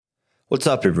What's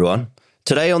up, everyone?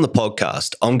 Today on the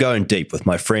podcast, I'm going deep with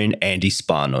my friend Andy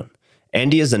Sparnon.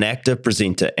 Andy is an actor,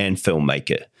 presenter, and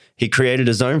filmmaker. He created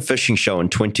his own fishing show in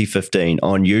 2015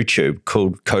 on YouTube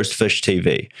called Coast Fish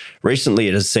TV. Recently,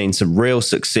 it has seen some real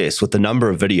success with a number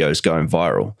of videos going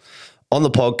viral. On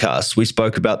the podcast, we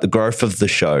spoke about the growth of the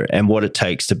show and what it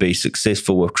takes to be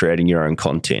successful with creating your own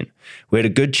content. We had a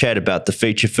good chat about the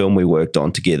feature film we worked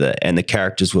on together and the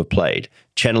characters we played,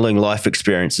 channeling life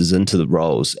experiences into the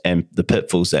roles and the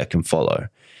pitfalls that can follow.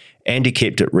 Andy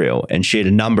kept it real and shared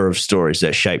a number of stories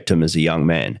that shaped him as a young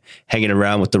man, hanging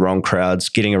around with the wrong crowds,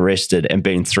 getting arrested, and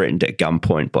being threatened at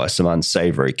gunpoint by some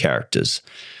unsavory characters,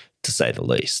 to say the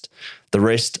least. The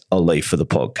rest I'll leave for the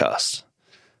podcast.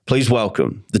 Please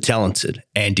welcome the talented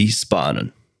Andy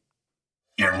Sparnon.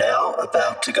 You're now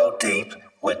about to go deep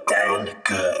with Dan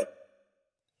Good.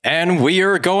 And we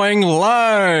are going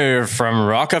live from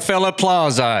Rockefeller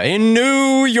Plaza in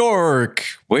New York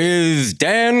with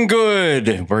Dan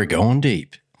Good. We're going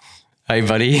deep. Hey,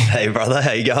 buddy. Hey, brother.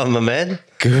 How you going, my man?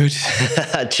 Good.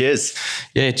 Cheers.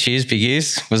 Yeah, cheers, big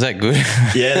ears. Was that good?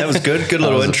 Yeah, that was good. Good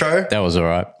little intro. That was all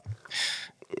right.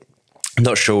 I'm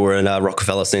not sure we're in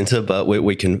Rockefeller Center, but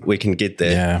we can get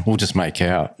there. Yeah, we'll just make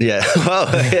out. Yeah,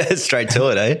 well, straight to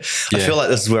it, eh? Yeah. I feel like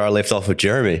this is where I left off with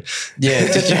Jeremy.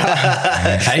 Yeah, did you?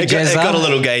 Hey, it got a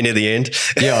little gay near the end.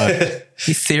 Yeah,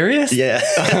 you serious? Yeah.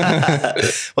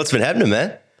 What's been happening,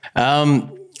 man?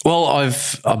 Well,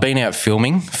 I've been out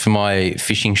filming for my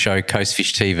fishing show, Coast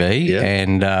Fish TV,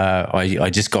 and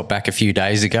I just got back a few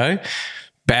days ago,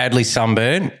 badly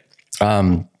sunburned.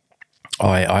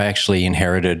 I actually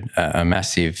inherited a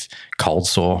massive cold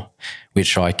sore,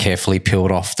 which I carefully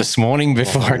peeled off this morning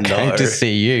before I came to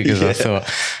see you because I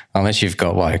thought, unless you've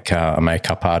got like a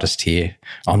makeup artist here,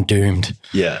 I'm doomed.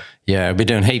 Yeah. Yeah, we're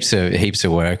doing heaps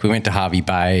of work. We went to Harvey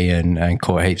Bay and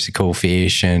caught heaps of cool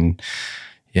fish and,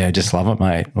 yeah, just love it,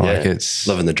 mate. Like it's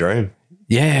loving the dream.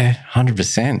 Yeah,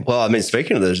 100%. Well, I mean,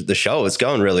 speaking of the show, it's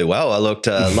going really well. I looked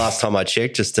last time I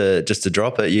checked just to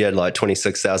drop it. You had like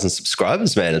 26,000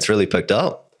 subscribers, man. It's really picked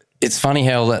up. It's funny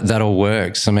how that all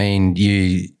works. I mean,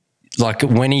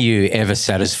 when are you ever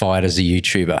satisfied as a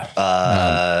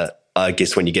YouTuber? I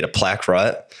guess when you get a plaque,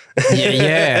 right?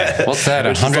 Yeah. What's that?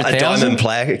 100,000? A diamond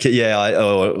plaque? Yeah,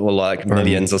 or like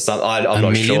millions or something. I'm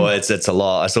not sure. It's a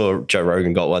lot. I saw Joe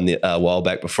Rogan got one a while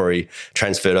back before he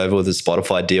transferred over with his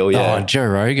Spotify deal. Yeah. Oh, Joe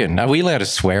Rogan. Are we allowed to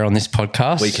swear on this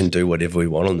podcast? We can do whatever we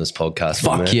want on this podcast.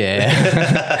 Fuck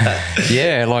yeah.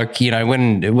 Yeah, like,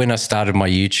 when I started my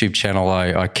YouTube channel,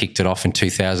 I kicked it off in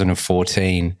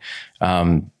 2014.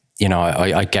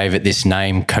 I gave it this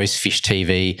name, Coast Fish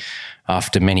TV,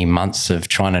 after many months of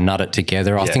trying to nut it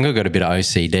together. I think I got a bit of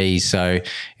OCD, so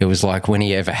it was like, when are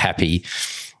you ever happy?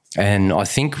 And I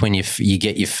think when you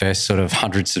get your first sort of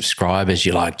 100 subscribers,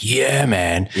 you're like, yeah,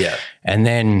 man. Yeah. And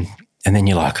then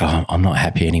you're like, oh, I'm not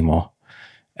happy anymore.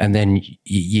 And then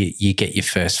you get your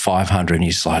first 500 and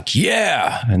you're just like,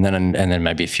 yeah. And then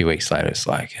maybe a few weeks later, it's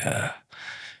like,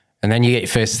 and then you get your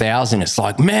first 1,000. It's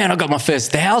like, man, I got my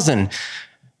first 1,000.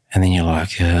 And then you're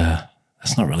like,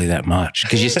 that's not really that much,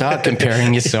 because you start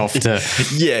comparing yourself to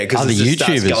because other it YouTubers.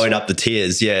 Starts going up the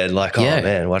tiers. Yeah, like, oh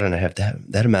man, why don't I have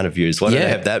that amount of views? Why don't I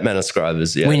have that amount of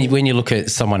subscribers? Yeah. When you look at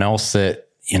someone else that,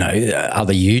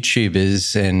 other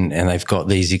YouTubers and they've got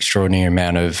these extraordinary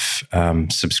amount of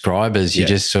subscribers, you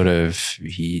just sort of,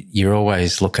 you're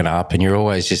always looking up and you're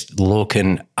always just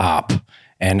looking up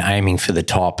and aiming for the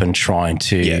top and trying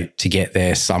to get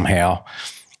there somehow.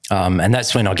 And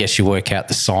that's when I guess you work out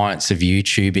the science of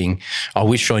YouTubing. I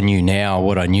wish I knew now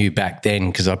what I knew back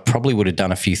then, because I probably would have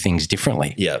done a few things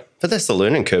differently. Yeah, but that's the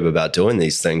learning curve about doing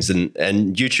these things. And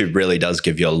YouTube really does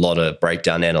give you a lot of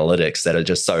breakdown analytics that are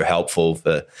just so helpful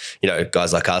for,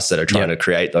 guys like us that are trying to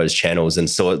create those channels and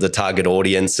sort the target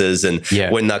audiences and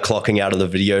when they're clocking out of the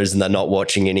videos and they're not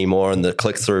watching anymore, and the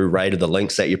click-through rate of the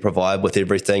links that you provide with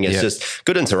everything. It's just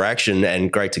good interaction and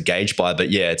great to gauge by. But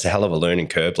yeah, it's a hell of a learning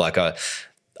curve. Like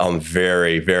I'm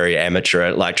very, very amateur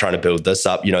at like trying to build this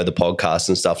up, the podcast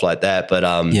and stuff like that. But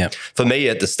for me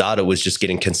at the start, it was just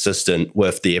getting consistent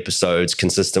with the episodes,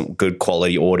 consistent, good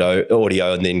quality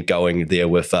audio, and then going there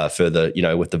with further,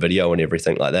 with the video and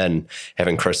everything like that, and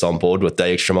having Chris on board with the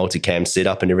extra multicam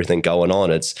setup and everything going on.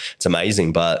 It's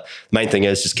amazing. But the main thing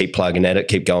is just keep plugging at it,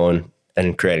 keep going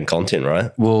and creating content,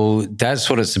 right? Well, that's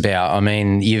what it's about. I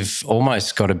mean, you've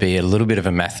almost got to be a little bit of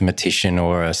a mathematician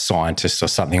or a scientist or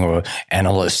something, or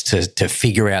analyst to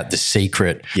figure out the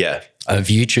secret of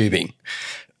YouTubing.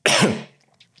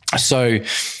 So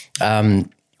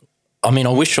I mean,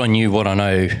 I wish I knew what I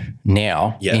know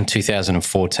now Yeah. in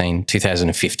 2014,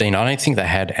 2015. I don't think they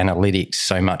had analytics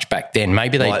so much back then.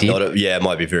 Maybe they did. It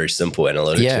might be very simple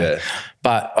analytics. Yeah.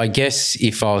 But I guess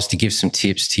if I was to give some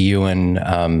tips to you and,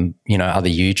 other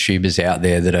YouTubers out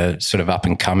there that are sort of up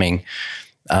and coming,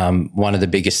 one of the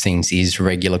biggest things is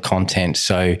regular content.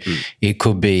 So it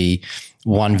could be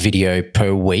one video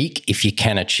per week if you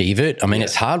can achieve it. I mean,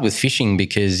 it's hard with fishing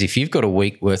because if you've got a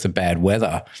week worth of bad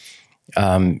weather,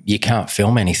 you can't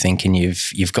film anything and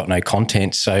you've got no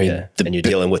content. So and you're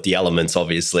dealing with the elements,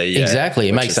 obviously. Yeah, exactly.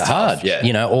 It makes it hard.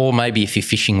 Yeah. Or maybe if you're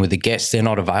fishing with a guest, they're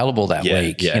not available that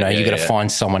week. You've got to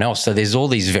find someone else. So there's all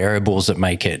these variables that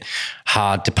make it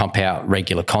hard to pump out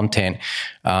regular content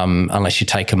unless you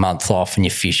take a month off and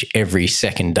you fish every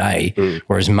second day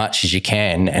or as much as you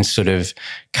can and sort of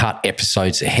cut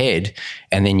episodes ahead.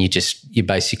 And then you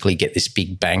basically get this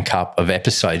big bank up of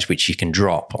episodes which you can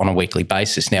drop on a weekly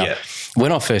basis. Now,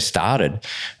 when I first started,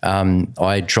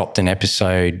 I dropped an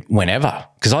episode whenever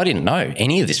because I didn't know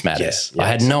any of this matters. I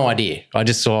had no idea. I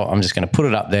just thought I'm just going to put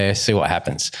it up there, see what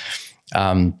happens.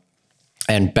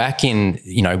 And back in,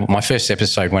 my first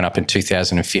episode went up in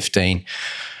 2015.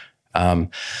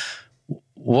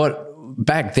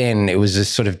 Back then it was a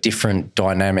sort of different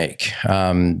dynamic.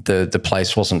 The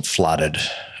place wasn't flooded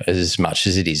as much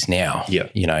as it is now. Yeah.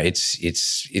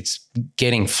 It's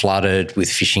getting flooded with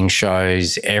fishing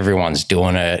shows. Everyone's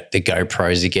doing it. The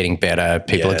GoPros are getting better.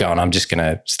 People are going, I'm just going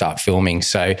to start filming.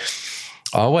 So I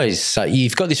always say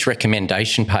you've got this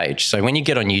recommendation page. So when you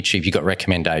get on YouTube, you've got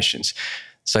recommendations.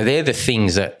 So they're the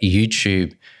things that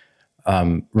YouTube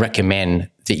recommend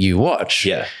that you watch.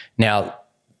 Yeah. Now,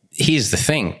 here's the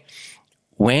thing.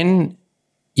 When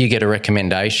you get a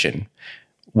recommendation,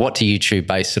 what do YouTube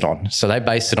base it on? So they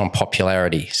base it on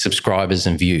popularity, subscribers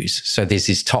and views. So there's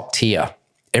this top tier.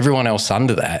 Everyone else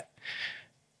under that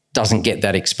doesn't get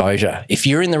that exposure. If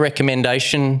you're in the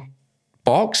recommendation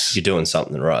box, You're doing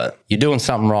something right.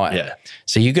 Yeah.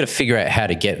 So you've got to figure out how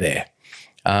to get there.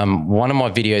 One of my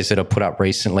videos that I put up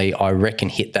recently, I reckon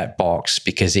hit that box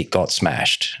because it got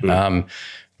smashed.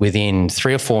 Within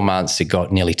 3 or 4 months, it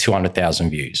got nearly 200,000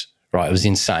 views. Right, it was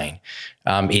insane.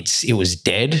 It was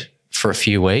dead for a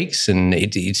few weeks, and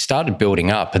it started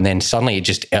building up, and then suddenly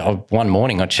one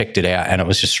morning I checked it out, and it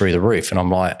was just through the roof, and I'm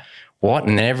like, what?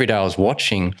 And then every day I was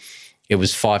watching, it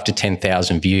was 5,000 to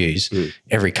 10,000 views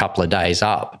every couple of days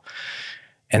up.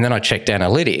 And then I checked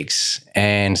analytics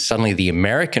and suddenly the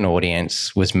American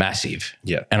audience was massive.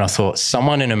 Yeah. And I thought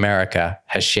someone in America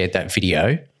has shared that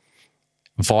video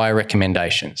via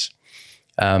recommendations.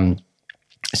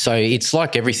 So it's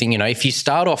like everything, if you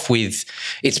start off with,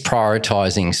 it's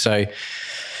prioritizing. So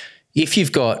if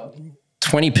you've got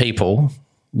 20 people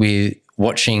with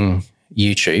watching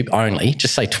YouTube only,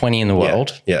 just say 20 in the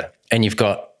world, and you've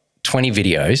got 20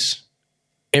 videos,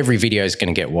 every video is going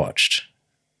to get watched.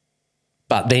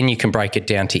 But then you can break it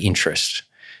down to interest.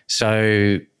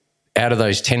 So out of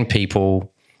those 10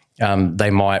 people, they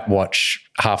might watch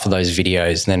half of those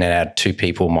videos, and then add 2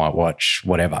 people might watch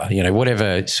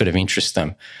whatever sort of interests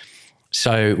them.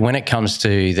 So when it comes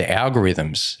to the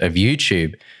algorithms of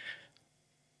YouTube,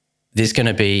 there's going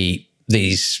to be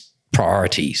these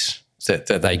priorities that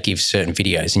they give certain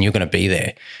videos, and you're going to be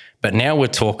there. But now we're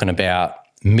talking about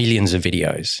millions of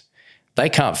videos. They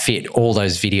can't fit all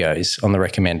those videos on the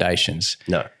recommendations.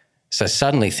 No. So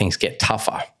suddenly things get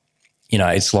tougher.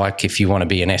 It's like if you want to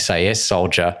be an SAS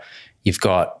soldier, you've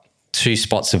got 2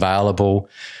 spots available,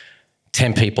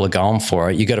 10 people are going for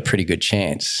it, you've got a pretty good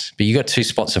chance. But you've got 2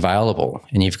 spots available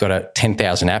and you've got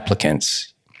 10,000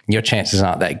 applicants, your chances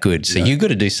aren't that good. So you've got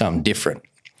to do something different.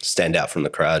 Stand out from the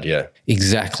crowd, yeah.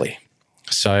 Exactly.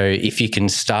 So if you can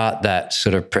start that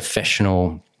sort of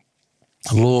professional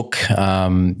look,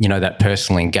 that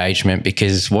personal engagement,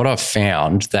 because what I've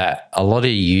found that a lot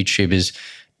of YouTubers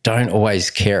don't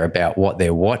always care about what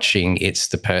they're watching. It's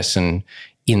the person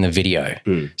in the video.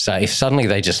 So if suddenly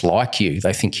they just like you,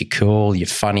 they think you're cool, you're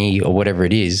funny or whatever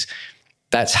it is,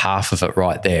 that's half of it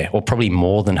right there, or probably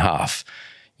more than half.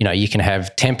 You can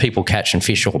have 10 people catching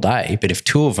fish all day, but if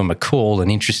 2 of them are cool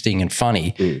and interesting and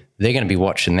funny, they're going to be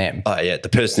watching them. Oh, yeah. The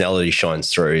personality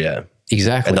shines through, yeah.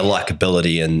 Exactly. And the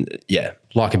likability and, yeah.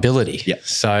 Likability. Yeah.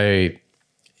 So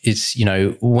it's,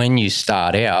 when you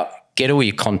start out, get all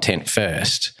your content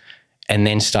first and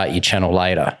then start your channel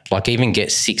later. Like even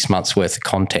get 6 months worth of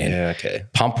content. Yeah, okay.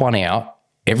 Pump one out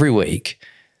every week,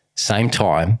 same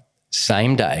time,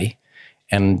 same day,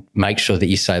 and make sure that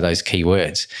you say those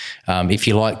keywords. If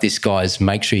you like this, guys,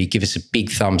 make sure you give us a big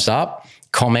thumbs up,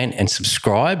 comment and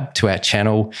subscribe to our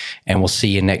channel, and we'll see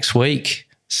you next week.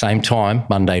 same time,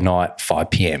 Monday night, 5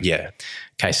 p.m. Yeah.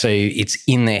 Okay, so it's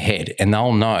in their head and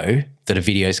they'll know that a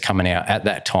video is coming out at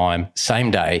that time, same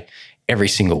day, every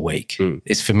single week.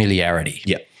 It's familiarity.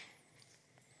 Yeah.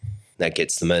 That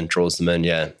gets them in, draws them in,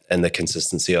 yeah, and the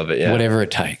consistency of it, yeah. Whatever it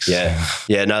takes. Yeah.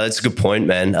 Yeah, no, that's a good point,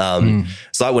 man.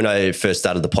 It's like when I first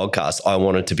started the podcast, I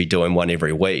wanted to be doing one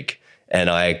every week. And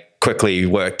I quickly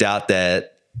worked out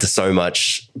that there's so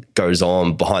much goes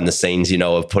on behind the scenes, you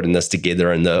know, of putting this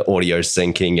together and the audio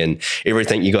syncing and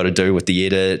everything you got to do with the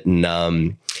edit.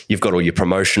 And you've got all your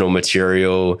promotional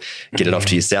material, get it off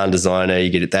to your sound designer, you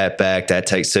get that back. That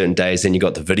takes certain days. Then you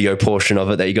got the video portion of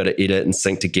it that you got to edit and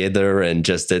sync together. And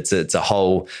just it's a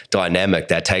whole dynamic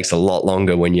that takes a lot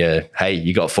longer when you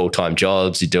got full-time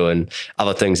jobs, you're doing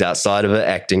other things outside of it,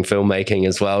 acting, filmmaking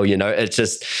as well. You know, it's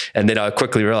just, and then I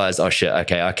quickly realized, oh shit,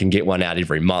 okay, I can get one out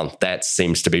every month. That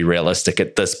seems to be realistic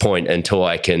at this point until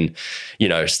I can, you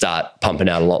know, start pumping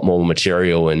out a lot more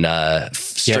material and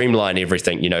streamline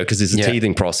everything, you know, because there's a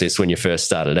teething process when you first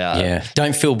started out. Yeah.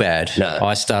 Don't feel bad. No.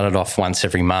 I started off once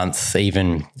every month,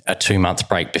 even a 2-month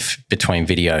break between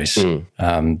videos.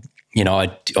 You know,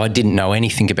 I didn't know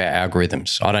anything about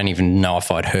algorithms. I don't even know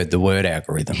if I'd heard the word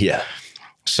algorithm. Yeah.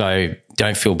 So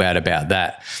don't feel bad about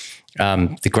that.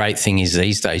 The great thing is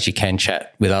these days you can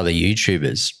chat with other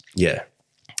YouTubers. Yeah.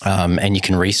 And you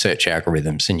can research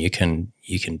algorithms and you can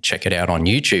check it out on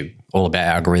YouTube, all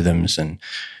about algorithms and,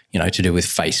 you know, to do with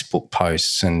Facebook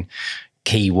posts and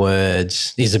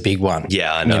keywords is a big one.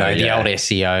 Yeah, I know. You know, the old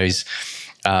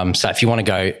SEOs. So if you want to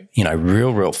go, you know,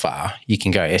 real far, you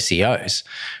can go SEOs.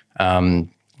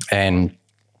 And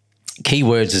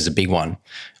keywords is a big one.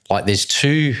 Like there's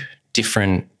 2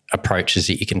 different approaches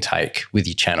that you can take with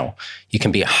your channel. You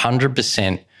can be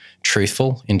 100%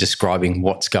 truthful in describing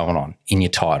what's going on in your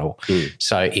title.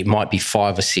 So it might be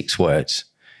 5 or 6 words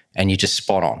and you're just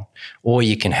spot on. Or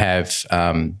you can have,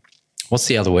 what's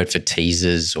the other word for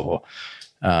teasers or...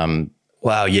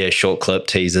 wow, yeah, short clip,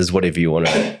 teasers, whatever you want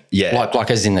to... Yeah.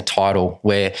 Like as in the title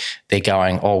where they're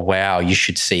going, oh, wow, you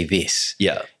should see this.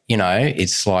 Yeah. You know,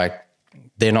 it's like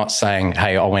they're not saying,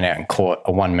 hey, I went out and caught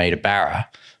a 1 meter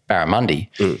barramundi.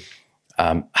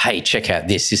 Hey, check out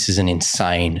this. This is an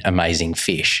insane, amazing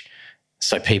fish.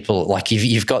 So people, like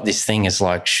you've got this thing as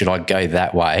like, should I go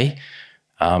that way?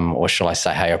 Or shall I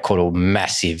say, hey, I caught a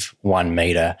massive 1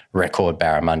 meter record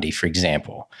barramundi, for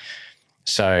example.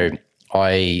 So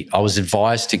I was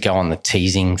advised to go on the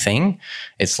teasing thing.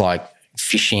 It's like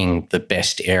fishing the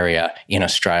best area in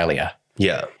Australia.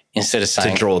 Yeah. Instead of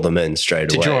saying... To draw them in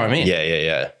straight away. To draw them in.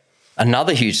 Yeah.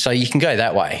 Another huge... So you can go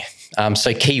that way.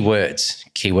 So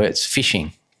keywords,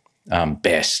 fishing,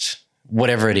 best,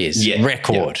 whatever it is,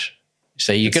 record. Yeah.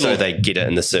 So you can... So they get it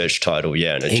in the search title,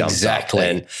 and it jumps up.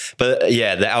 Exactly. But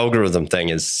yeah, the algorithm thing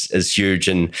is huge,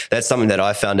 and that's something that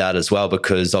I found out as well,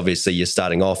 because obviously you're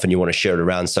starting off and you want to share it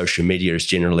around. Social media is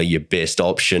generally your best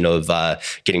option of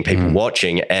getting people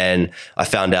watching, and I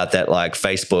found out that like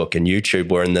Facebook and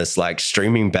YouTube were in this like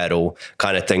streaming battle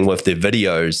kind of thing with their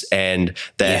videos, and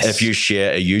that if you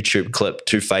share a YouTube clip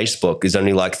to Facebook, there's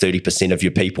only like 30% of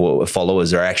your people,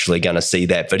 followers, are actually going to see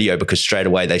that video, because straight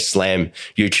away they slam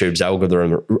YouTube's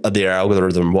their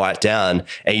algorithm right down,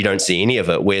 and you don't see any of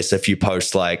it. Whereas if you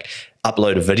post like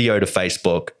upload a video to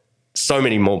Facebook, so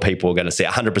many more people are going to see it.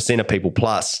 100% of people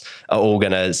plus are all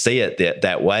going to see it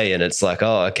that way. And it's like,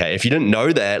 oh, okay. If you didn't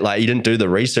know that, like you didn't do the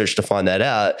research to find that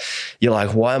out, you're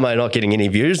like, why am I not getting any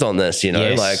views on this? You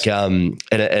know, like, and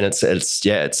it's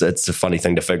a funny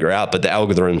thing to figure out, but the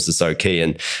algorithms are so key.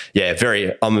 And yeah,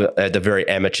 I'm at the very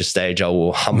amateur stage. I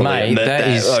will humbly admit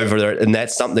that over there. And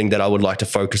that's something that I would like to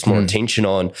focus more attention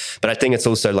on. But I think it's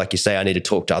also, like you say, I need to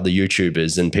talk to other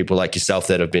YouTubers and people like yourself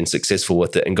that have been successful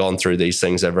with it and gone through these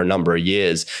things over a number of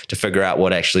years to figure out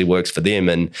what actually works for them.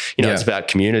 And you know, it's about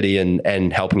community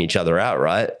and helping each other out,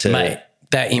 right? Mate,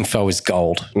 that info is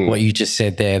gold. What you just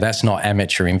said there, that's not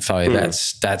amateur info.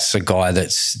 That's a guy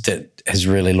that has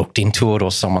really looked into it,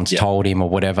 or someone's told him or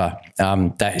whatever.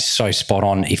 That is so spot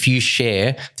on. If you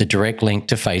share the direct link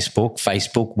to Facebook,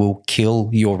 Facebook will kill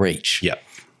your reach. Yeah.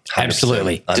 100%.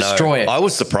 Absolutely. Destroy it. I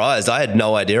was surprised. I had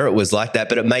no idea it was like that,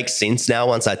 but it makes sense now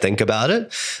once I think about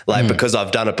it. Like, because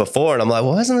I've done it before and I'm like,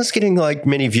 well, why isn't this getting like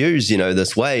many views, you know,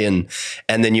 this way? And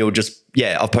then you'll just,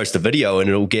 I'll post a video and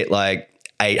it'll get like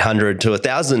 800 to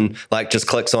 1,000 like just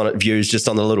clicks on it, views just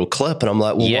on the little clip. And I'm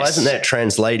like, well, why isn't that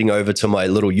translating over to my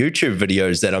little YouTube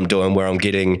videos that I'm doing where I'm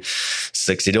getting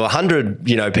 60 to 100,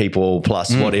 people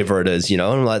plus whatever it is, and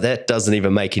I'm like, that doesn't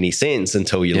even make any sense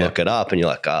until you look it up and you're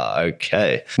like,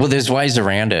 okay. Well, there's ways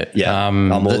around it. Yeah,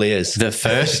 I'm all ears. The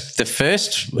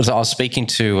first was I was speaking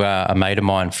to a mate of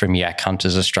mine from Yak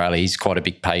Hunters Australia. He's quite a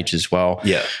big page as well.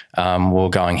 Yeah. We're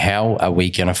going, how are we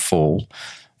going to fool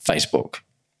Facebook?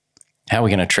 How are we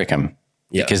going to trick them?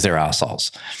 Yeah. Because they're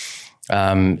arseholes.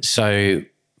 So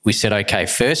we said, okay,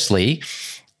 firstly,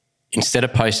 instead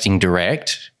of posting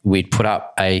direct, we'd put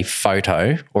up a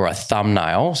photo or a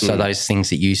thumbnail. So those things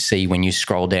that you see when you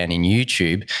scroll down in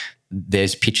YouTube,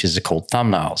 there's pictures are called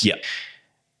thumbnails. Yeah.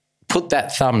 Put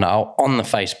that thumbnail on the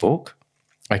Facebook,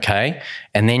 okay?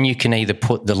 And then you can either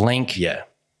put the link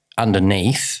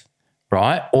underneath,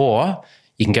 right? Or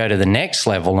you can go to the next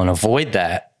level and avoid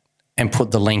that and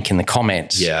put the link in the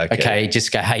comments. Yeah, okay.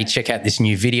 Just go, hey, check out this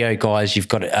new video, guys. You've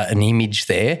got an image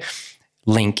there.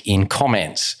 Link in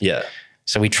comments. Yeah.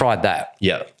 So we tried that.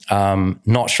 Yeah.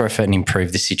 Not sure if it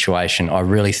improved the situation. I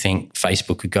really think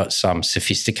Facebook have got some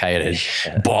sophisticated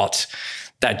bot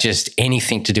that just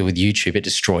anything to do with YouTube, it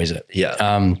destroys it.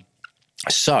 Yeah.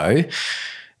 So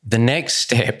the next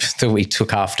step that we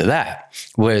took after that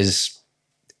was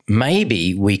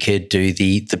maybe we could do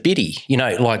the biddy,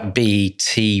 like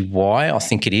BTY, I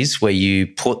think it is, where you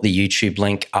put the YouTube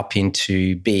link up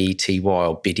into BTY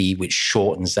or biddy, which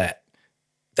shortens that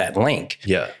link.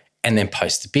 Yeah. And then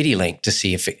post the biddy link to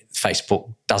see if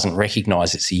Facebook doesn't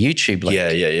recognize it's a YouTube link.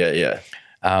 Yeah.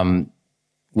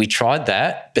 We tried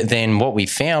that, but then what we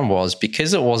found was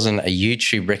because it wasn't a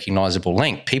YouTube recognizable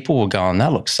link, people were going,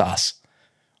 that looks sus.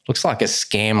 Looks like a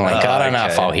scam link. I don't know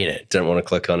if I'll hit it. Don't want to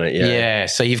click on it. Yeah. Yeah.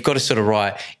 So you've got to sort of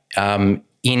write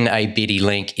in a biddy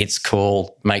link, it's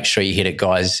cool. Make sure you hit it,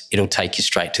 guys. It'll take you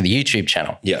straight to the YouTube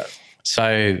channel. Yeah.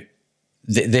 So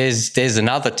there's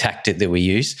another tactic that we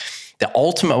use. The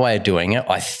ultimate way of doing it,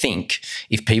 I think,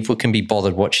 if people can be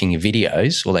bothered watching your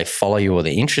videos or they follow you or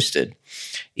they're interested,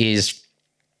 is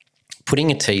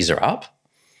putting a teaser up,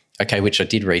 okay, which I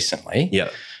did recently. Yeah.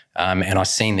 And I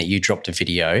seen that you dropped a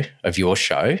video of your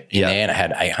show in there and it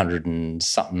had 800 and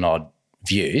something odd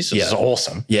views. It was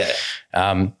awesome. Yeah.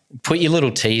 Put your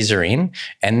little teaser in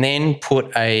and then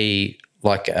put a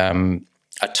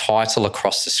title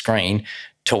across the screen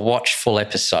to watch full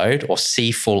episode or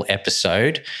see full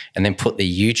episode, and then put the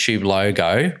YouTube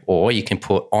logo, or you can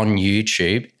put on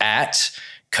YouTube at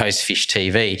Coastfish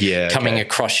TV coming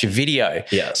across your video.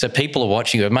 Yeah. So people are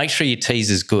watching it. Make sure your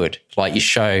teaser's good. Like you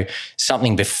show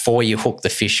something before you hook the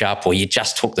fish up, or you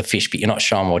just hook the fish, but you're not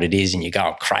showing what it is and you're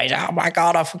going crazy. Oh my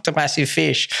God, I've hooked a massive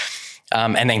fish.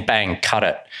 And then bang, cut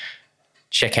it.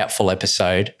 Check out full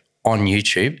episode on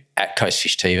YouTube at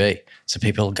Coastfish TV. So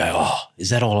people will go, oh, is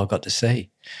that all I've got to see?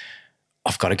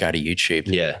 I've got to go to YouTube.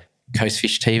 Yeah.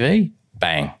 Coastfish TV,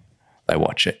 bang. They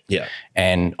watch it. Yeah.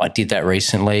 And I did that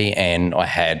recently and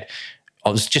I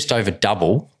was just over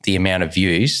double the amount of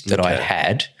views that I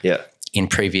had in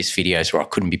previous videos where I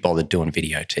couldn't be bothered doing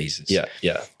video teasers. Yeah.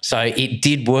 Yeah. So it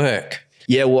did work.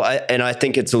 Yeah, well, I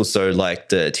think it's also like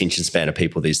the attention span of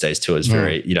people these days too is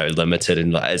very, limited.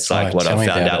 And it's like what I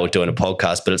found out with doing a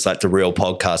podcast, but it's like the real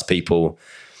podcast people,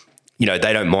 they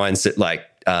don't mind like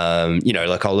I'll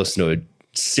listen to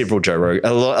several Joe Rogan,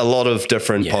 a lot of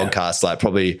different podcasts, like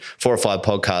probably 4 or 5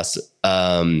 podcasts,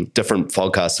 different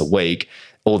podcasts a week,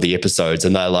 all the episodes,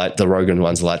 and they're like, the Rogan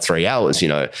ones are like 3 hours,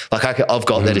 like I've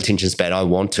got that attention span. I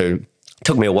want to.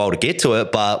 Took me a while to get to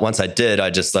it, but once I did, I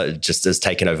just has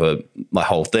taken over my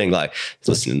whole thing. Like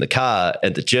listening in the car,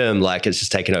 at the gym, like it's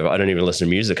just taken over. I don't even listen to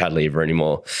music hardly ever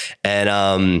anymore.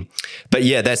 And but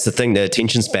yeah, that's the thing, the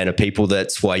attention span of people.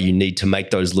 That's why you need to make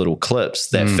those little clips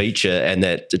that feature, and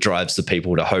that drives the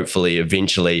people to hopefully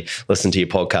eventually listen to your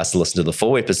podcast and listen to the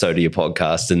full episode of your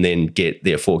podcast, and then get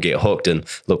hooked and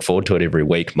look forward to it every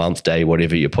week, month, day,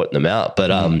 whatever you're putting them out. But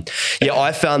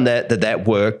I found that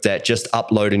worked. That just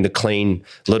uploading the clean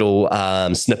little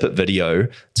snippet video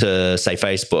to say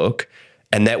Facebook,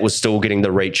 and that was still getting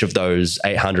the reach of those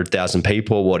 800,000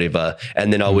 people or whatever.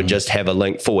 And then I would just have a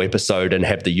link, full episode, and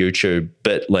have the YouTube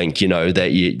bit link,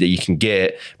 that you can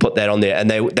get, put that on there, and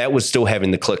that was still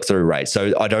having the click through rate.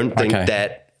 So I don't think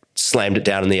that slammed it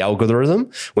down in the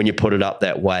algorithm when you put it up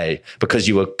that way, because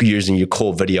you were using your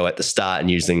core video at the start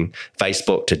and using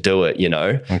Facebook to do it,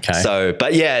 Okay. So,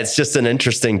 but yeah, it's just an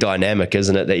interesting dynamic,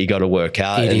 isn't it, that you got to work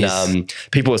out.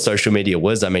 People with social media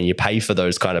whiz, I mean, you pay for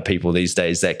those kind of people these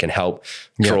days that can help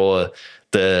draw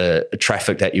the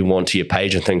traffic that you want to your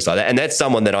page and things like that. And that's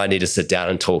someone that I need to sit down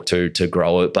and talk to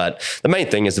grow it. But the main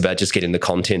thing is about just getting the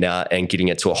content out and getting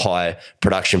it to a high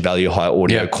production value, high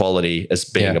audio quality as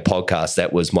being a podcast.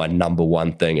 That was my number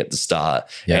one thing at the start,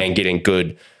 and getting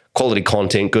good quality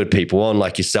content, good people on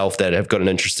like yourself that have got an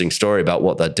interesting story about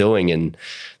what they're doing. And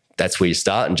that's where you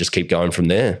start and just keep going from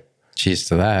there. Cheers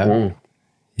to that.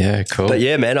 Yeah, cool. But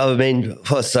yeah, man, I mean,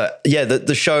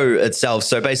 the show itself.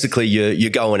 So basically you're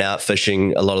going out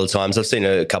fishing a lot of the times. I've seen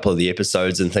a couple of the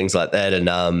episodes and things like that.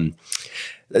 And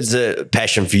there's a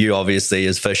passion for you, obviously,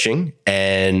 is fishing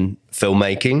and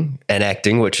filmmaking and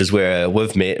acting, which is where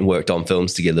we've met and worked on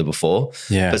films together before.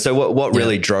 Yeah. But so what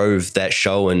really drove that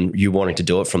show and you wanting to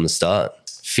do it from the start?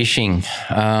 Fishing.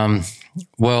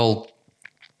 Well,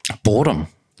 boredom.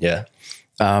 Yeah.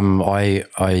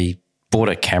 I bought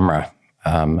a camera,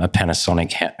 a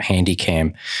Panasonic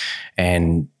Handycam,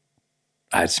 and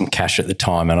I had some cash at the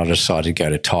time, and I decided to go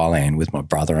to Thailand with my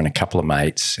brother and a couple of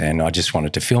mates, and I just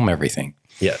wanted to film everything.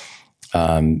 Yeah.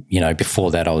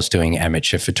 Before that I was doing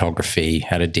amateur photography,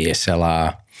 had a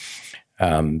DSLR,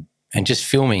 and just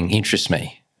filming interests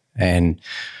me. And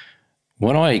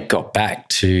when I got back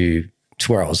to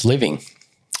where I was living,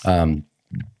 in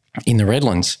the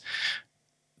Redlands,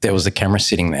 there was a camera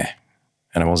sitting there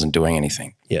and I wasn't doing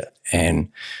anything. Yeah.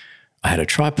 And I had a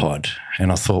tripod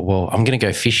and I thought, well, I'm going to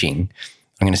go fishing.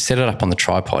 I'm going to set it up on the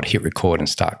tripod, hit record and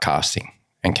start casting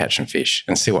and catching fish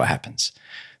and see what happens.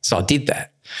 So I did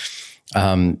that.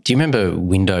 Do you remember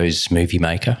Windows Movie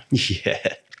Maker?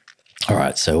 Yeah. All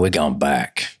right. So we're going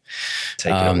back.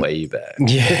 Taking it way back.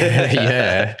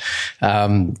 Yeah.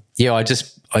 I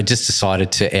just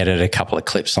decided to edit a couple of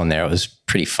clips on there. It was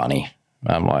pretty funny.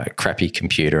 Like a crappy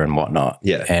computer and whatnot.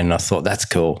 Yeah. And I thought, that's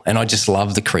cool. And I just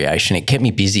loved the creation. It kept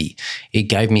me busy. It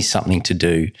gave me something to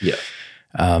do. Yeah.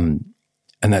 And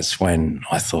that's when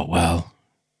I thought, well,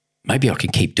 maybe I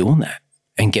could keep doing that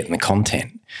and getting the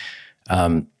content.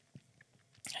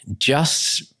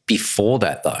 Just before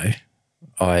that, though,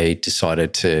 I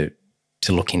decided to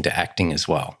look into acting as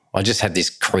well. I just had this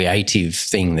creative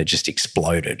thing that just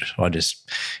exploded. And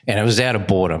it was out of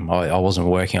boredom. I wasn't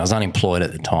working. I was unemployed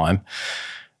at the time.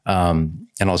 And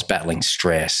I was battling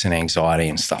stress and anxiety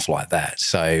and stuff like that.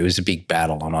 So it was a big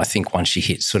battle. And I think once you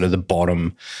hit sort of the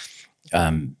bottom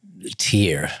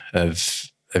tier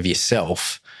of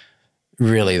yourself,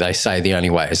 really they say the only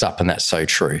way is up, and that's so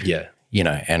true. Yeah.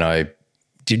 And I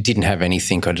didn't have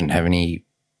anything. I didn't have any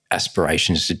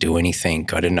aspirations to do anything.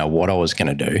 I didn't know what I was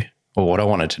going to do or what I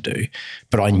wanted to do,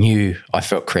 but I knew I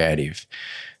felt creative.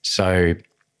 So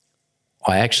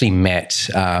I actually met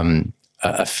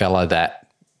a fella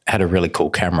that had a really cool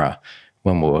camera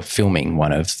when we were filming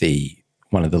one of the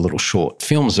little short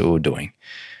films that we were doing.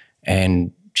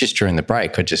 And just during the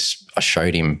break, I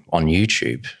showed him on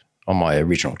YouTube, on my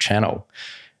original channel,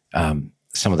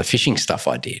 some of the fishing stuff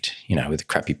I did, with a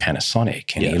crappy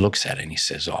Panasonic. And he looks at it and he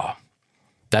says, "Oh,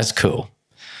 that's cool.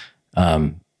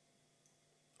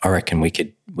 I reckon we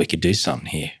could do something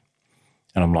here."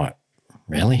 And I'm like,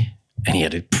 "Really?" And he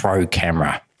had a pro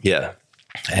camera. Yeah.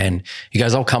 And he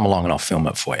goes, "I'll come along and I'll film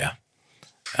it for you.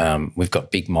 We've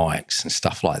got big mics and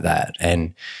stuff like that."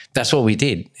 And that's what we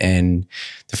did. And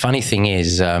the funny thing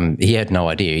is, he had no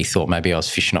idea. He thought maybe I was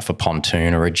fishing off a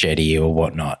pontoon or a jetty or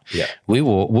whatnot. Yeah. We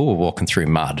were walking through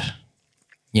mud.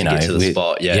 Get to the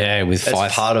spot, Yeah, with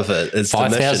that's part of it. It's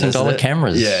 $5,000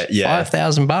 cameras. Yeah.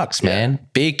 $5,000, man.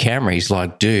 Big camera. He's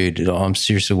like, "Dude, I'm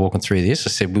seriously walking through this." I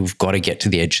said, "We've got to get to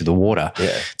the edge of the water,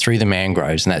 through the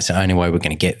mangroves, and that's the only way we're going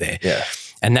to get there." Yeah.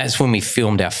 And that's when we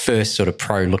filmed our first sort of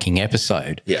pro-looking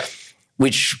episode. Yeah.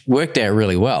 Which worked out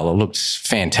really well. It looked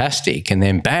fantastic. And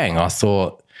then bang, I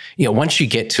thought, once you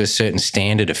get to a certain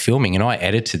standard of filming, and I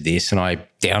edited this and I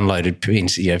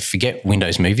downloaded, forget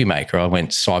Windows Movie Maker, I went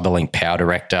Cyberlink Power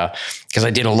Director because I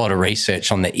did a lot of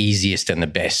research on the easiest and the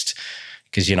best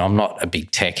because, I'm not a big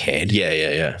tech head.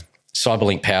 Yeah.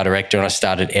 Cyberlink Power Director, and I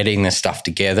started editing this stuff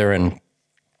together, and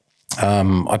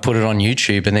I put it on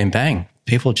YouTube, and then bang,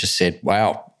 people just said,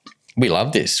 "Wow, we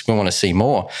love this. We want to see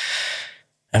more."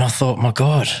 And I thought, my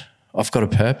God, I've got a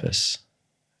purpose.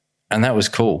 And that was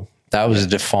cool. That was a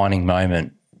defining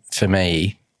moment for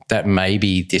me that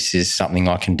maybe this is something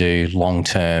I can do long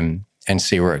term and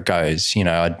see where it goes.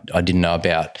 I didn't know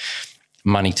about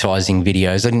monetizing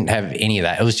videos. I didn't have any of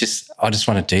that. It was just, I just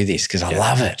want to do this because I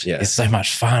love it. Yeah. It's so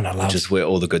much fun. I love it. Just where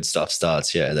all the good stuff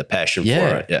starts. Yeah. The passion for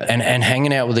it. Yeah. And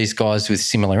hanging out with these guys with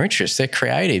similar interests. They're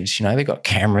creatives, they've got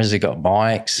cameras, they've got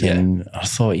mics. Yeah. And I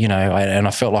thought,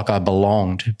 I felt like I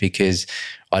belonged because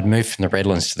I'd moved from the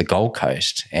Redlands to the Gold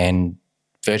Coast, and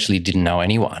virtually didn't know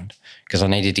anyone because I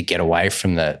needed to get away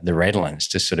from the Redlands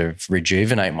to sort of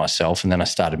rejuvenate myself. And then I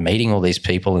started meeting all these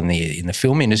people in the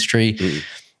film industry,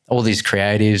 all these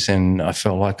creatives, and I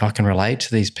felt like I can relate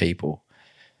to these people,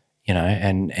 you know,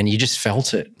 and you just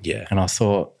felt it. Yeah. And I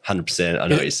thought 100%. I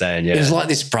know what you're saying. Yeah. it was like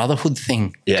this brotherhood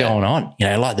thing going on, you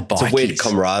know, like the bikies. It's a weird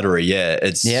camaraderie.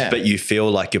 Yeah. But you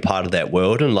feel like you're part of that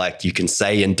world, and like you can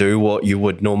say and do what you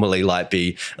would normally like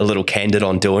be a little candid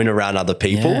on doing around other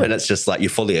people. Yeah. And it's just like you're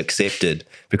fully accepted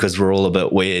because we're all a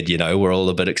bit weird, you know, we're all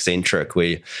a bit eccentric.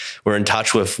 We're in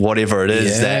touch with whatever it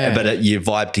is you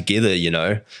vibe together, you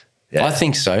know. Yeah. I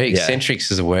think so.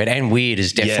 Eccentrics is a word, and weird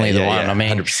is definitely the one. Yeah, I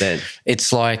mean, 100%.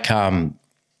 It's like,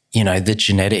 you know, the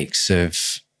genetics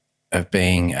of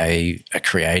being a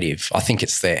creative. I think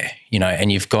it's there, you know, and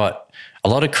you've got a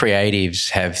lot of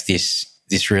creatives have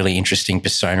this really interesting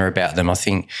persona about them. I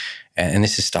think, and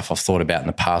this is stuff I've thought about in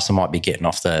the past. I might be getting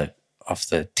off the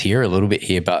tier a little bit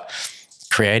here, but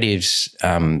creatives,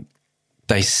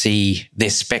 they see their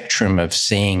spectrum of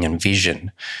seeing and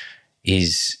vision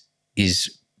is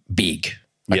big.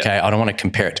 Okay. I don't want to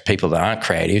compare it to people that aren't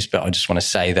creatives, but I just want to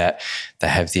say that they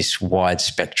have this wide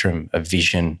spectrum of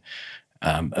vision,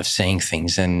 of seeing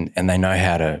things, and they know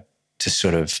how to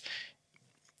sort of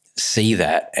see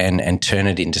that and turn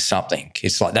it into something.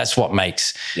 It's like, that's what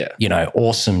makes, you know,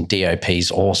 awesome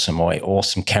DOPs awesome, or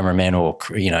awesome cameramen, or,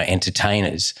 you know,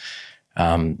 entertainers.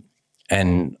 And,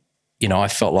 you know, I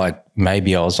felt like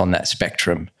maybe I was on that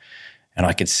spectrum and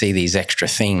I could see these extra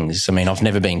things. I mean, I've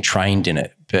never been trained in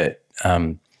it, but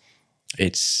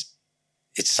it's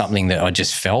something that I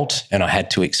just felt and I had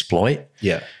to exploit.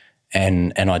 Yeah.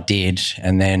 And I did,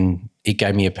 and then it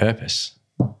gave me a purpose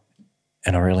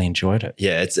and I really enjoyed it.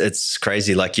 Yeah, it's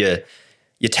crazy. Like you're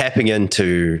tapping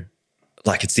into,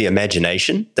 like, it's the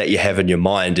imagination that you have in your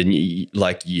mind, and you,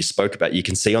 like you spoke about, you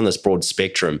can see on this broad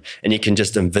spectrum and you can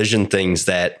just envision things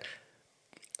that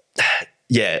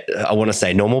I want to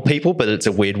say normal people, but it's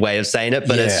a weird way of saying it.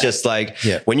 But it's just like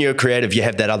when you're creative, you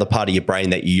have that other part of your brain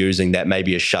that you're using that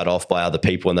maybe is shut off by other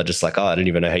people, and they're just like, oh, I don't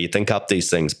even know how you think up these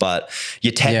things. But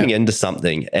you're tapping into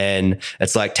something, and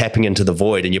it's like tapping into the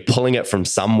void, and you're pulling it from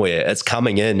somewhere. It's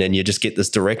coming in, and you just get this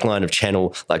direct line of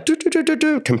channel, like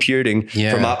computing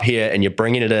from up here, and you're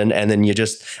bringing it in, and then you're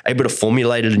just able to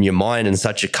formulate it in your mind in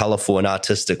such a colorful and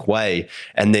artistic way.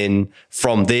 And then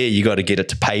from there, you got to get it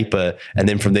to paper, and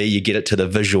then from there, you get it to the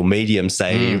visual medium,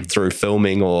 say through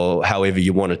filming or however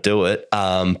you want to do it.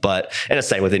 And the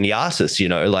same with any artist, you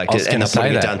know, like, and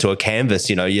putting it down to a canvas,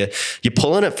 you know, you're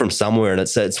pulling it from somewhere, and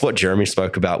it's what Jeremy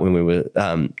spoke about when we were,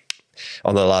 on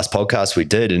the last podcast we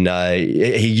did. And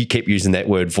he kept using that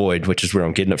word void, which is where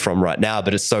I'm getting it from right now.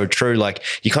 But it's so true. Like,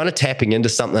 you're kind of tapping into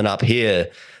something up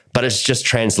here, but it's just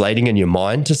translating in your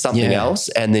mind to something else.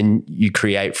 And then you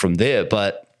create from there.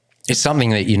 But it's something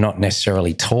that you're not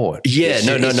necessarily taught. Yeah,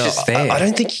 no. Just there. I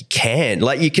don't think you can.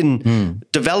 Like, you can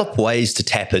develop ways to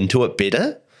tap into it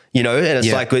better, you know, and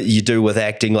it's like what you do with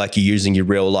acting, like you're using your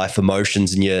real life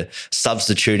emotions and you're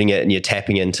substituting it and you're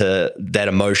tapping into that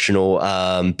emotional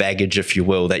baggage, if you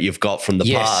will, that you've got from the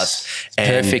past.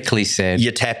 And perfectly said.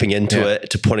 You're tapping into it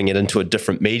to putting it into a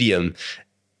different medium.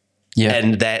 Yeah.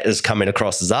 And that is coming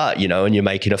across as art, you know, and you're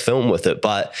making a film with it.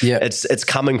 But it's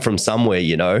coming from somewhere,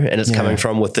 you know, and it's coming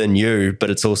from within you, but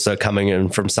it's also coming in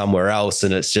from somewhere else.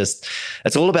 And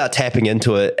it's all about tapping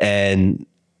into it and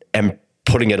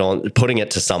putting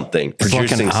it to something, it's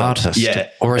producing like an artist,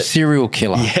 or a serial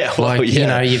killer. Yeah, well, you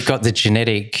know, you've got the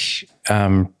genetic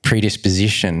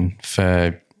predisposition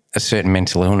for a certain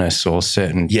mental illness or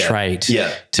certain trait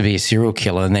to be a serial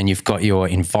killer, and then you've got your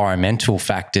environmental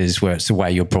factors where it's the way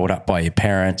you're brought up by your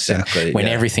parents, and when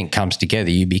everything comes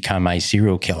together, you become a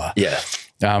serial killer.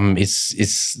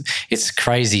 It's a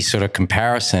crazy sort of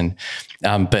comparison,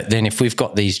 but then if we've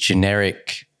got these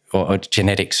genetic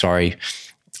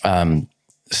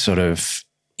sort of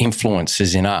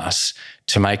influences in us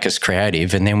to make us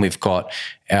creative, and then we've got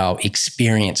our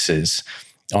experiences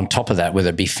on top of that, whether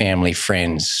it be family,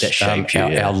 friends, that shape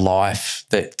our life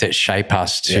that shape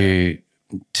us to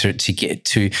get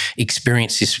to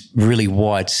experience this really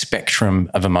wide spectrum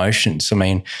of emotions. I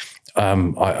mean,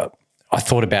 I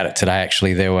thought about it today.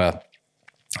 Actually,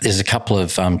 there's a couple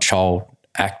of child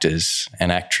actors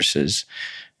and actresses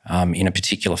in a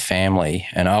particular family,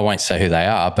 and I won't say who they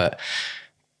are, but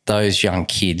those young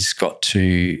kids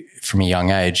from a young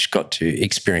age, got to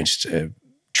experience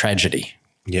tragedy.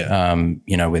 You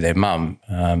know, with their mum.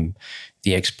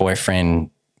 The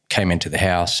ex-boyfriend came into the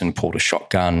house and pulled a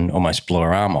shotgun, almost blew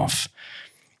her arm off.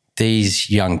 These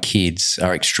young kids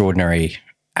are extraordinary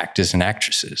actors and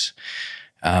actresses.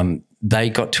 They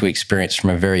got to experience from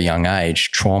a very young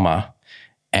age trauma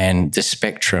and the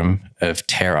spectrum of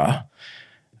terror,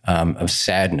 of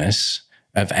sadness,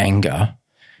 of anger,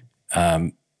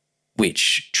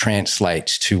 which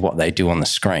translates to what they do on the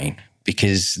screen,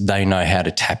 because they know how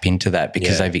to tap into that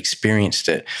because they've experienced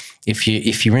it.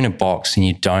 If you're in a box and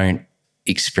you don't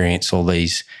experience all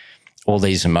these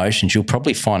emotions, you'll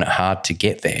probably find it hard to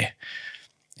get there.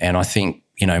 And I think,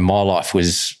 my life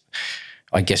was,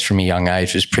 I guess from a young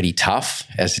age, was pretty tough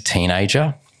as a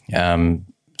teenager.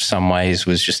 Some ways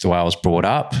was just the way I was brought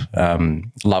up.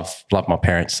 Love my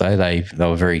parents though. They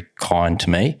were very kind to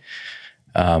me.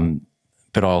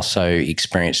 But I also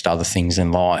experienced other things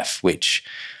in life which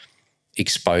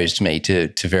exposed me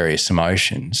to various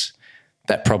emotions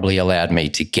that probably allowed me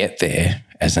to get there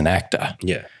as an actor.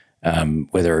 Yeah.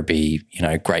 Whether it be,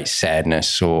 great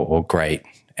sadness or great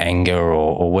anger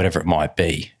or whatever it might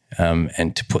be,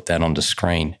 and to put that on the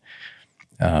screen.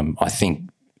 I think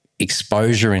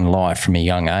exposure in life from a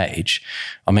young age,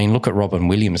 look at Robin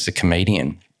Williams, the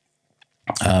comedian.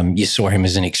 You saw him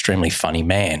as an extremely funny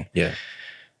man. Yeah.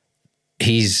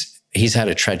 He's had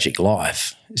a tragic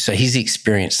life. So he's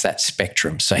experienced that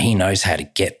spectrum. So he knows how to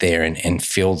get there and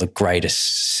feel the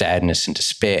greatest sadness and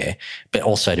despair, but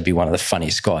also to be one of the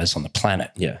funniest guys on the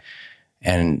planet. Yeah.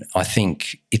 And I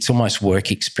think it's almost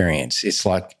work experience. It's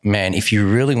like, man, if you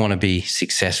really want to be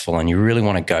successful and you really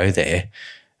want to go there,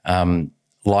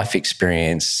 life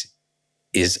experience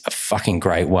is a fucking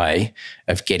great way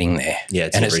of getting there. Yeah,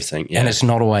 it's and everything. And it's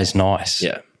not always nice.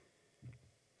 Yeah.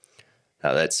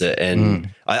 No, that's it. And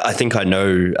I think I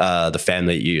know the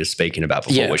family that you were speaking about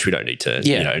before, which we don't need to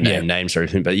name names or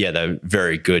anything, but they're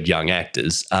very good young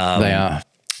actors. They are.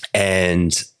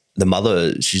 And the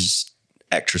mother, she's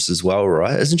actress as well,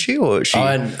 right? Isn't she? Or she?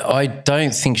 I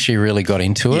don't think she really got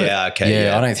into it. Yeah, okay.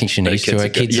 Yeah, I don't think she needs to. Her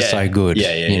kids are so good.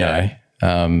 You know.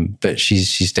 But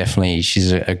she's definitely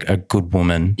a good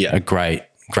woman. Yeah. A great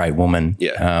woman.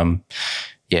 Yeah.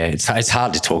 It's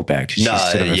hard to talk about because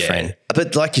she's sort of a friend.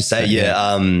 But like you say,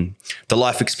 the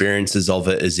life experiences of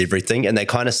it is everything. And they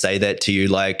kind of say that to you,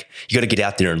 like, you got to get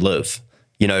out there and live,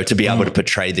 to be able to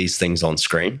portray these things on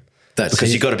screen.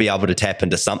 Because you've got to be able to tap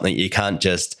into something. You can't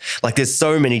just, like, there's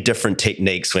so many different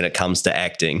techniques when it comes to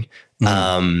acting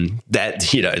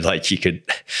that, like you could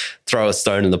throw a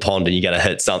stone in the pond and you're going to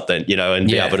hit something, and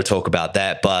be able to talk about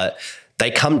that. But they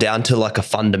come down to like a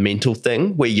fundamental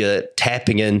thing where you're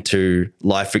tapping into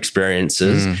life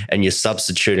experiences and you're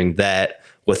substituting that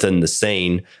within the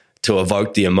scene to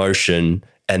evoke the emotion.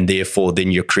 And therefore,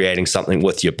 then you're creating something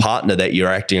with your partner that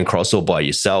you're acting across or by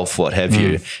yourself, what have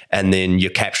you. And then you're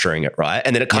capturing it, right?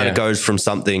 And then it kind of goes from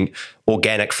something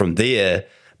organic from there.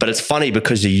 But it's funny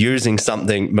because you're using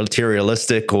something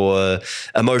materialistic or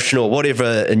emotional,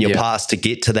 whatever in your past to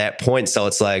get to that point. So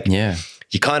it's like you're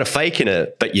kind of faking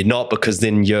it, but you're not, because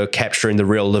then you're capturing the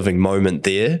real living moment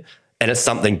there. And it's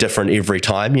something different every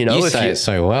time, You say it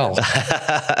so well.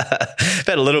 I've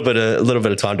had a little bit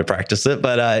of time to practice it,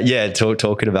 but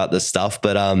talking about this stuff.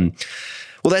 But well,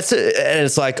 that's it. And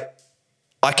it's like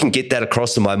I can get that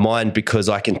across in my mind because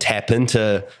I can tap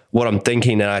into what I'm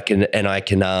thinking, and I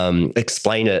can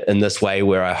explain it in this way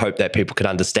where I hope that people can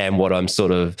understand what I'm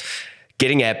sort of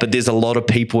getting at. But there's a lot of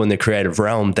people in the creative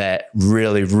realm that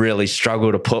really, really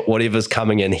struggle to put whatever's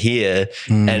coming in here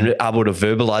and able to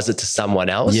verbalize it to someone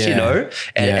else,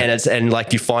 and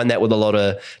like you find that with a lot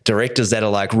of directors that are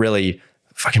like really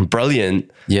fucking brilliant,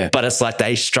 but it's like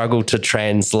they struggle to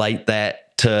translate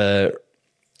that to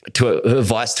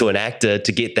advice to an actor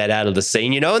to get that out of the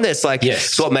scene, and that's like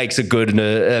it's what makes a good and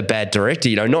a bad director,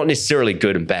 not necessarily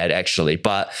good and bad actually,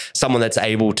 but someone that's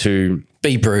able to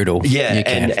be brutal.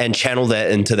 And channel that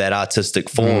into that artistic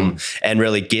form and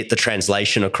really get the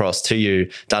translation across to you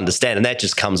to understand. And that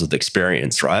just comes with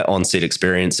experience, right? On-set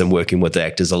experience and working with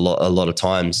actors a lot of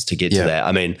times to get to that.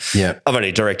 I mean, I've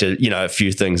only directed, a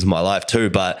few things in my life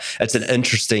too, but it's an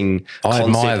interesting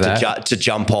concept to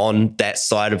jump on that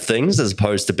side of things as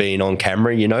opposed to being on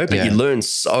camera, but you learn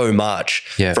so much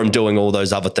from doing all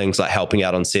those other things, like helping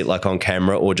out on set, like on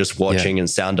camera, or just watching in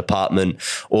sound department,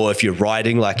 or if you're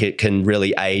writing, like it can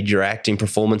really aid your acting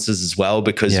performances as well,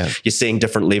 because you're seeing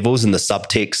different levels and the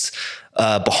subtext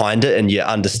behind it, and you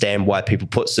understand why people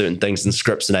put certain things in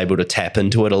scripts and able to tap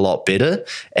into it a lot better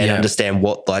and understand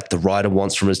what like the writer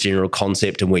wants from his general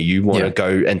concept and where you want to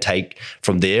go and take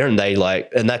from there. And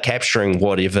they're capturing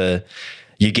whatever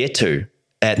you get to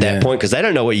at that point, because they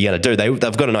don't know what you're going to do.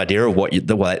 They've got an idea of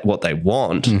what they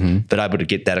want, but able to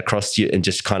get that across to you, and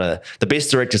just kind of the best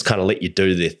directors kind of let you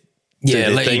do their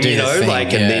thing,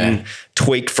 and then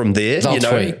tweak from there.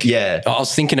 Tweak. I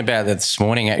was thinking about that this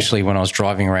morning actually when I was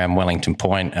driving around Wellington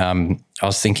Point. I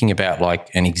was thinking about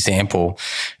like an example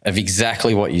of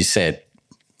exactly what you said.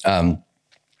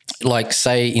 Like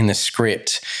say in the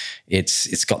script,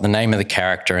 it's got the name of the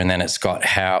character and then it's got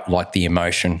how, like the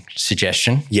emotion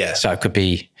suggestion. Yeah. So it could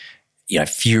be,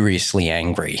 furiously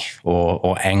angry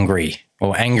or angry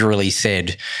or angrily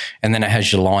said, and then it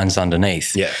has your lines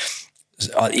underneath. Yeah.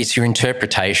 It's your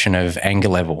interpretation of anger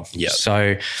level. Yeah.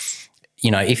 So,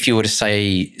 if you were to say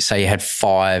you had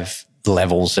 5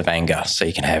 levels of anger, so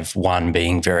you can have 1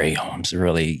 being very, I'm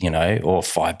really, or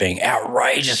 5 being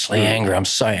outrageously angry. I'm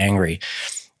so angry.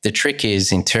 The trick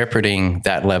is interpreting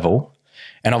that level,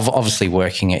 and obviously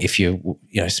working it if you're,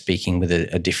 speaking with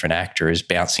a different actor, is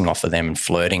bouncing off of them and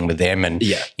flirting with them. And,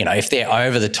 if they're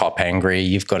over the top angry,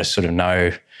 you've got to sort of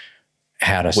know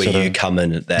how to where you come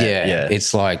in at that. Yeah.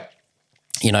 It's like,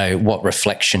 what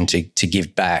reflection to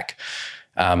give back.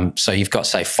 So you've got,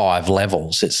 say, 5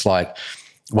 levels. It's like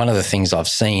one of the things I've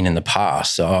seen in the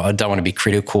past, so I don't want to be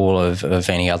critical of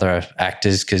any other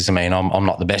actors because, I'm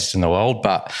not the best in the world,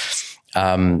 but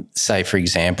say, for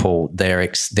example, they're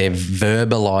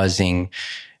verbalizing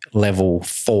level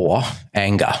 4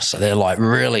 anger. So they're like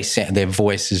really, their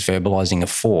voice is verbalizing a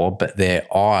 4, but their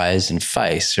eyes and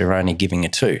face are only giving a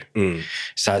 2.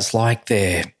 So it's like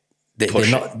they're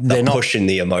not pushing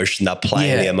the emotion, they're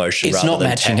playing the emotion rather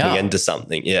than tapping into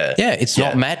something. Yeah. Yeah, it's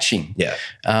not matching. Yeah.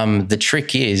 The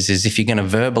trick is if you're going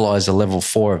to verbalize a level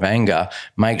 4 of anger,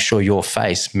 make sure your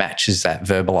face matches that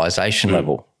verbalization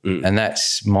level. And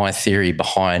that's my theory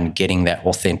behind getting that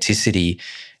authenticity,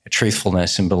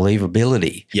 truthfulness and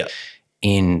believability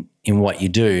in what you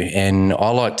do. And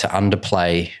I like to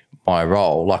underplay my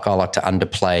role. Like I like to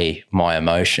underplay my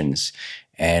emotions.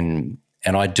 And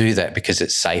I do that because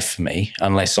it's safe for me,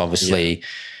 unless obviously,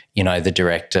 the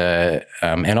director,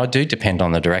 and I do depend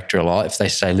on the director a lot. If they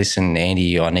say, listen,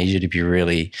 Andy, I need you to be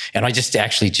really, and I just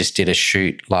did a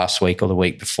shoot last week or the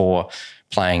week before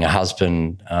playing a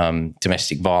husband,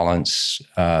 domestic violence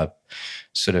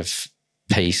sort of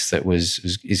piece that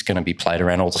is going to be played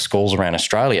around all the schools around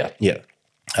Australia. Yeah.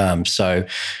 So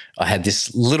I had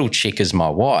this little chick as my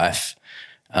wife,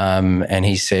 and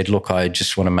he said, look, I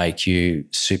just want to make you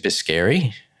super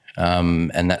scary,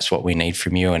 and that's what we need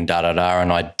from you, and da-da-da,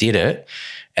 and I did it.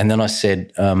 And then I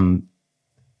said,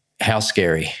 how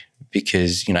scary?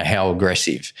 Because, how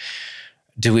aggressive?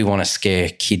 Do we want to scare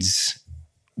kids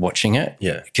watching it?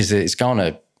 Yeah. Because it's going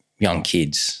to young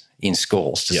kids in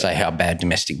schools to say how bad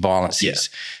domestic violence is.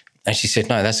 And she said,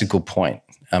 no, that's a good point.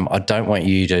 I don't want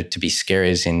you to be scary,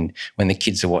 as in when the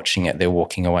kids are watching it, they're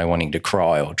walking away wanting to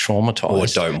cry or traumatized. Or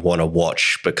don't want to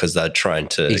watch because they're trying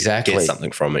to get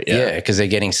something from it. Yeah, because they're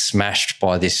getting smashed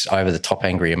by this over-the-top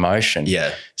angry emotion.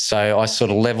 Yeah. So I sort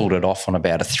of leveled it off on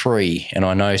about a 3, and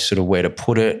I know sort of where to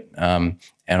put it, and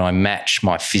I match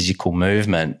my physical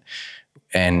movement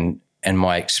and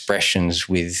my expressions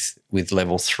with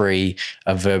level 3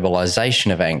 of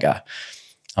verbalization of anger.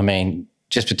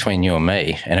 Just between you and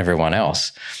me and everyone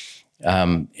else,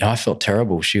 I felt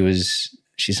terrible. She's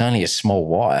only a small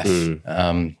wife.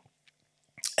 And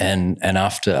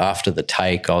after the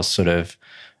take, I was sort of,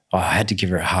 I had to give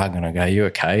her a hug and I go, you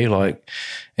okay?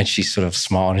 And she sort of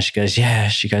smiled and she goes, yeah.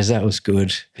 She goes, that was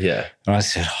good. Yeah. And I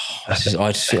said,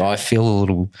 I feel a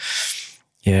little,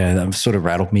 that sort of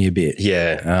rattled me a bit.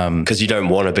 Yeah, because you don't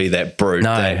want to be that brute.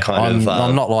 No, that kind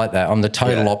I'm not like that. I'm the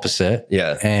total opposite.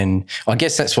 Yeah, and I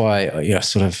guess that's why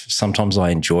sort of sometimes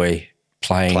I enjoy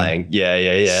playing.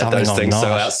 Yeah. Those things so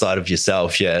outside of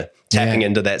yourself. Yeah, tapping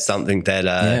into that something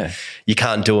that you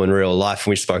can't do in real life.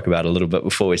 And we spoke about a little bit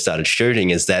before we started shooting.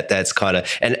 Is that's kind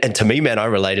of and to me, man, I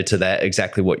related to that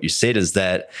exactly what you said. Is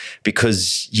that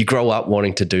because you grow up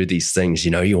wanting to do these things.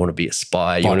 You want to be a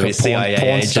spy. You want to be a CIA porn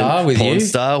agent, star with porn you,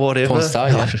 star, whatever. Porn star,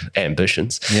 yeah.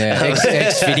 Ambitions. Yeah,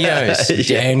 X videos.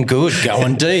 Damn good,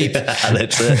 going deep.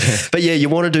 That's it. But yeah, you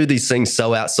want to do these things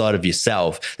so outside of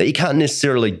yourself that you can't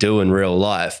necessarily do in real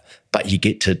life. But you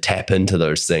get to tap into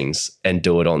those things and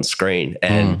do it on screen.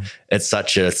 And it's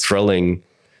such a thrilling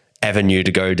avenue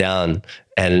to go down.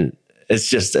 And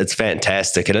it's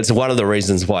fantastic. And it's one of the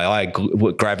reasons why I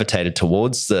gravitated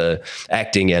towards the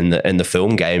acting and the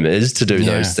film game is to do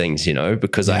those things,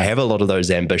 because I have a lot of those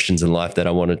ambitions in life that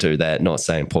I want to do that, not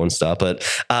saying porn star, but,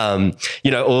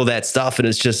 all that stuff. And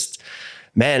it's just,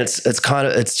 man,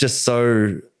 it's just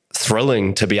so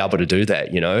thrilling to be able to do that,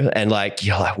 and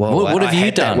you're like, well, what have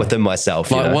you done within myself?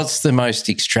 What's the most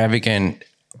extravagant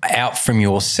out from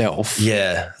yourself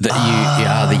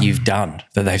that you've done,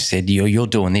 that they've said you're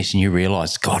doing this and you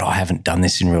realize, God, I haven't done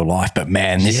this in real life, but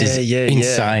man, this is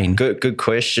insane. Good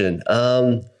question.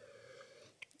 There's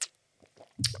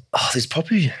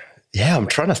probably, I'm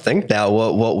trying to think now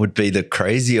what would be the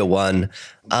crazier one.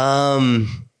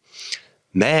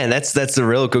 Man, that's a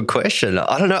real good question.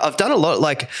 I don't know. I've done a lot.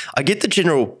 Like, I get the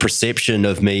general perception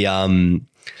of me,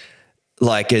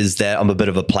 like, is that I'm a bit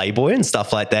of a playboy and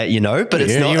stuff like that, you know, but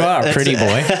it's not. You are a pretty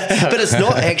boy. But it's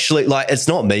not actually, like, it's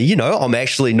not me, you know. I'm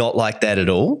actually not like that at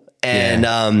all.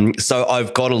 And so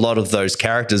I've got a lot of those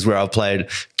characters where I've played,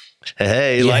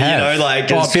 hey, like, you know, like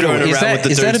screwing around with the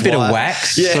dude's Is that a bit wife. of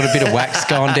wax? Yeah. Sort of bit of wax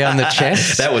going down the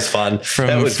chest? That was fun. From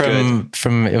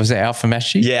it was Alpha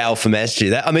Maschi? Yeah, Alpha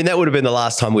Maschi. That would have been the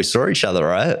last time we saw each other,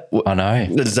 right? I know. It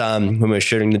was when we were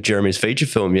shooting the Jeremy's feature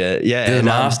film. Yeah.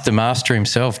 The master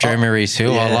himself, Jeremy Reese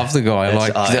Hill. yeah. I love the guy.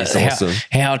 Like, that's awesome.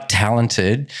 How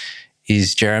talented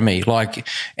is Jeremy? Like,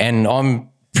 and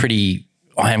I'm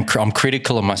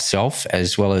critical of myself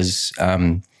as well as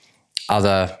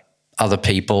other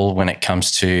people when it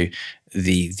comes to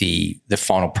the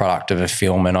final product of a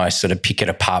film, and I sort of pick it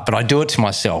apart, but I do it to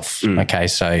myself. Okay,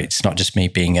 so it's not just me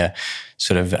being a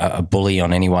sort of a bully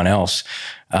on anyone else.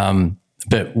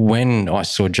 But when I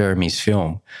saw Jeremy's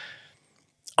film,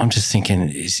 I'm just thinking,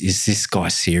 is this guy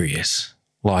serious?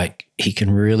 Like, he can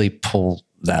really pull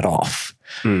that off.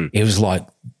 It was like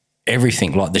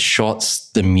everything, like the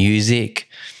shots, the music,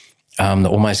 the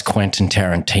almost Quentin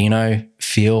Tarantino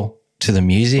feel to the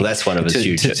music. Well, that's one of his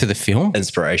huge to the film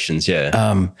inspirations. Yeah.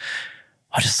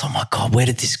 I just thought, my God, where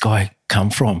did this guy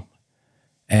come from?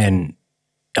 And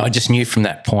I just knew from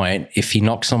that point, if he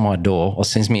knocks on my door or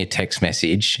sends me a text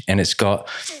message and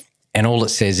all it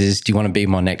says is, do you want to be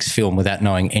my next film, without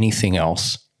knowing anything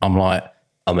else, I'm like,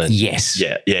 I'm in. yes.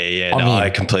 Yeah.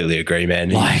 I completely agree, man.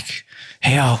 Like,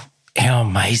 how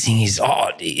amazing he's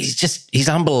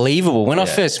unbelievable. When I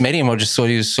first met him, I just thought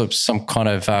he was sort of some kind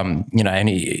of, you know, and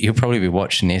he'll probably be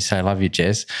watching this. I love you,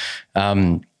 Jez.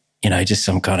 You know, just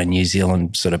some kind of New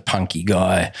Zealand sort of punky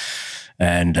guy,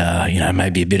 and, you know,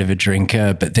 maybe a bit of a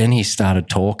drinker. But then he started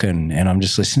talking, and I'm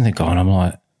just listening to the guy, and I'm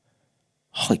like,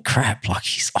 holy crap, like,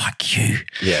 his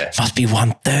IQ must be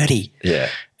 130. Yeah.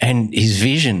 And his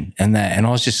vision and that. And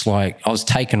I was just like, I was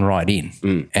taken right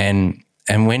in. And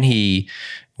when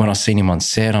I seen him on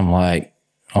set, I'm like,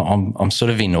 I'm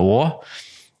sort of in awe.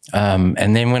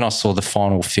 And then when I saw the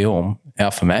final film,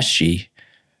 Alpha Maschi,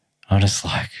 I'm just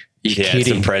like, you kidding? It's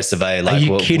impressive, eh? Like, are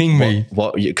you kidding me?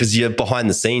 Because you're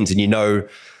behind the scenes and you know,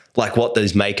 like, what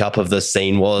the makeup of this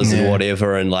scene was and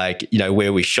whatever, and, like, you know,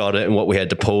 where we shot it and what we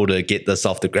had to pull to get this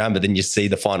off the ground. But then you see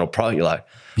the final product, you're like,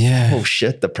 oh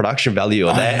shit, the production value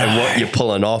of that and what you're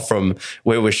pulling off from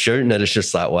where we're shooting it. It's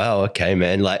just like, wow, okay,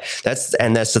 man. Like, that's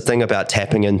the thing about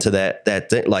tapping into that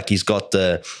thing. Like, he's got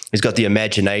the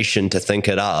imagination to think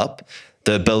it up,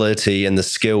 the ability and the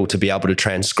skill to be able to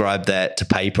transcribe that to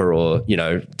paper, or, you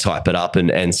know, type it up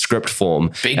in script form.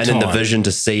 Big and time. then the vision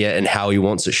to see it and how he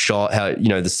wants it shot, how, you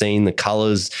know, the scene, the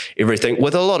colors, everything.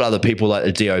 With a lot of other people, like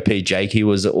the DOP, Jake, he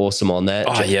was awesome on that.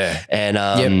 Oh, yeah.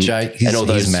 And Jake, and all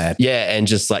those, he's mad. Yeah, and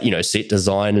just, like, you know, set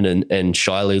design and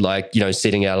shyly, like, you know,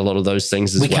 setting out a lot of those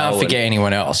things as well. We can't forget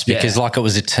anyone else, because like, it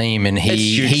was a team, and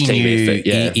he team knew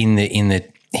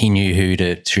effort, he knew who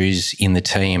to choose in the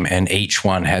team, and each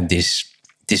one had this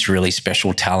really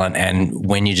special talent. And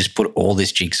when you just put all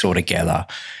this jigsaw together,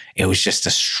 it was just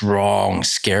a strong,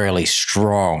 scarily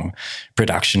strong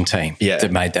production team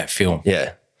that made that film.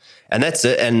 Yeah. And that's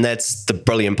it. And that's the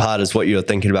brilliant part, is what you were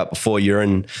thinking about before. You're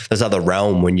in this other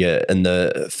realm when you're in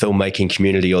the filmmaking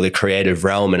community or the creative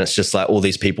realm, and it's just like all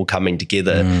these people coming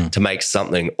together to make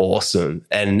something awesome.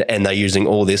 And they're using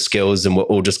all their skills, and we're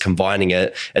all just combining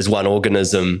it as one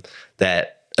organism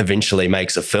that eventually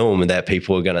makes a film and that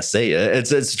people are going to see.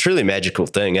 It's a truly magical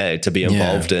thing, to be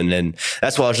involved in. And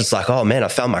that's why I was just like, oh man, I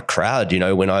found my crowd, you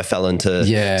know, when I fell into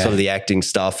sort of the acting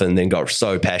stuff, and then got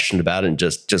so passionate about it and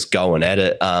just going at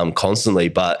it constantly.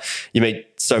 But you meet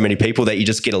so many people that you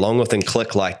just get along with and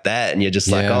click like that, and you're just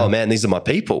like, oh man, these are my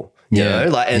people. You know,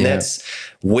 like, and that's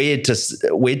weird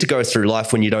to go through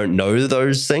life when you don't know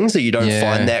those things, or you don't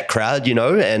find that crowd, you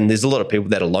know. And there's a lot of people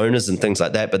that are loners and things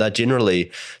like that, but they're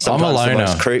generally sometimes the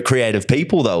most creative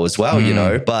people though as well, you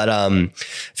know. But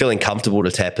feeling comfortable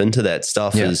to tap into that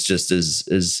stuff is just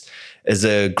is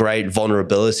a great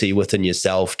vulnerability within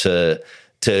yourself to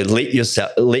let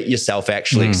yourself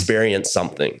actually experience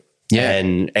something.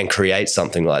 And create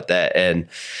something like that. And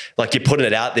like, you're putting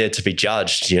it out there to be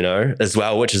judged, you know, as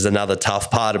well, which is another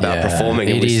tough part about performing.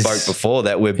 And we spoke before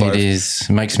that we're both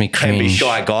makes me cringe. Can be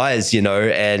shy guys, you know,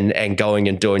 and going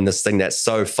and doing this thing that's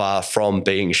so far from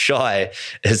being shy,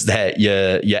 is that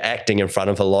you're acting in front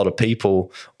of a lot of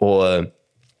people, or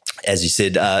as you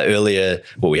said earlier,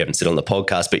 well, we haven't said on the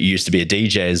podcast, but you used to be a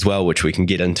DJ as well, which we can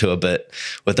get into a bit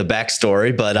with the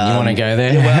backstory. But you want to go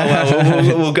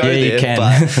there? We'll go there. You can.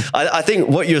 But I think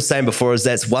what you were saying before is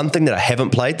that's one thing that I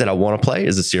haven't played that I want to play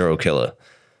is a serial killer.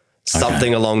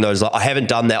 Something along those lines. I haven't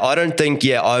done that. I don't think,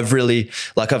 I've really,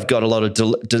 like, I've got a lot of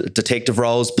detective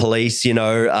roles, police,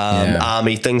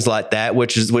 army, things like that,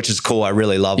 which is cool. I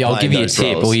really love playing I'll give you a those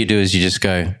tip. roles. All you do is you just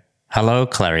go, hello,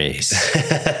 Clarice.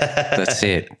 That's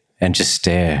it. And just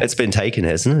stare. It's been taken,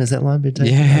 hasn't it? Has that line been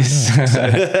taken?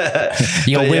 Yes.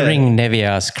 You're wearing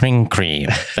Nevia's cream,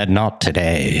 but not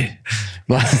today.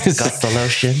 Got the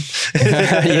lotion.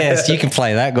 Yes, you can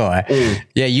play that guy.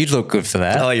 Yeah, you'd look good for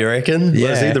that. Oh, you reckon?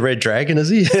 Yeah. Is he the Red Dragon, is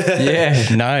he? Yeah,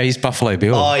 no, he's Buffalo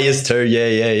Bill. Oh, he is too.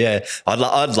 Yeah.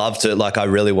 I'd love to. Like, I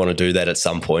really want to do that at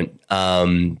some point.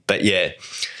 But yeah.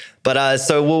 But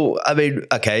so, well, I mean,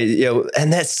 okay,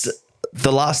 and that's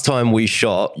the last time we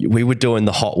shot, we were doing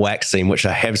the hot wax scene, which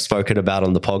I have spoken about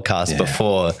on the podcast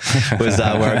before, was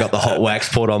where I got the hot wax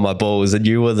poured on my balls, and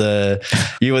you were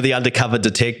the undercover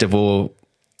detective, or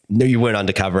no, you weren't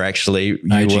undercover actually.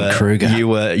 Agent Kruger. You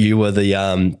were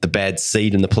the bad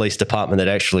seed in the police department that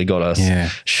actually got us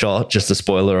shot. Just a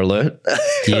spoiler alert.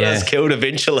 Got us killed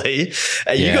eventually.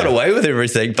 And you got away with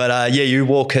everything, but you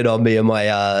walk in on me and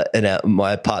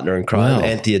my partner in crime,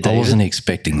 Anthea David. I wasn't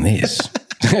expecting this.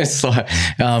 It's like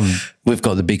we've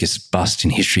got the biggest bust in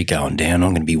history going down.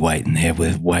 I'm going to be waiting there.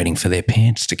 We're waiting for their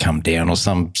pants to come down or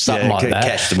something like that.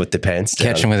 Catch them with their pants down.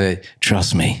 Catch them with it.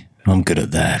 Trust me, I'm good at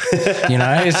that.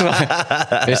 It's like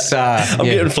I'm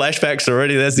getting flashbacks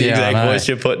already. That's the exact voice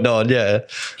you're putting on.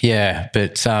 Yeah,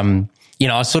 but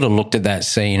I sort of looked at that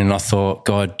scene and I thought,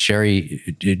 God,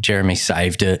 Jeremy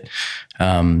saved it.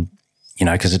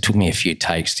 Because it took me a few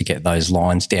takes to get those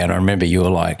lines down. I remember you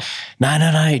were like,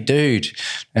 no, dude.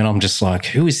 And I'm just like,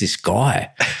 who is this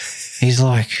guy? He's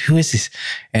like, who is this?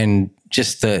 And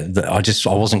just I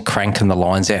wasn't cranking the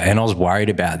lines out, and I was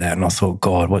worried about that. And I thought,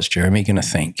 God, what's Jeremy going to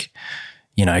think?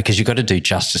 Because you've got to do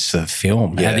justice to the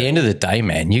film. Yeah. At the end of the day,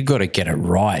 man, you've got to get it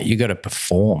right. You've got to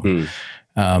perform.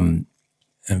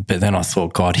 But then I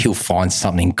thought, God, he'll find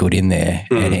something good in there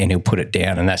and he'll put it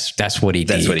down. And that's what he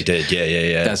did. That's what he did.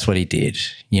 Yeah. That's what he did,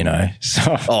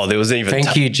 So, there wasn't even...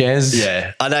 Thank you, Jez.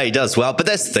 Yeah, I know he does well. But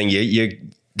that's the thing.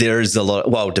 There is a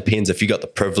lot... Well, it depends if you got the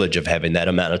privilege of having that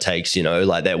amount of takes,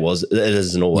 like it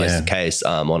isn't always the case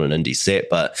on an indie set.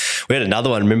 But we had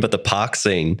another one. Remember the park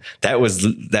scene? That was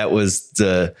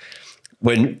the...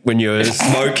 When you're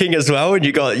smoking as well, and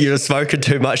you're smoking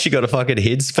too much, you got a fucking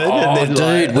head spin. And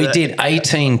then, we did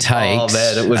 18 takes. Oh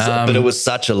man, it was, but it was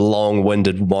such a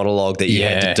long-winded monologue that you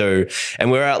had to do,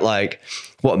 and we're at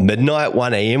midnight,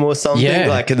 1 a.m. or something,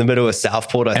 like in the middle of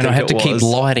Southport. I had to keep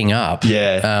lighting up.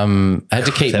 Yeah, I had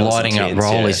to keep lighting up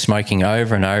Rolly, smoking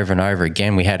over and over and over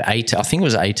again. We had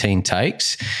 18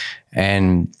 takes,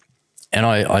 and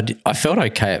I felt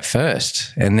okay at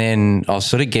first. And then I was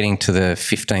sort of getting to the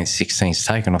 15th, 16th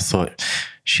take, and I thought,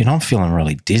 shit, I'm feeling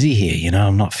really dizzy here.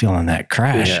 I'm not feeling that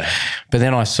crash. Yeah. But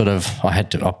then I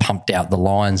pumped out the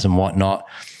lines and whatnot.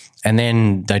 And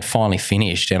then they'd finally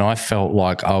finished, and I felt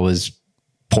like I was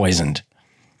poisoned,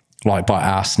 like by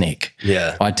arsenic.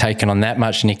 Yeah. I'd taken on that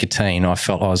much nicotine. I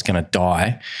felt I was going to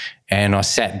die. And I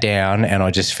sat down and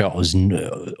I just felt it was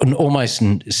almost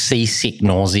seasick,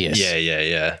 nauseous.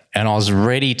 Yeah. And I was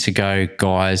ready to go,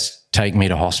 guys, take me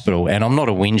to hospital. And I'm not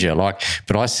a whinger,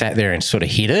 but I sat there and sort of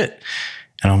hit it.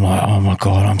 And I'm like, oh my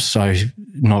God, I'm so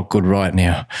not good right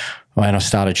now. And I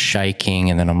started shaking,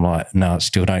 and then I'm like, no,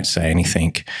 still don't say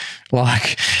anything.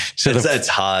 It's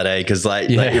hard, because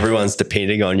everyone's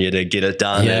depending on you to get it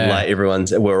done,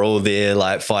 and we're all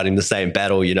there fighting the same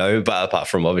battle, but apart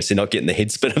from obviously not getting the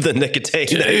head spin of the nicotine.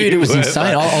 Dude, it was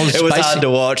insane. It was hard to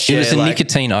watch. It was a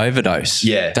nicotine overdose.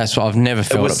 Yeah, that's what I've never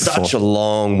felt. It was such a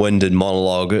long-winded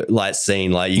monologue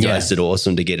scene. You guys did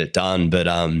awesome to get it done, but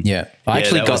I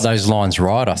actually got those lines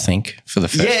right, I think, for the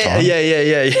first time.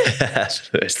 Yeah.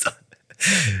 First time.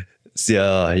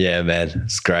 Yeah, man,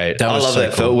 it's great. I love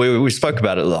that. Cool. We spoke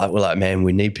about it. We're like, man,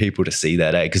 we need people to see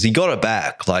that, because he got it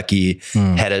back. He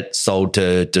had it sold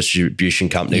to distribution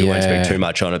company. We won't speak too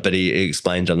much on it, but he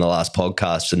explained on the last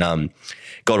podcast, and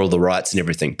got all the rights and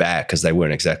everything back because they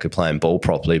weren't exactly playing ball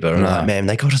properly. But I'm like, man,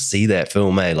 they got to see that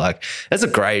film, mate. It's a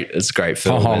great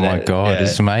film. Oh my God,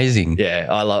 it's amazing. Yeah,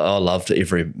 I loved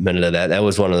every minute of that. That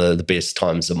was one of the best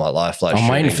times of my life. I'm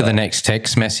waiting for the next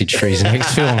text message for his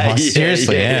next film.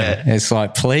 Seriously, am. It's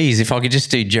please, if I could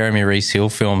just do Jeremy Reese Hill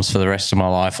films for the rest of my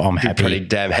life, I'm happy. Pretty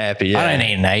damn happy. Yeah. I don't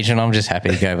need an agent. I'm just happy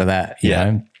to go with that. You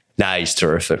know? Nah, he's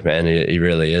terrific, man. He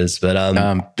really is. But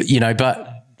but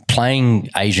playing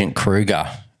Agent Kruger,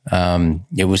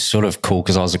 It was sort of cool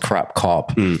because I was a corrupt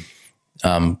cop.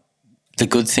 The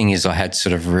good thing is I had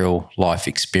sort of real life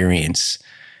experience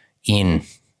in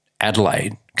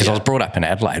Adelaide because I was brought up in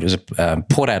Adelaide. It was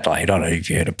Port Adelaide. I don't know if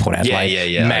you heard of Port Adelaide.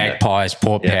 Yeah. Magpies,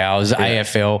 Port Powers,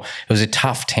 AFL. It was a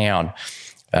tough town,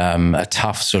 a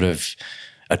tough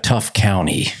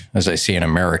county, as they see in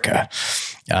America,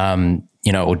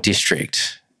 or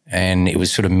district. And it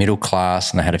was sort of middle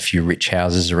class, and they had a few rich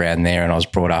houses around there. And I was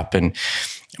brought up, and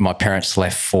my parents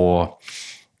left for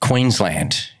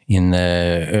Queensland in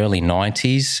the early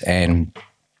 90s, and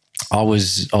I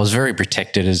was very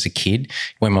protected as a kid.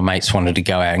 When my mates wanted to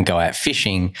go out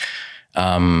fishing,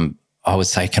 I would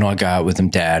say, can I go out with them,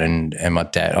 Dad? And my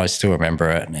dad, I still remember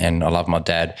it, and I love my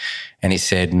dad. And he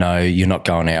said, no, you're not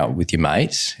going out with your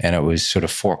mates. And it was sort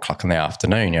of 4:00 in the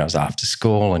afternoon. I was after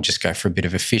school and just go for a bit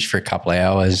of a fish for a couple of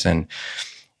hours. And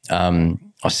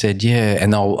I said, yeah.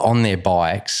 And they were on their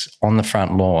bikes on the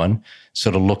front lawn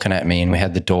sort of looking at me, and we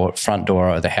had the front door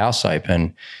of the house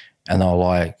open, and they were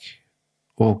like,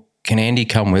 well, can Andy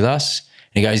come with us?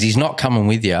 And he goes, he's not coming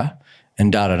with you.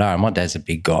 And da-da-da. My dad's a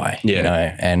big guy,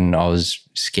 and I was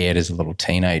scared as a little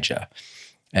teenager.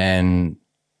 And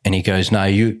he goes, no,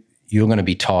 you're going to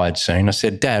be tired soon. I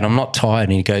said, Dad, I'm not tired.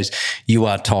 And he goes, you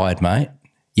are tired, mate.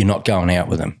 You're not going out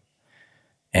with them.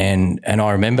 And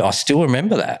I still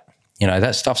remember that.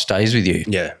 That stuff stays with you.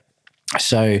 Yeah.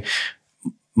 So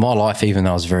my life, even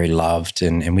though I was very loved,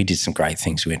 and we did some great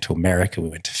things. We went to America, we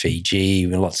went to Fiji,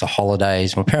 we had lots of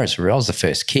holidays. My parents I was the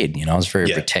first kid, I was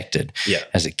very protected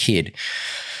as a kid.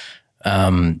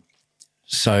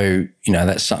 So,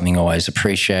 that's something I always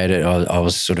appreciated. I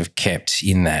was sort of kept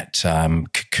in that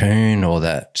cocoon, or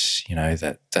that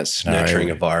scenario. Nurturing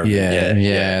environment.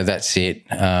 Yeah, that's it.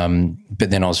 But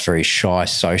then I was very shy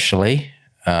socially.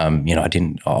 I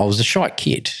was a shy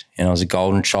kid, and I was a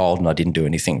golden child, and I didn't do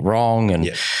anything wrong,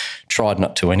 and tried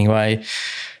not to anyway.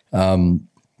 And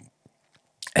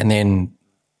then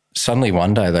suddenly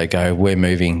one day they go, we're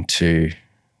moving to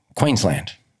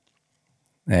Queensland.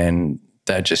 And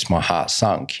my heart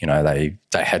sunk. They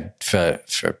had, for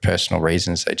personal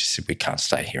reasons, they just said, we can't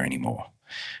stay here anymore.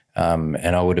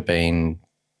 And I would have been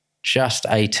just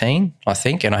 18, I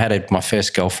think, and I had my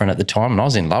first girlfriend at the time, and I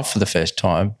was in love for the first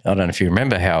time. I don't know if you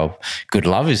remember how good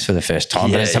love is for the first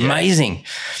time, but it's amazing.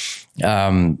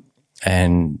 I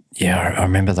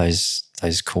remember those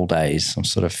cool days. I'm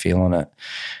sort of feeling it.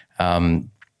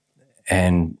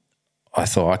 And I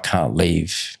thought, I can't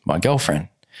leave my girlfriend.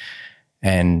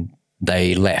 And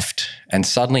they left. And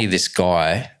suddenly this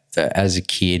guy that as a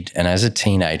kid and as a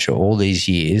teenager, all these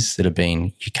years that have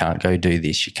been, you can't go do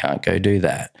this, you can't go do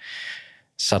that,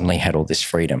 suddenly had all this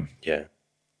freedom. Yeah.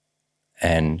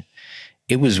 And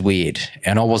it was weird.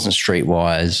 And I wasn't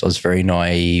streetwise. I was very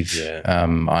naive. Yeah.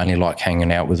 I only like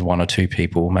hanging out with one or two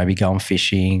people, maybe going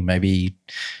fishing, maybe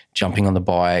jumping on the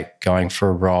bike, going for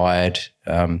a ride,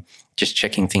 just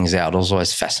checking things out. I was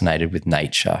always fascinated with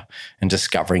nature and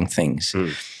discovering things.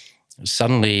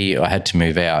 Suddenly I had to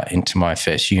move out into my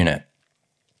first unit.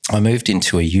 I moved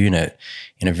into a unit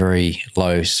in a very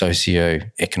low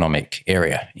socio-economic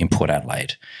area in Port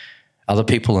Adelaide. Other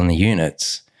people in the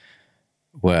units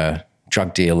were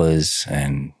drug dealers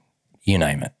and you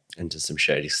name it. Into some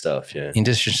shady stuff, yeah.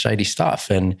 Into some shady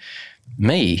stuff. And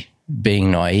me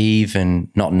being naive and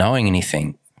not knowing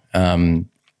anything,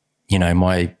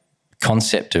 my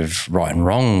concept of right and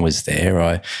wrong was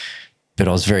there. But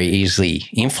I was very easily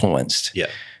influenced. Yeah.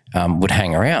 Would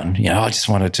hang around. I just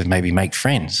wanted to maybe make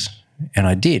friends, and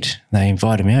I did. They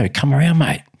invited me over, come around,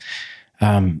 mate.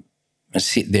 I'd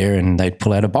sit there and they'd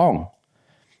pull out a bong.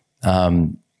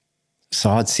 So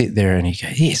I'd sit there and he'd go,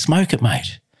 yeah, smoke it,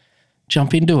 mate.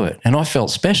 Jump into it. And I felt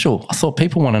special. I thought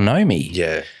people want to know me.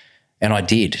 Yeah. And I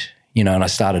did, and I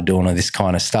started doing all this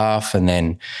kind of stuff, and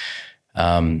then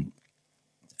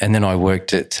I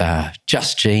worked at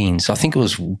Just Jeans. I think it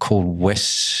was called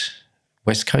West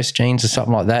Coast Jeans or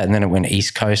something like that. And then it went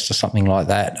East Coast or something like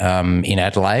that in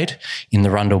Adelaide, in the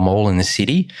Rundle Mall in the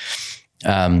city.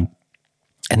 And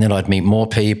then I'd meet more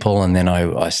people, and then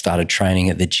I started training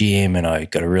at the gym, and I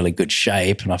got a really good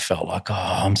shape, and I felt like,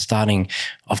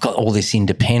 I've got all this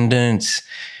independence.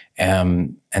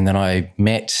 And then I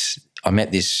met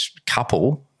this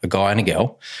couple, a guy and a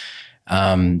girl,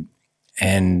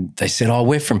 and they said,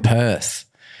 we're from Perth.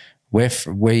 I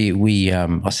said,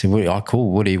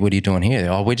 cool. What are you doing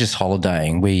here? We're just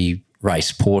holidaying. We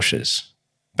race Porsches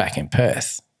back in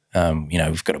Perth.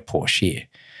 We've got a Porsche here.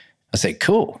 I said,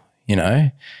 cool.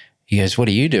 He goes, what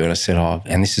do you do? And I said,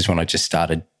 and this is when I just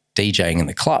started DJing in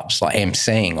the clubs, like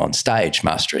emceeing on stage,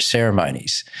 master of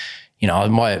ceremonies,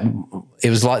 it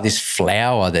was like this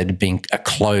flower that had been a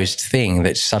closed thing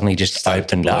that suddenly just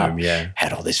opened up,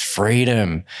 had all this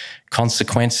freedom.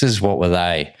 Consequences, what were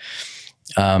they?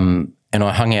 And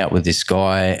I hung out with this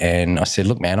guy and I said,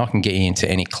 look, man, I can get you into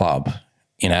any club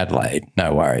in Adelaide.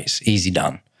 No worries. Easy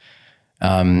done.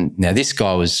 Now, this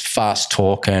guy was fast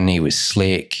talking. He was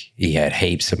slick. He had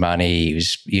heaps of money.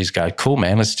 He was going, cool,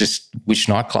 man, which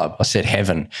nightclub? I said,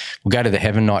 Heaven. We'll go to the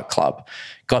Heaven nightclub.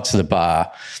 Got to the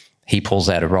bar. He pulls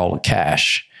out a roll of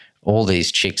cash. All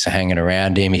these chicks are hanging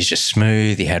around him. He's just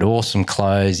smooth. He had awesome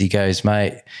clothes. He goes,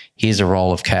 mate, here's a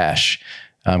roll of cash.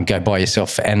 Go buy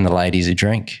yourself and the ladies a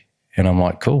drink. And I'm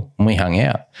like, cool. And we hung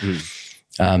out.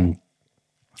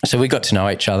 So we got to know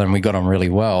each other and we got on really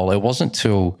well. It wasn't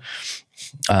till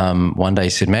one day he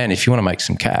said, man, if you want to make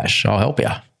some cash, I'll help you.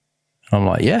 And I'm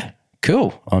like, yeah,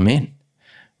 cool. I'm in,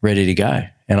 ready to go.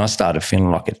 And I started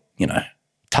feeling like a,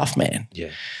 tough man. Yeah.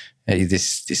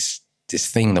 This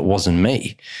thing that wasn't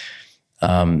me.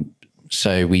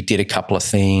 So we did a couple of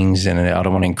things, and I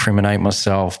don't want to incriminate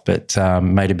myself, but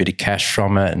made a bit of cash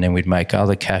from it, and then we'd make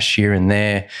other cash here and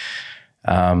there.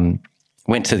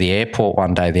 Went to the airport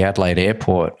one day, the Adelaide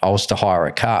airport. I was to hire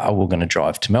a car. We're going to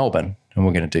drive to Melbourne and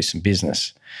we're going to do some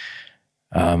business.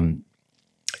 I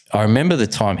remember the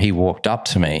time he walked up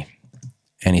to me,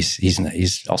 and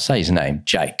I'll say his name,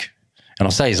 Jake. And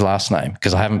I'll say his last name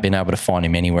because I haven't been able to find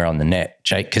him anywhere on the net,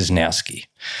 Jake Kaznowski.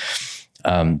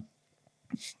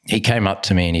 He came up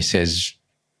to me and he says,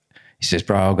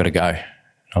 bro, I've got to go.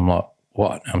 I'm like,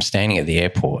 what? I'm standing at the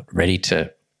airport ready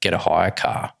to get a hire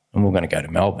car and we're going to go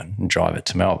to Melbourne and drive it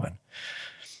to Melbourne.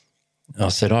 And I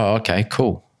said, oh, okay,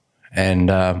 cool. And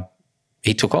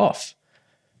he took off.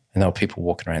 And there were people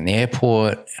walking around the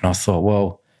airport and I thought,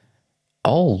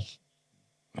 well,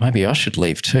 maybe I should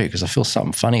leave too because I feel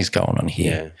something funny's going on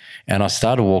here. Yeah. And I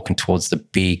started walking towards the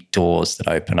big doors that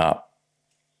open up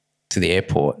to the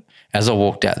airport. As I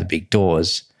walked out the big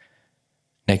doors,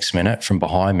 next minute from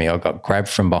behind me, I got grabbed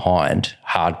from behind,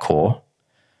 hardcore,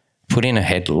 put in a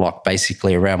headlock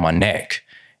basically around my neck,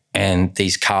 and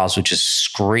these cars were just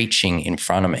screeching in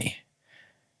front of me.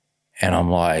 And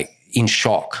I'm like in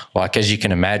shock, like as you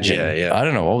can imagine. Yeah. I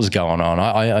don't know what was going on.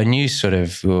 I knew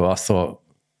I thought,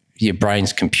 your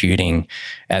brain's computing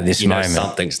at this moment.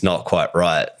 Something's not quite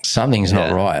right. Something's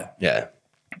not right. Yeah.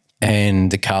 And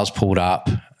the cars pulled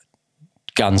up,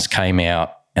 guns came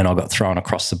out, and I got thrown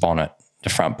across the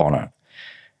front bonnet,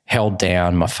 held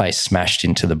down, my face smashed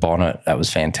into the bonnet. That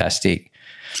was fantastic.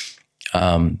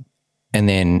 And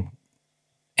then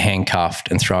handcuffed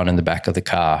and thrown in the back of the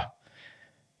car.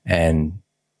 And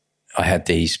I had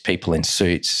these people in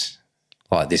suits,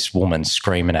 like this woman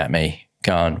screaming at me,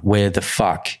 going, where the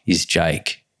fuck is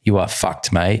Jake? You are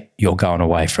fucked, mate. You're going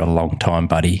away for a long time,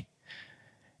 buddy.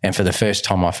 And for the first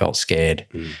time I felt scared.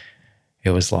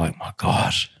 It was like, my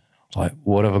God, like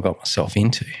what have I got myself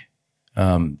into?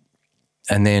 And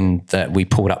then that we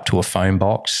pulled up to a phone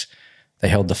box. They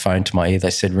held the phone to my ear. They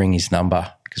said, ring his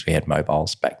number, because we had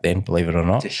mobiles back then, believe it or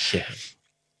not. Yeah.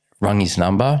 Rung his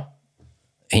number.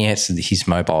 He answered his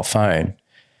mobile phone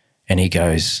and he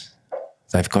goes,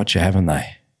 they've got you, haven't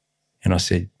they? And I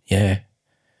said, yeah.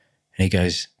 And he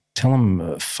goes, tell them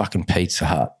a fucking Pizza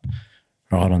Hut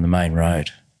right on the main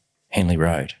road, Henley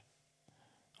Road.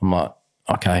 I'm like,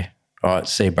 okay, all right,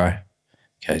 see you, bro.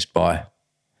 He goes, bye.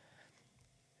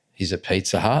 He's at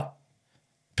Pizza Hut,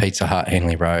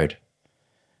 Henley Road.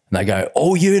 And they go,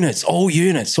 all units.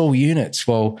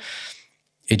 Well,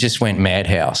 it just went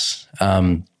madhouse.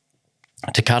 To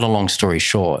cut a long story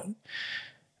short,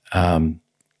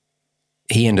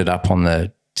 he ended up on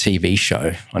the TV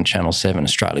show on Channel 7,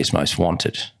 Australia's Most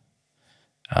Wanted.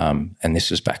 And this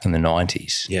was back in the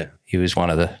 90s. Yeah. He was one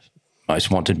of the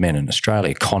most wanted men in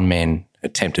Australia, con men,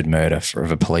 attempted murder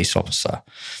of a police officer,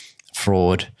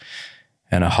 fraud,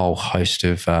 and a whole host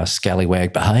of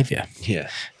scallywag behaviour. Yeah.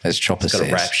 As Chopper says. It's got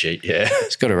a rap sheet, yeah.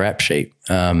 It's got a rap sheet.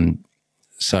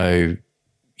 So,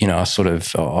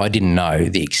 I didn't know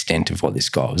the extent of what this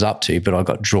guy was up to, but I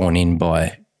got drawn in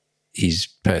by his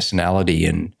personality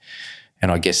and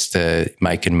I guess the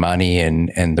making money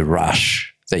and the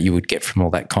rush that you would get from all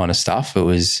that kind of stuff. It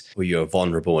was... Well, you're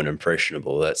vulnerable and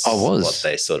impressionable. That's I was. What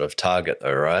they sort of target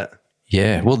though, right?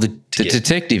 Yeah. Well, the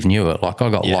detective knew it. Like I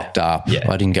got locked up. Yeah.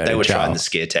 I didn't go to jail. They were trying the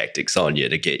scare tactics on you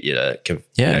to get you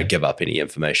to give up any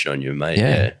information on your mate.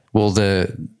 Yeah. Well,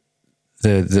 the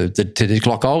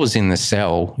like I was in the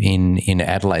cell in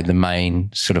Adelaide, the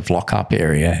main sort of lock-up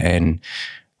area, and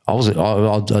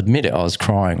I'll admit it, I was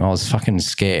crying. I was fucking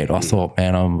scared. I thought,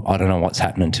 man, I don't know what's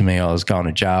happening to me. I was going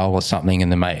to jail or something,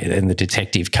 and the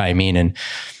detective came in and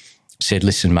said,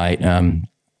 listen, mate,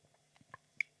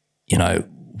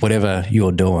 whatever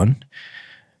you're doing,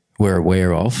 we're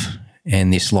aware of,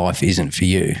 and this life isn't for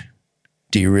you.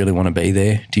 Do you really want to be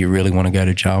there? Do you really want to go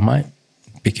to jail, mate?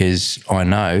 Because I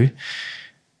know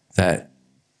that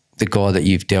the guy that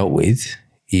you've dealt with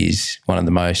is one of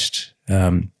the most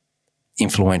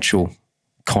influential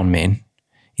con men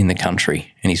in the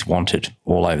country, and he's wanted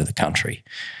all over the country.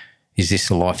 Is this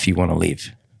the life you want to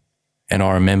live? And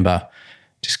I remember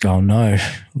just going, no,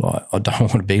 like, I don't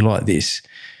want to be like this.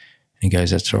 And he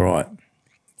goes, that's all right.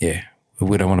 Yeah,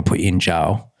 we don't want to put you in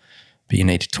jail, but you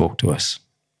need to talk to us.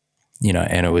 You know,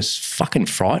 and it was fucking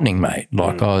frightening, mate.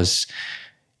 Like I was,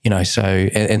 you know, so,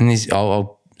 and this,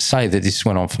 I'll say that this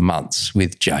went on for months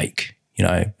with Jake, you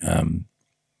know,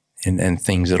 and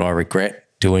things that I regret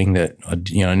doing that, I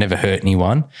never hurt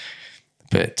anyone.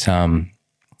 But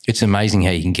it's amazing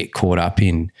how you can get caught up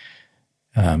in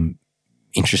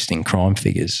interesting crime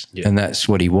figures. Yeah. And that's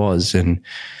what he was. And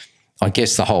I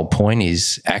guess the whole point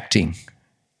is acting.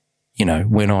 You know,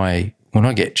 when I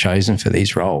get chosen for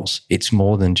these roles, it's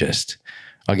more than just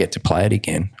I get to play it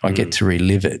again. I get to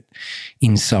relive it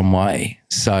in some way.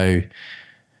 So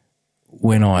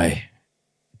when I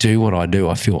do what I do,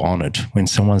 I feel honoured. When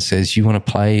someone says, you want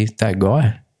to play that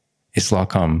guy? It's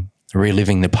like I'm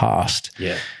reliving the past.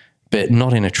 Yeah. But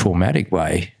not in a traumatic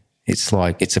way. It's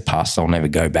like it's a past I'll never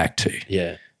go back to.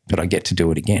 Yeah. But I get to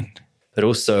do it again. But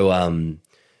also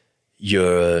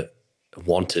you're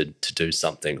wanted to do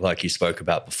something like you spoke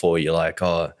about before. You're like,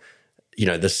 oh, you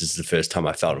know, this is the first time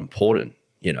I felt important.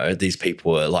 You know, these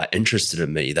people are like interested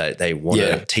in me. They want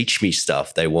to teach me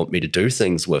stuff. They want me to do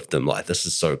things with them. Like, this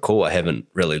is so cool. I haven't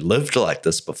really lived like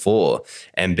this before.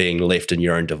 And being left in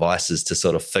your own devices to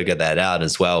sort of figure that out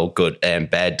as well, good and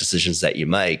bad decisions that you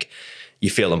make, you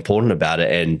feel important about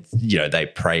it. And, you know, they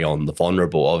prey on the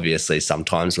vulnerable, obviously,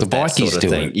 sometimes with that sort of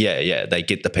thing. Yeah. They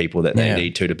get the people that they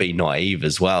need to be naive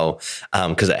as well,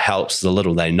 because it helps. The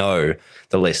little they know,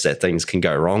 the less that things can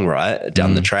go wrong, right,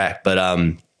 down the track. But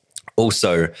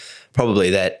also probably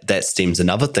that stems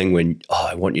another thing when,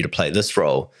 I want you to play this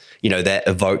role, you know, that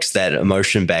evokes that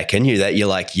emotion back in you that you're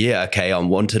like, yeah, okay, I'm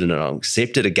wanted and I'm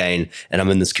accepted again. And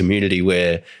I'm in this community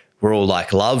where we're all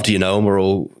like loved, you know, and we're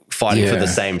all fighting for the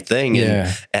same thing.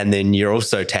 And then you're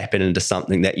also tapping into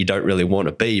something that you don't really want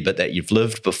to be, but that you've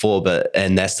lived before.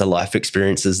 And that's the life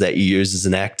experiences that you use as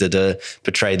an actor to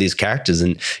portray these characters.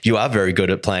 And you are very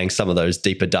good at playing some of those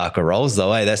deeper, darker roles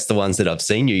though. That's the ones that I've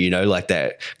seen you know, like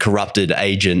that corrupted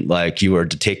agent, like you were a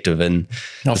detective and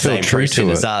the same person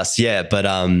as us. Yeah. But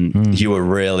you were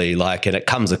really like, and it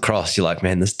comes across, you're like,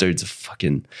 man, this dude's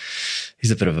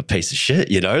he's a bit of a piece of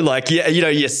shit, you know, like, you know,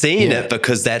 you're seeing it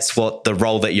because that's what the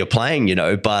role that you're playing, you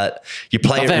know, but you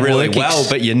play it really well,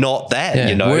 but you're not that,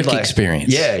 you know, work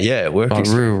experience. Yeah. Work like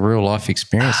real life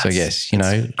experience, I guess, you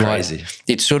know, crazy. Like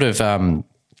it's sort of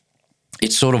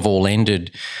all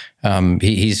ended.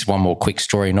 Here's one more quick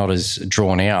story, not as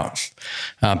drawn out,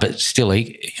 but still,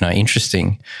 you know,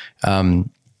 interesting. I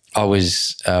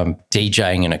was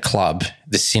DJing in a club,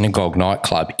 the Synagogue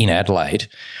nightclub in Adelaide,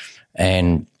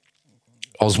 and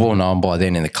I was well known by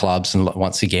then in the clubs, and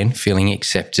once again, feeling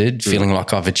accepted, feeling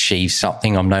like I've achieved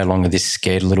something. I'm no longer this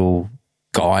scared little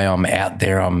guy. I'm out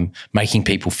there. I'm making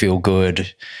people feel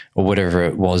good, or whatever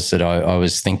it was that I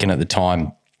was thinking at the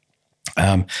time.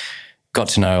 Got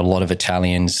to know a lot of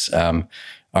Italians. I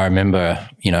remember,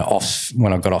 you know,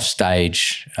 when I got off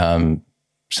stage, some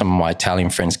of my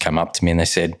Italian friends came up to me and they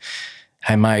said,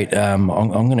 hey, mate, I'm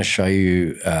going to show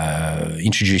you,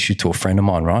 introduce you to a friend of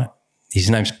mine, right? His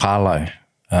name's Paolo.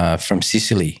 From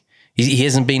Sicily. He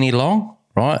hasn't been here long,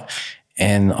 right?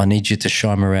 And I need you to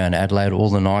show him around Adelaide, all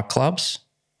the nightclubs,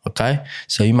 okay?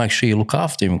 So you make sure you look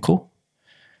after him, cool?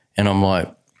 And I'm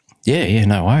like, yeah,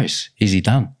 no worries. Easy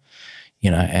done, you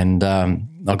know? And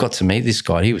I got to meet this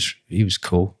guy. He was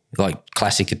cool, like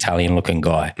classic Italian-looking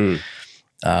guy.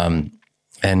 And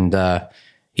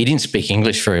he didn't speak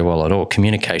English very well at all.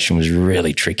 Communication was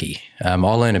really tricky. I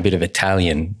learned a bit of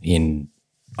Italian in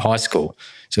high school.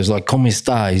 So it's like, come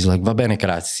sta? He's like, va bene,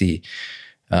 grazie.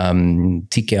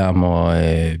 Ti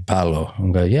chiamo Paolo.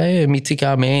 I'm going, yeah, mi ti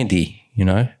chiamo Andy, you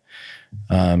know.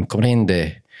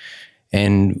 Comprende.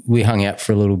 And we hung out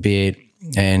for a little bit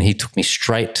and he took me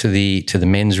straight to the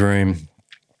men's room.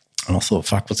 And I thought,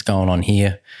 fuck, what's going on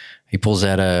here? He pulls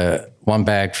out one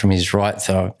bag from his right,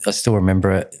 so I still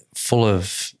remember it, full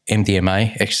of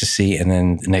MDMA, ecstasy, and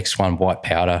then the next one, white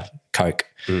powder, coke.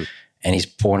 And he's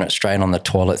pouring it straight on the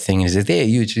toilet thing. And he said, there,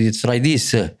 it's like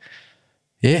this.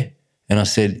 Yeah. And I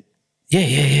said,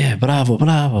 yeah,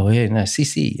 bravo. Yeah, no,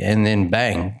 si. And then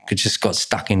bang, it just got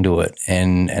stuck into it.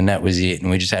 And that was it.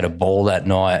 And we just had a ball that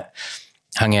night,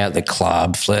 hung out at the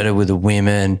club, flirted with the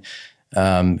women,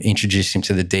 introduced him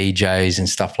to the DJs and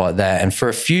stuff like that. And for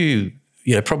a few,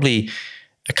 probably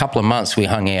a couple of months we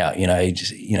hung out,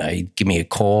 he'd give me a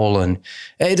call and,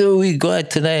 hey, do we go out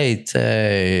tonight?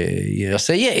 I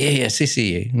say, yeah,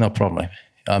 see, no problem.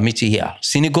 I'll meet you here.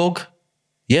 Synagogue?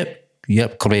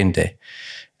 Yep, corrente.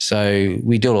 So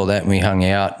we did all that and we hung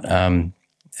out. And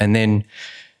then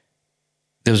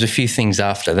there was a few things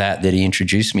after that he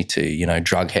introduced me to,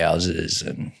 drug houses.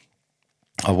 And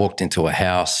I walked into a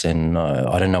house and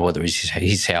I don't know whether it was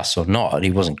his house or not.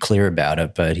 He wasn't clear about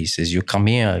it, but he says, you come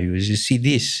here, you see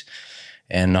this.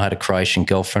 And I had a Croatian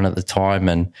girlfriend at the time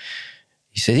and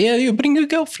he said, yeah, you bring your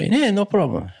girlfriend. Yeah, no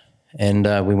problem. And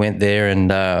we went there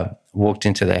and walked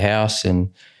into the house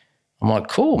and I'm like,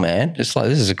 cool, man. It's like,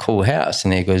 this is a cool house.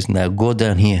 And he goes, now go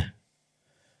down here.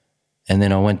 And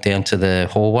then I went down to the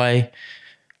hallway.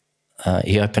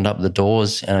 He opened up the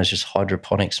doors and it was just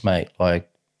hydroponics, mate, like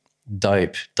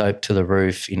dope to the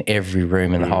roof in every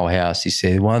room in the whole house. He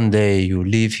said, one day you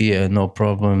live here, no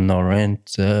problem, no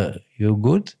rent, you're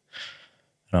good?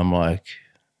 And I'm like,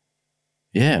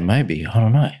 yeah, maybe, I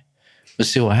don't know.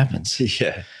 Let's see what happens.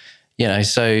 Yeah.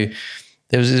 So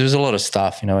there was a lot of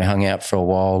stuff, we hung out for a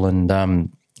while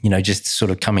and, just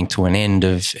sort of coming to an end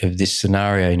of this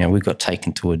scenario, we got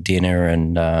taken to a dinner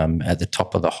and at the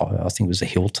top of I think it was the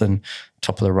Hilton,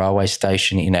 top of the railway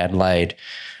station in Adelaide,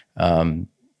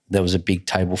 there was a big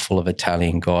table full of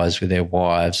Italian guys with their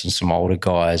wives and some older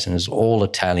guys and it was all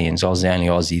Italians. I was the only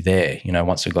Aussie there,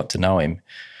 once I got to know him.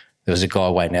 There was a guy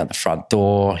waiting out the front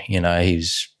door, he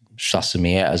was sussing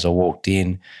me out as I walked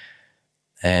in.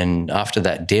 And after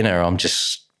that dinner,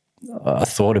 I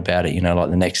thought about it, like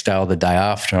the next day or the day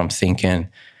after, I'm thinking,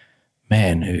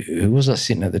 man, who was I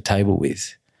sitting at the table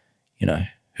with?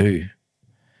 Who?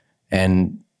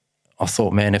 And I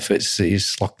thought, man, if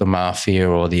it's like the mafia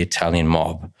or the Italian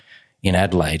mob in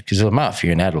Adelaide, because there's a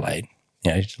mafia in Adelaide,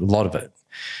 a lot of it.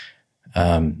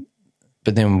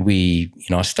 But then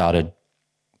I started,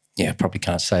 probably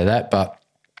can't say that, but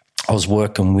I was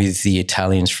working with the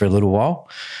Italians for a little while.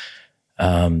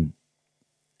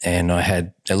 And I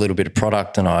had a little bit of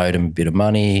product and I owed him a bit of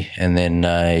money. And then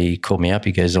he called me up.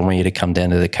 He goes, I want you to come down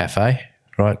to the cafe,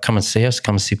 right? Come and see us.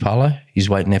 Come and see Paolo. He's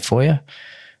waiting there for you.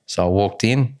 So I walked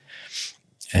in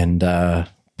and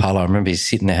Paolo, I remember he's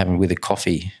sitting there having with a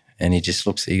coffee and he just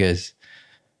looks, he goes,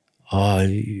 oh,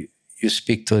 you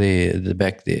speak to the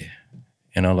back there.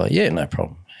 And I'm like, yeah, no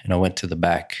problem. And I went to the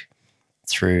back,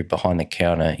 through behind the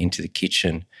counter into the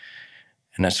kitchen.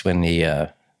 And that's when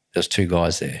there's two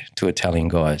guys there, two Italian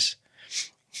guys.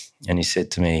 And he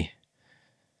said to me,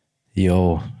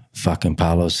 yo, fucking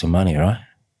Paolo some money, right?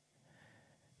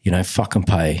 Fucking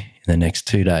pay in the next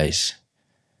 2 days.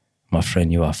 My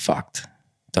friend, you are fucked.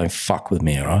 Don't fuck with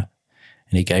me, all right?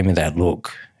 And he gave me that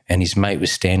look. And his mate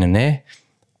was standing there,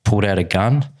 pulled out a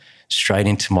gun straight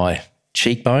into my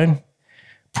cheekbone,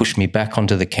 pushed me back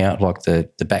onto the counter, like the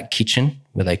back kitchen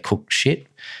where they cook shit.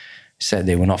 Sat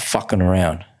there, we're not fucking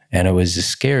around. And it was the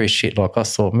scariest shit. Like I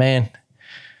thought, man,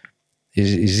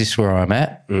 is this where I'm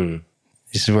at?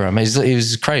 This is where I'm at. It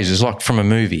was crazy. It was like from a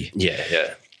movie.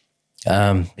 Yeah.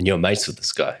 And you're mates with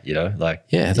this guy, like.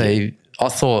 Yeah, I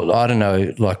thought, I don't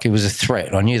know, like it was a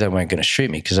threat. I knew they weren't going to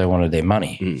shoot me because they wanted their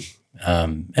money.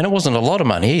 And it wasn't a lot of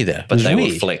money either. But they were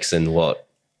flexing what?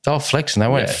 They were flexing. They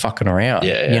weren't fucking around.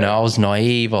 Yeah. I was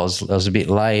naive. I was a bit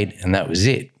late and that was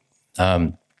it.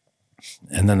 And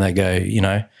then they go,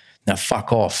 now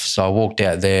fuck off. So I walked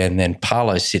out there and then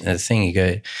Paolo's sitting at the thing. He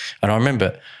goes, and I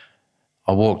remember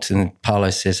I walked and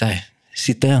Paolo says, hey,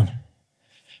 sit down.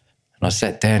 And I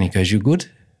sat down. He goes, you good?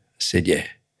 I said, yeah.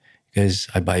 He goes,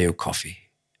 I buy you a coffee.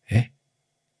 Yeah.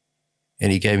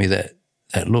 And he gave me that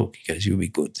look. He goes, you'll be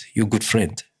good. You're a good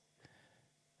friend.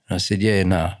 And I said, yeah,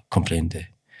 no, comprende.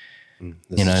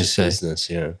 This is business,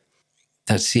 yeah.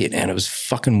 That's it. And it was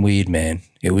fucking weird, man.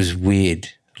 It was weird.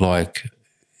 Like,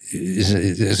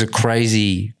 it was a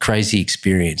crazy, crazy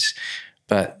experience.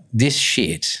 But this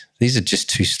shit, these are just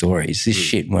two stories. This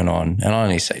shit went on, and I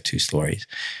only say two stories.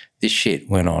 This shit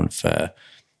went on for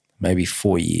maybe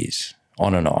 4 years,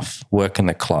 on and off, working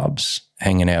the clubs,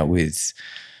 hanging out with,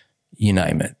 you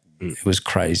name it. It was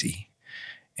crazy.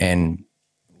 And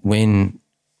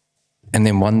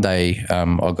then one day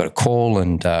I got a call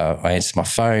and I answered my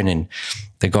phone and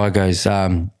the guy goes,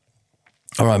 all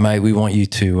right, mate, we want you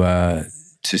to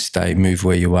stay, move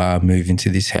where you are, move into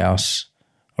this house.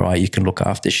 All right, you can look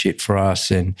after shit for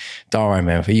us and don't worry,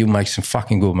 man, you'll make some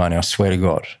fucking good money, I swear to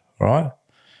God, all right?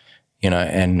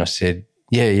 And I said,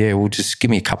 yeah, well, just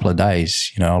give me a couple of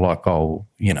days, I'll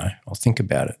think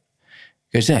about it.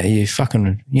 He goes, yeah, you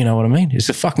fucking, you know what I mean? It's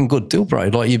a fucking good deal, bro.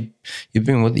 Like you've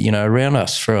been with, around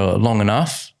us for long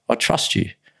enough. I trust you,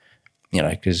 you know,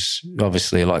 because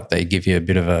obviously like they give you a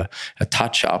bit of a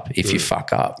touch up if you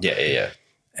fuck up. Yeah.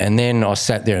 And then I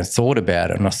sat there and thought about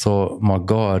it, and I thought, my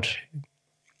God,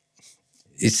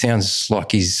 it sounds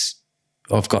like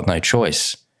I've got no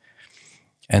choice.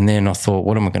 And then I thought,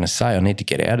 what am I going to say? I need to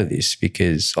get out of this,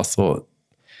 because I thought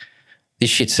this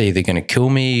shit's either going to kill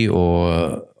me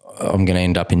or I'm going to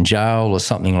end up in jail or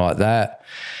something like that.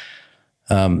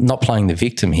 Not playing the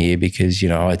victim here, because, you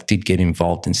know, I did get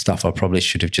involved in stuff I probably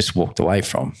should have just walked away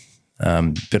from.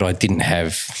 But I didn't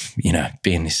have, you know,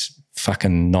 being this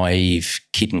fucking naive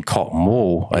kid in Cotton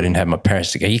Wool, I didn't have my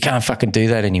parents to go, you can't fucking do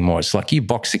that anymore. It's like you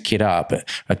box a kid up,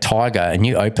 a tiger, and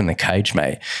you open the cage,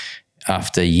 mate,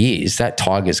 after years, that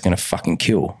tiger's going to fucking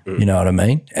kill. You know what I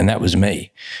mean? And that was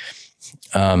me.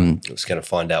 It's going to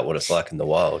find out what it's like in the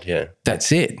wild, yeah.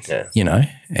 That's it, Yeah. you know.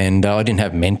 And I didn't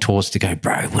have mentors to go,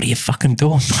 bro, what are you fucking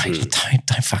doing? Like,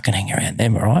 don't fucking hang around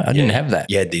them, all right? I didn't have that.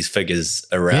 You had these figures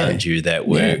around you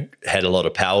that had a lot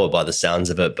of power by the sounds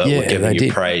of it, but were giving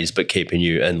you praise but keeping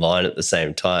you in line at the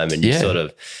same time. And you sort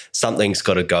of, something's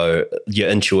got to go, your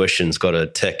intuition's got to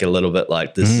tick a little bit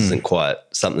like this isn't quite,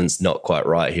 something's not quite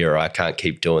right here. I can't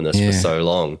keep doing this for so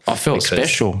long. I felt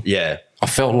special. Yeah. I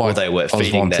felt like they were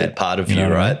feeding that part of you,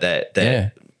 right?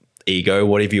 That ego,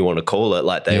 whatever you want to call it,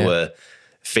 like they were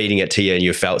feeding it to you and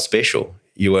you felt special.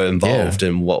 You were involved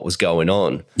in what was going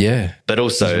on. Yeah. But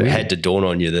also it had to dawn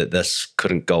on you that this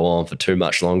couldn't go on for too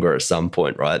much longer at some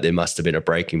point, right? There must have been a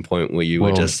breaking point where you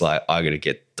were just like, I got to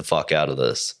get the fuck out of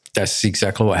this. That's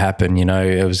exactly what happened. You know,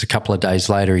 it was a couple of days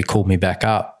later, he called me back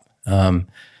up and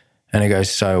he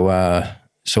goes, so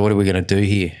what are we going to do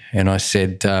here? And I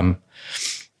said,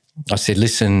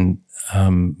 listen,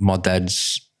 my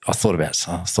dad's, I thought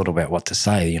about what to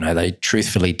say. You know, they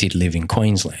truthfully did live in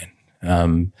Queensland.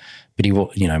 But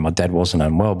my dad wasn't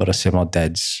unwell, but I said, my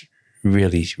dad's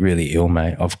really, really ill,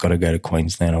 mate. I've got to go to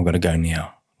Queensland. I've got to go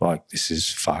now. Like, this is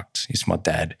fucked. It's my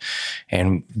dad.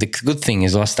 And the good thing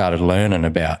is I started learning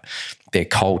about their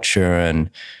culture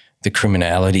and the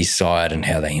criminality side and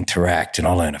how they interact, and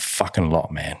I learned a fucking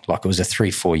lot, man. Like, it was a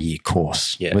 3-4 year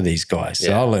course with these guys.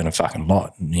 So I learned a fucking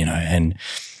lot, you know, and,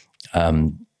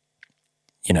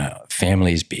 you know,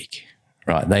 family is big,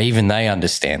 right? They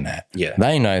understand that. Yeah.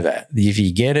 They know that. If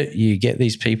you get it, you get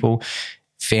these people.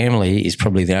 Family is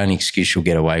probably the only excuse you'll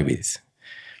get away with.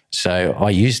 So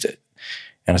I used it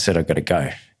and I said, I've got to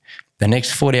go. The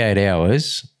next 48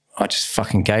 hours, I just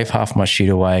fucking gave half my shit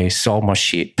away, sold my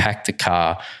shit, packed the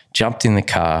car, jumped in the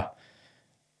car,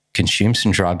 consumed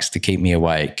some drugs to keep me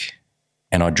awake,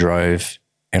 and I drove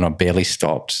and I barely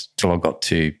stopped till I got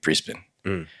to Brisbane.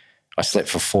 I slept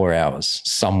for 4 hours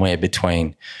somewhere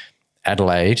between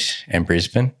Adelaide and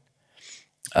Brisbane.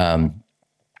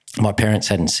 My parents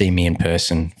hadn't seen me in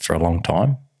person for a long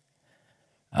time.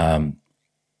 And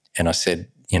I said,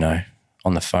 you know,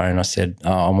 on the phone, I said,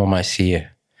 oh, I'm almost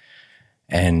here.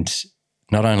 And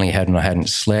not only hadn't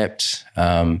slept,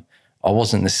 I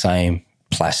wasn't the same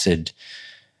placid,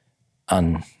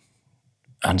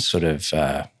 unsort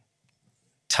of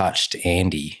touched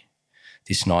Andy,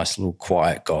 this nice little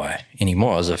quiet guy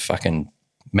anymore. I was a fucking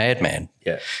madman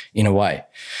in a way.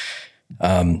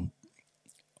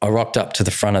 I rocked up to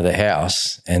the front of the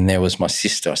house and there was my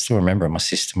sister. I still remember my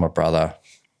sister, my brother,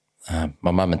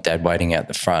 my mum and dad waiting out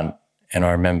the front. And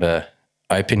I remember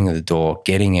opening the door,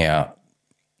 getting out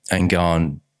and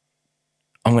going,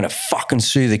 I'm going to fucking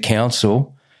sue the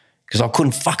council because I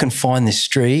couldn't fucking find this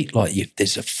street. Like,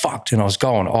 there's a fucked, and I was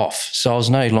going off. So I was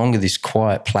no longer this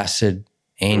quiet, placid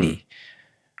Andy.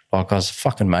 Like, I was a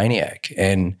fucking maniac.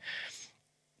 And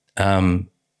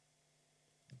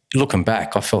looking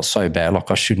back, I felt so bad. Like,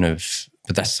 I shouldn't have,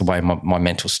 but that's the way my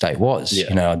mental state was.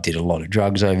 You know, I did a lot of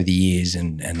drugs over the years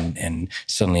and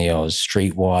suddenly I was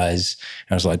streetwise.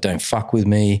 And I was like, don't fuck with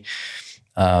me.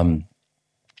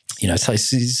 You know, so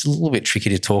it's a little bit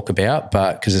tricky to talk about,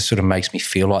 but because it sort of makes me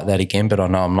feel like that again, but I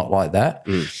know I'm not like that.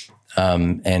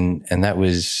 And that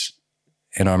was,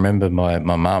 and I remember my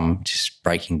mum just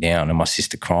breaking down and my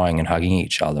sister crying and hugging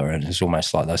each other. And it's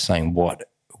almost like they're saying, what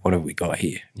have we got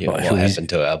here? Yeah, like, what happened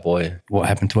to our boy? What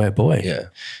happened to our boy? Yeah.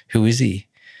 Who is he?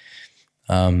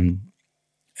 And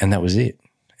that was it.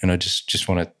 And I just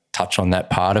want to touch on that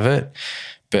part of it.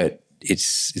 But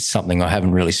it's something I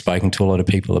haven't really spoken to a lot of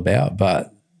people about,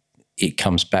 but it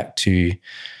comes back to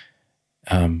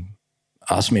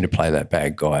ask me to play that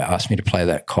bad guy, ask me to play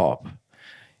that cop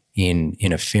in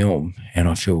a film, and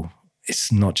I feel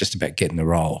it's not just about getting the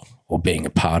role or being a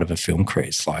part of a film crew.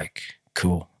 It's like,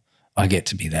 cool, I get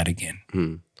to be that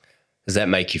again. Does that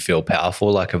make you feel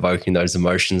powerful, like evoking those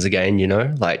emotions again, you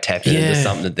know, like tapping into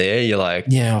something there? You're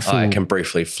like, I can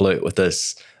briefly flirt with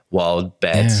this wild,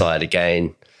 bad side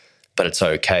again, but it's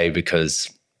okay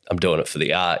because I'm doing it for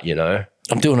the art, you know?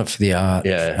 I'm doing it for the art.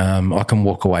 Yeah. I can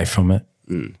walk away from it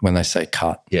when they say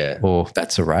cut. Yeah. Or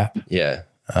that's a wrap. Yeah.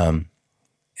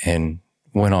 And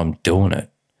when I'm doing it,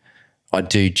 I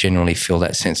do generally feel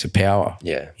that sense of power.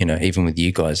 Yeah. You know, even with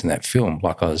you guys in that film,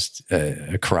 like I was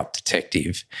a corrupt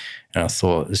detective, and I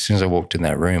thought as soon as I walked in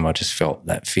that room, I just felt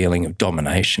that feeling of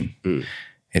domination.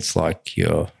 It's like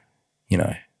I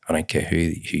don't care who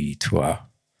you two are.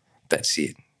 That's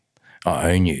it.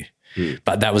 I own you.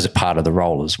 But that was a part of the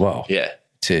role as well. Yeah.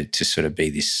 To sort of be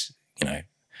this,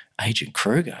 Agent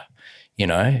Kruger.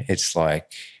 It's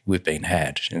like we've been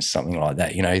had and something like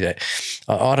that. That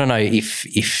I don't know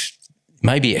if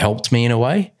maybe it helped me in a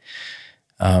way.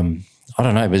 I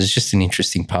don't know, but it's just an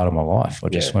interesting part of my life. I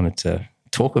just wanted to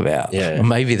talk about. Yeah. Or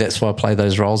maybe that's why I play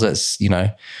those roles as,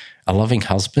 a loving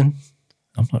husband.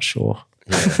 I'm not sure.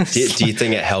 Yeah. Do you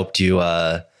think it helped you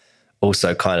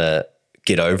also kind of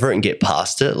get over it and get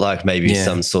past it? Like maybe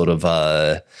some sort of,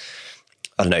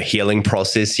 healing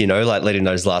process, like letting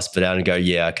those last bit out and go,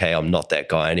 yeah, okay, I'm not that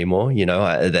guy anymore.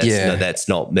 That's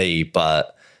not me,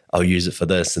 but I'll use it for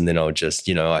this. And then I'll just,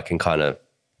 I can kind of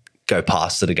go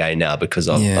past it again now because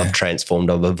I've transformed,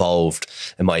 I've evolved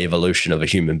in my evolution of a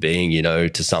human being,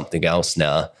 to something else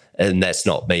now. And that's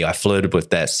not me. I flirted with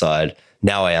that side.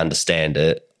 Now I understand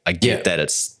it. I get that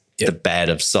it's the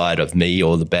bad side of me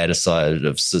or the bad side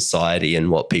of society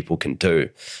and what people can do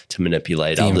to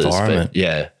manipulate the others. Environment.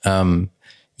 But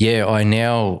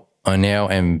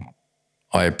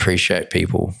I appreciate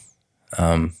people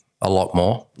a lot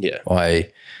more. Yeah.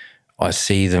 I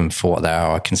see them for what they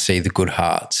are. I can see the good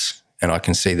hearts and I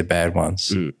can see the bad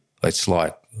ones. It's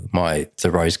like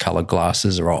the rose-colored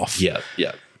glasses are off. Yeah.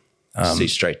 See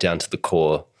straight down to the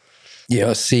core. Yeah,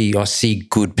 I see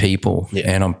good people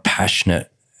and I'm passionate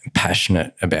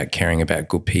about caring about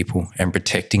good people and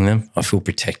protecting them. I feel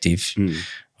protective.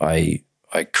 I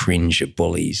cringe at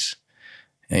bullies.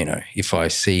 If I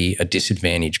see a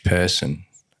disadvantaged person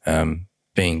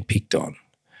being picked on,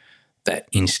 that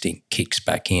instinct kicks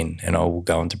back in and I will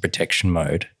go into protection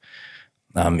mode.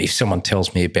 If someone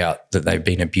tells me about that they've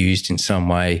been abused in some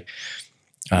way,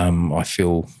 I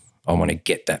feel I want to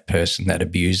get that person, that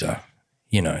abuser,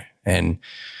 and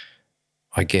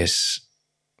I guess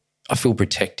I feel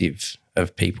protective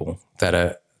of people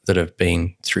that have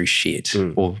been through shit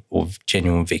or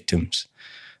genuine victims.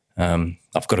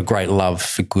 I've got a great love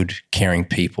for good, caring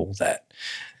people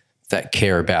that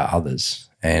care about others,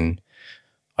 and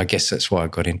I guess that's why I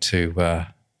got into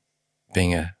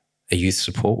being a youth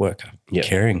support worker,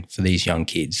 caring for these young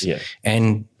kids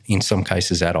and in some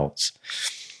cases adults.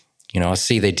 I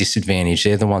see they're disadvantaged.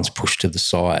 They're the ones pushed to the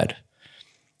side.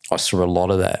 I saw a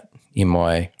lot of that in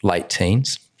my late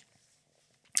teens,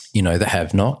 the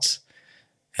have-nots,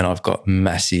 and I've got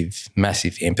massive,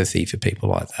 massive empathy for people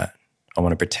like that. I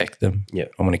want to protect them. Yeah.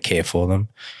 I want to care for them.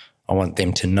 I want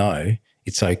them to know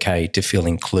it's okay to feel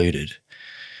included.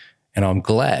 And I'm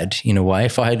glad, in a way,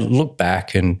 if I had looked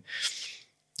back and,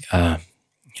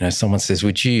 someone says,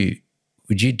 would you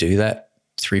do that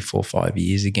 3, 4, 5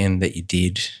 years again that you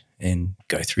did and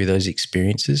go through those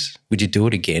experiences? Would you do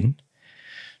it again?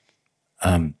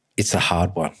 It's a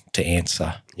hard one to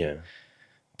answer. Yeah.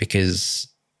 Because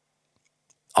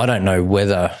I don't know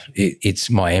whether it's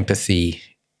my empathy,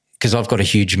 because I've got a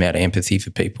huge amount of empathy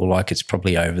for people. Like it's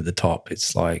probably over the top.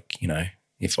 It's like,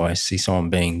 if I see someone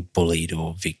being bullied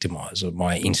or victimised, or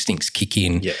my instincts kick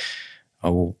in,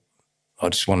 I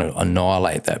just want to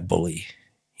annihilate that bully.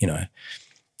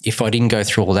 If I didn't go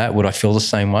through all that, would I feel the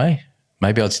same way?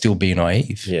 Maybe I'd still be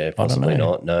naive. Yeah, possibly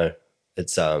not. No,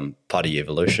 it's part of your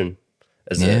evolution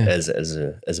as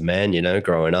a man.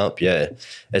 Growing up. Yeah,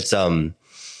 it's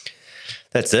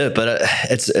that's it. But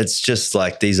it's just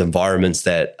like these environments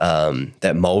that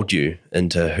mold you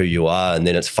into who you are. And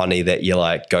then it's funny that you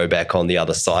like go back on the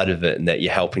other side of it and that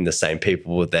you're helping the same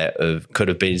people that could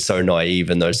have been so naive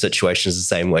in those situations the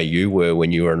same way you were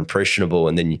when you were impressionable.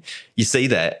 And then you see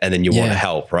that and then you want to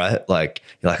help, right? Like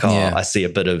you're like, I see a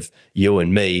bit of you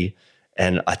and me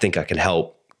and I think I can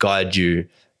help guide you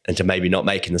into maybe not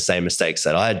making the same mistakes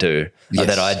that I do, or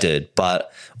that I did.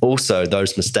 But also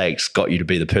those mistakes got you to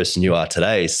be the person you are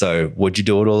today. So would you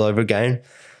do it all over again?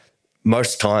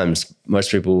 Most times,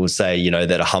 most people will say,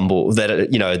 that are humble, that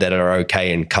are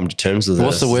okay and come to terms with it.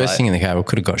 What's the worst thing in the case? I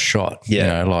could have got shot.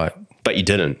 Yeah. But you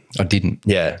didn't. I didn't.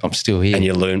 Yeah. I'm still here. And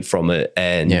you learned from it.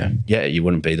 And Yeah. you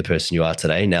wouldn't be the person you are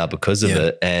today now because of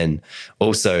it. And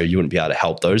also you wouldn't be able to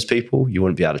help those people. You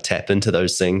wouldn't be able to tap into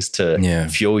those things to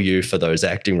fuel you for those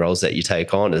acting roles that you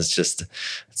take on.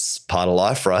 It's part of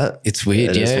life, right? It's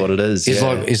weird. It is what it is.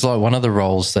 It's like one of the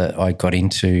roles that I got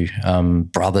into,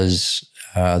 Brothers,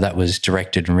 that was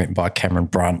directed and written by Cameron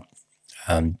Brunt.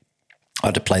 I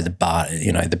had to play the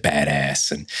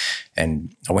badass,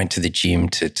 and I went to the gym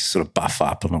to sort of buff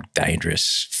up and look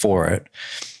dangerous for it.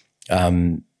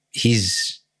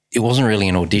 It wasn't really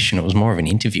an audition; it was more of an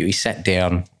interview. He sat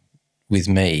down with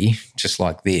me just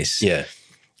like this, and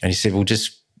he said, "Well,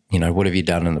 just what have you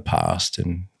done in the past?"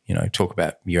 And talk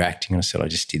about your acting. And I said, "I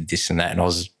just did this and that," and I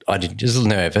was just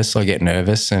nervous. I get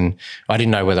nervous, and I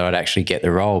didn't know whether I'd actually get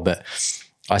the role, but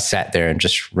I sat there and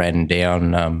just ran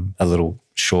down a little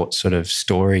short sort of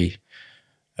story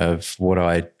of what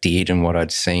I did and what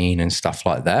I'd seen and stuff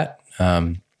like that.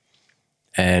 And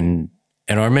I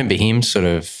remember him sort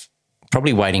of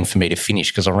probably waiting for me to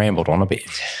finish because I rambled on a bit.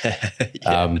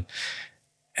 And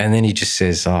then he just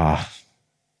says, I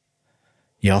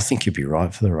think you'd be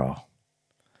right for the role.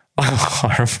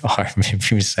 I remember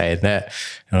him saying that,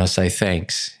 and I say,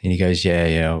 thanks. And he goes,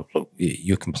 yeah, look,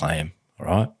 you can play him, all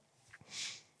right?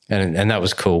 And that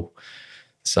was cool.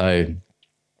 So,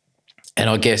 and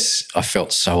I guess I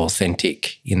felt so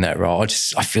authentic in that role.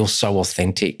 I feel so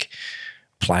authentic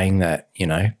playing that,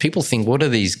 People think, what are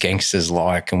these gangsters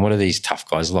like and what are these tough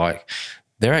guys like?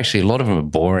 They're actually, a lot of them are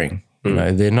boring.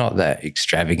 They're not that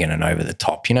extravagant and over the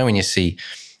top. When you see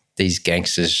these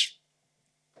gangsters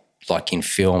like in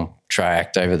film try to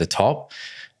act over the top,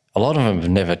 a lot of them have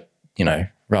never,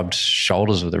 rubbed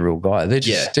shoulders with a real guy. They're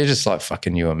just like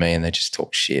fucking you and me, and they just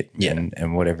talk shit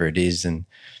and whatever it is. And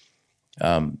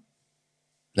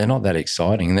they're not that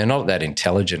exciting, and they're not that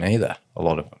intelligent either, a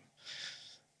lot of them.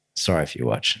 Sorry if you're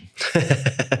watching.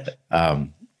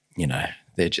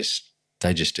 They just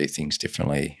do things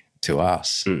differently to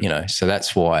us, So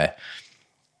that's why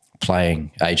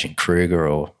playing Agent Kruger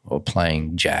or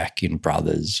playing Jack in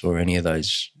Brothers or any of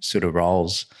those sort of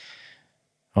roles,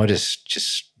 I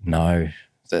just know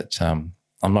that I'm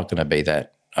not going to be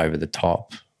that over the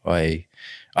top. I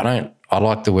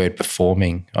like the word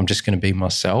performing. I'm just going to be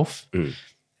myself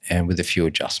and with a few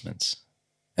adjustments,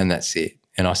 and that's it.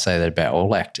 And I say that about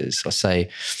all actors. I say,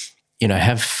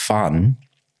 have fun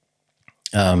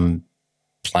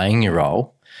playing your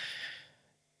role.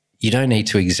 You don't need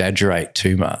to exaggerate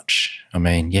too much. I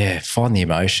mean, find the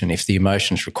emotion. If the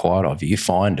emotion's required of you,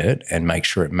 find it and make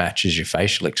sure it matches your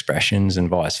facial expressions and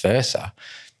vice versa.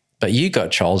 But you got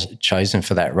chosen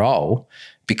for that role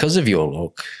because of your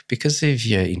look, because of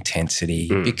your intensity,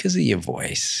 because of your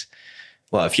voice.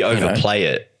 Well, if you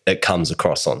overplay it comes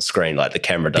across on screen. Like the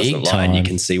camera doesn't lie, and you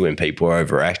can see when people are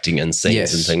overacting in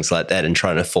scenes and things like that and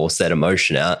trying to force that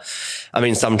emotion out. I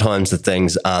mean, sometimes the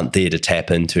things aren't there to tap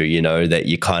into, that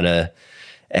you kind of,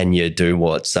 and you do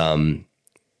what's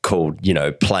called,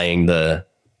 playing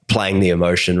the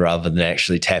emotion rather than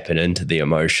actually tapping into the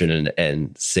emotion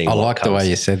and seeing I what like comes. the way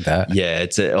you said that. Yeah,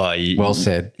 it's well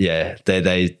said. Yeah,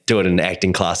 they do it in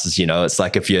acting classes. It's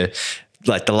like if you're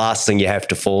like the last thing you have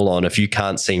to fall on, if you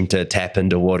can't seem to tap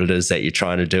into what it is that you're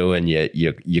trying to do and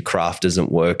your craft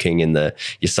isn't working and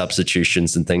your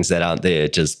substitutions and things that aren't there,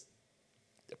 just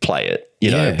play it.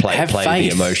 Play the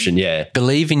emotion. Yeah,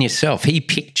 believe in yourself. He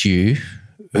picked you.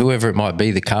 Whoever it might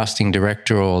be, the casting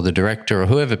director or the director or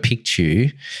whoever picked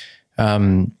you,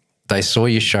 they saw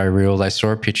your show reel, they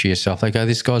saw a picture of yourself, they go,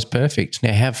 this guy's perfect.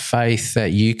 Now have faith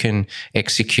that you can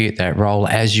execute that role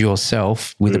as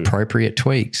yourself with appropriate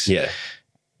tweaks. Yeah.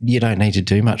 You don't need to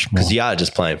do much more. Because you are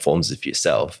just playing forms of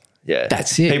yourself. Yeah.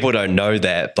 That's it. People don't know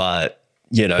that, but,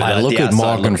 look at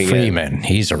Morgan Freeman.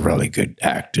 He's a really good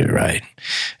actor, right?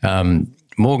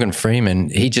 Morgan Freeman,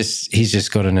 he's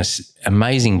just got an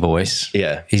amazing voice.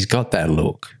 Yeah. He's got that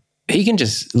look. He can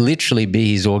just literally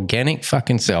be his organic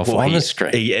fucking self on the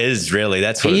screen. He is really.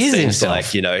 That's what it seems like.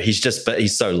 But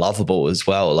he's so lovable as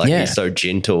well. Like he's so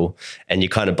gentle and you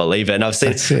kind of believe it. And I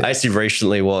actually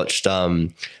recently watched a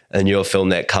newer film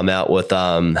that come out with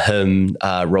him,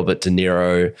 Robert De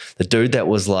Niro, the dude that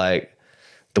was like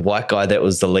the white guy that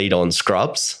was the lead on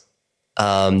Scrubs.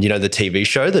 The TV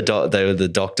show, they were the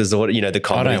doctors or the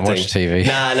comedy. I don't watch TV.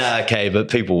 Nah, okay,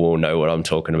 but people will know what I'm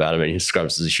talking about. I mean,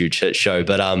 Scrubs is a huge hit show,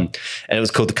 but and it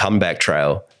was called The Comeback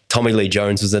Trail. Tommy Lee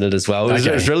Jones was in it as well.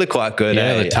 It was really quite good.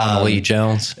 Yeah, the Tommy Lee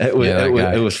Jones. It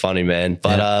was funny, man.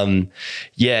 But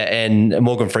and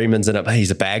Morgan Freeman's in it. But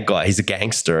he's a bad guy. He's a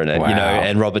gangster in it, you know.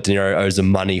 And Robert De Niro owes him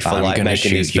money for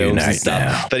making his films and stuff.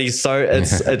 Now. But he's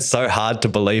it's so hard to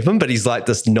believe him. But he's like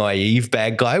this naive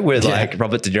bad guy where like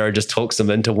Robert De Niro just talks him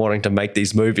into wanting to make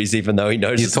these movies, even though he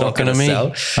knows it's not going to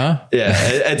sell. Huh? Yeah,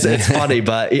 it's funny,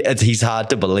 but he's hard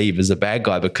to believe as a bad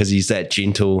guy because he's that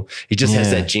gentle. He just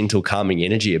has that gentle, calming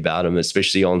energy about him,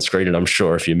 especially on screen. And I'm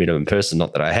sure if you meet him in person,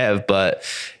 not that I have, but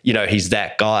you know, he's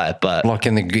that guy. But like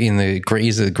in the Green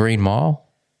Mile,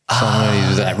 he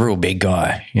was that real big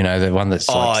guy, you know, the one that's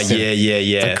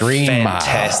the Green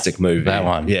fantastic Mile. Movie, that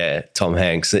one, Tom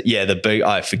Hanks,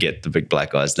 I forget the big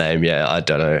black guy's name. I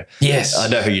don't know. Yes, I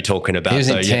know who you're talking about. He was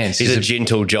intense. He's a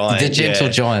gentle giant. The gentle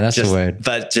giant, that's the word.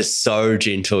 But just so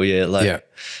gentle, you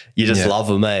just love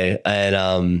him,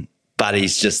 and but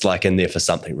he's just like in there for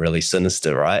something really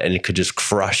sinister, right? And it could just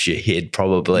crush your head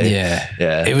probably.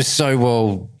 Yeah. It was so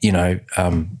well, you know,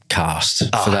 cast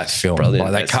for that film.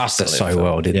 Brilliant. Like, they cast it so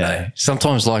well, didn't they?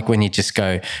 Sometimes like when you just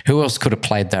go, who else could have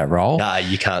played that role? Nah,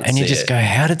 you can't And see you just go,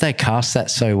 how did they cast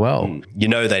that so well? You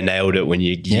know they nailed it when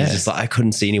you're just like, I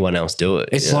couldn't see anyone else do it.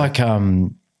 It's like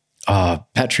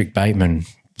Patrick Bateman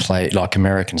played like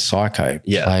American Psycho,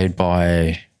 played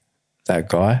by that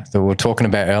guy that we were talking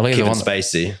about earlier. Kevin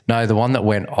Spacey. No, the one that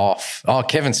went off. Oh,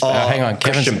 Kevin Spacey. Hang on.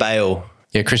 Christian Bale.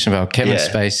 Yeah, Christian Bale. Kevin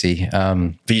Spacey.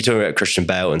 But you're talking about Christian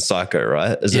Bale and Psycho,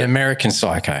 right? American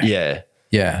Psycho. Yeah.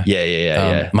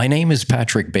 My name is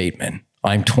Patrick Bateman.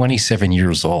 I'm 27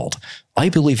 years old. I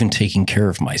believe in taking care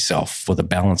of myself with a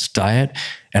balanced diet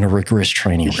and a rigorous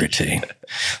training routine.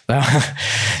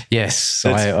 Yes,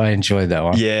 I enjoyed that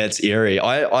one. Yeah, it's eerie.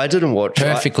 I didn't watch it.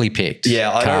 Perfectly picked.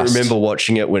 Yeah, I don't remember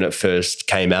watching it when it first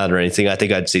came out or anything. I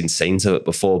think I'd seen scenes of it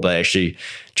before, but actually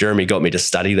Jeremy got me to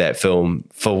study that film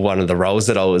for one of the roles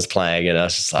that I was playing, and I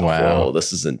was just like, whoa,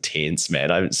 this is intense, man.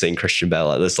 I haven't seen Christian Bale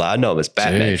like this. Like, I know him as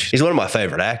Batman. Dude. He's one of my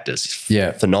favorite actors.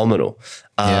 He's phenomenal.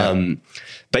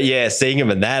 But yeah, seeing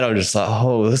him in that, I'm just like,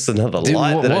 oh, this is another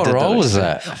light. What role was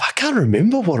that? I can't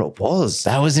remember what it was.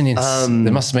 That was there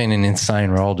must have been an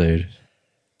insane role, dude.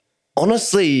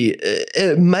 Honestly,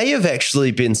 it may have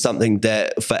actually been something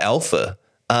that for Alpha.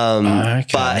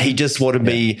 But he just wanted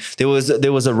me. There was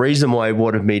a reason why he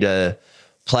wanted me to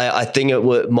play. I think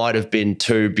it might have been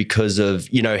too because of,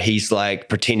 you know, he's like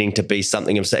pretending to be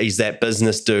something himself. He's that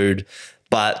business dude,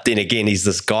 but then again, he's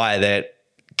this guy that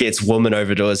gets women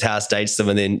over to his house, dates them,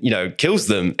 and then, you know, kills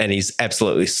them. And he's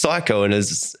absolutely psycho and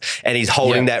he's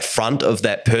holding that front of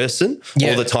that person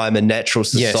all the time in natural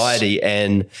society. Yes.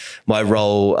 And my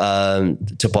role,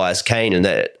 Tobias Kane, and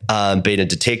that being a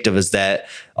detective, is that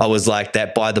I was like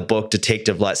that by the book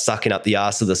detective, like sucking up the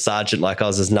ass of the sergeant, like I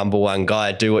was his number one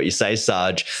guy, do what you say,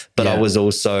 Sarge. But I was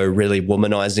also really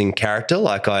womanizing character.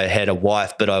 Like I had a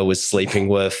wife, but I was sleeping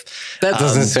with. That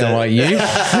doesn't sound like you.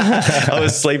 I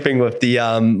was sleeping with the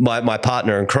my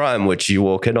partner in crime, which you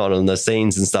walk in on the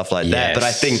scenes and stuff like that. But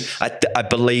I think I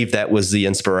believe that was the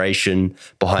inspiration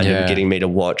behind him getting me to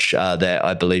watch that.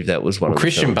 I believe that was one of the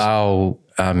Christian films. Bale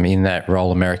in that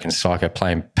role, American Psycho,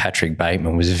 playing Patrick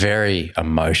Bateman, was very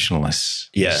emotionless.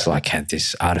 Yeah. It's like had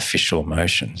this artificial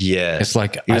emotion. Yeah. It's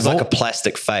like he was like a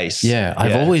plastic face. Yeah.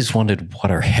 I've always wondered what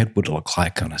her head would look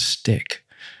like on a stick.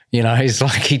 You know, he's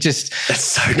like, he just, that's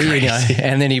so crazy. You know,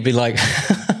 and then he'd be like,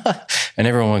 and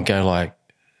everyone would go like,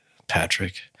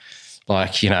 Patrick,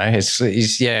 like, you know,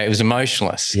 it was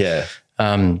emotionless. Yeah.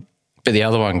 But the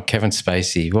other one, Kevin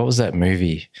Spacey, what was that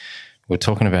movie? We were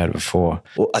talking about it before.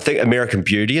 Well, I think American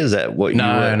Beauty, is that what you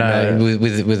were? No,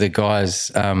 with the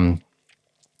guys,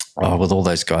 with all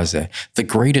those guys there. The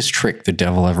greatest trick the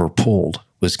devil ever pulled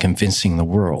was convincing the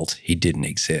world he didn't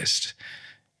exist.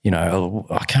 You know,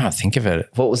 I can't think of it.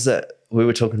 What was that? We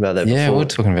were talking about that before. Yeah, we were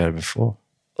talking about it before.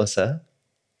 What's that?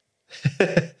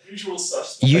 Usual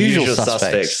Suspects. Usual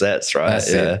Suspects. That's right.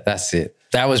 That's it.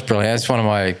 That was brilliant. That's one of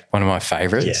my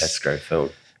favorites. Yeah, it's a great film.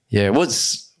 Yeah.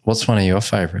 What's one of your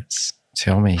favorites?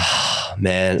 Tell me.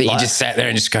 Man. That you just sat there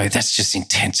and just go, that's just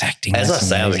intense acting. As that's I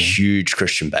say, amazing. I'm a huge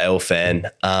Christian Bale fan.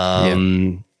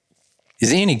 Is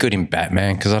he any good in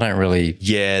Batman? Because I don't really.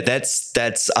 Yeah,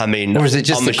 that's. I mean, or is it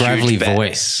just the gravelly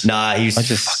voice? Nah, he's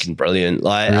fucking brilliant.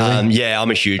 Like, really? I'm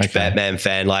a huge Batman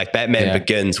fan. Like, Batman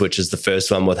Begins, which is the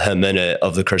first one with him in it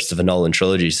of the Christopher Nolan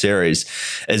trilogy series,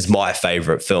 is my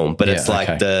favorite film. But it's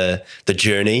like the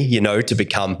journey, you know, to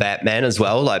become Batman as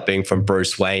well. Like being from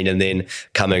Bruce Wayne and then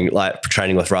coming, like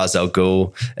training with Ra's al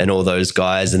Ghul and all those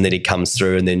guys, and then he comes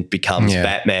through and then becomes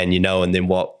Batman, you know, and then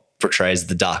what portrays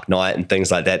the Dark Knight and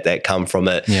things like that come from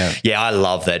it. Yeah, I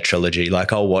love that trilogy.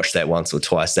 Like I'll watch that once or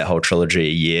twice, that whole trilogy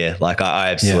a year. Like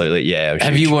I absolutely,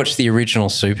 Have you watched the original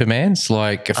Supermans,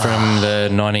 like from the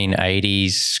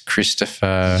 1980s?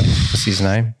 Christopher, what's his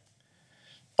name?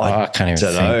 I can't even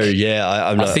don't know.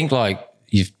 Yeah, I think like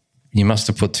you must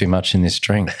have put too much in this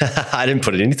drink. I didn't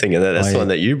put anything in there. That's the one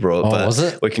that you brought. But was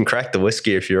it? We can crack the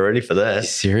whiskey if you're ready for that. Are you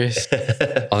serious?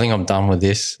 I think I'm done with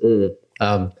this.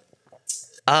 Yeah.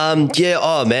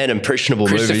 Oh man, impressionable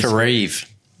Christopher movies. Reeve.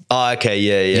 Oh, okay.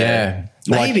 Yeah.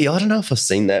 Maybe I don't know if I've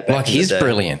seen that. Back like in the day.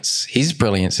 his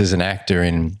brilliance as an actor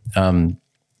in,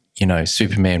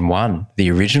 Superman 1,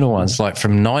 the original ones, like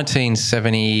from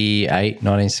 1978,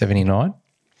 1979.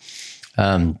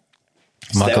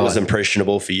 Was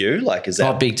impressionable for you? Like, is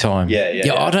that big time?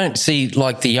 Yeah. I don't see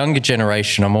like the younger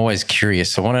generation. I'm always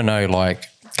curious. I want to know, like,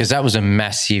 because that was a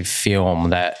massive film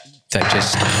that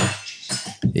just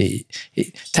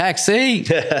taxi,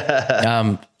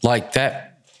 like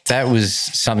that was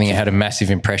something that had a massive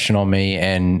impression on me,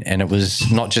 and it was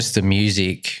not just the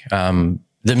music.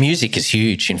 The music is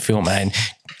huge in film, and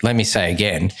let me say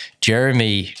again,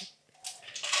 Jeremy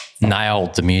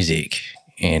nailed the music.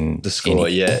 In the score,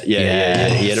 yeah.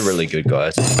 He had a really good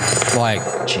guy.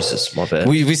 Like, Jesus, my bad.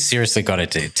 We seriously got to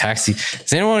do Taxi.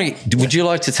 Does anyone? Would you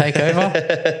like to take over? Look,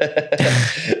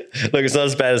 it's not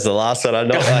as bad as the last one. I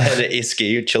know I had an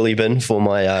Esky chili bin for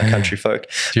my country folk,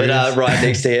 but right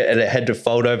next to it, and it had to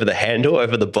fold over the handle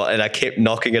over the bottom, and I kept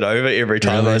knocking it over every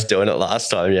time I was doing it last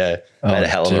time. Yeah, I had a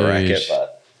hell of a racket,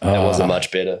 but it wasn't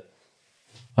much better.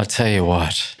 I'll tell you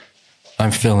what, I'm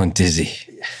feeling dizzy.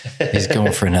 He's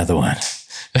going for another one.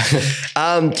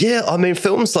 I mean,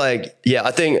 films like,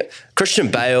 I think Christian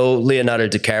Bale, Leonardo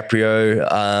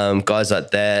DiCaprio, guys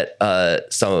like that,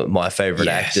 some of my favorite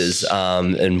actors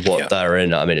and what they're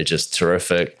in. I mean, it's just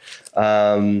terrific.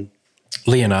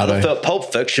 Leonardo.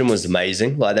 Pulp Fiction was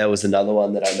amazing. Like that was another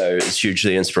one that I know is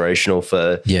hugely inspirational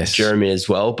for Jeremy as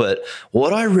well. But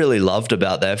what I really loved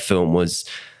about that film was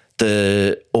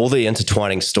all the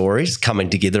intertwining stories coming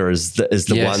together as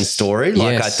the one story.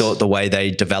 Like I thought the way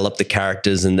they developed the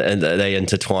characters and they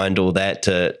intertwined all that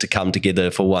to come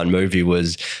together for one movie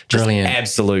was just brilliant.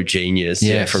 Absolute genius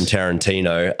from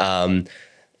Tarantino.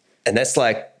 And that's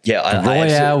like,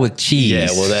 Royale with cheese. Yeah,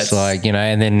 well, that's like,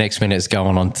 and then next minute it's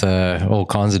going on to all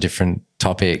kinds of different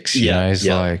topics.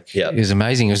 It was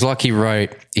amazing. It was like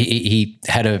he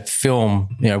had a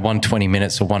film, 120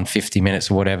 minutes or 150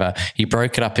 minutes or whatever. He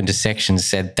broke it up into sections,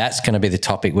 said that's going to be the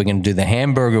topic. We're going to do the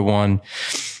hamburger one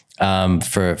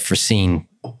for scene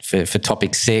for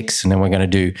topic 6, and then we're going to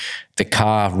do the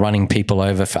car running people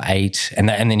over for 8, and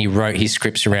then he wrote his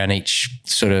scripts around each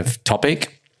sort of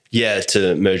topic. Yeah,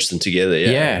 to merge them together.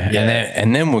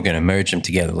 And then we're going to merge them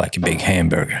together like a big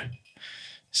hamburger.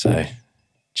 So,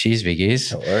 cheers, big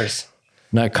ears. No worries.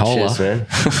 No cola. Cheers, man.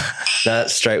 No,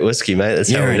 straight whiskey, mate.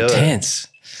 That's how we do it.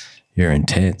 You're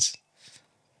intense.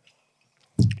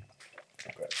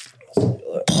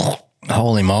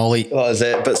 Holy moly. Oh, is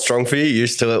that a bit strong for you?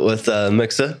 Used to it with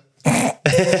mixer?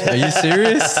 Are you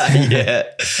serious? Yeah.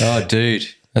 Oh, dude,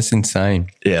 that's insane.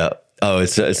 Yeah. Oh,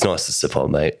 it's nice to sip on,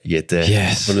 mate. You get there.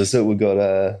 Yes. What is it? We got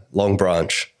a Long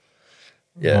Branch.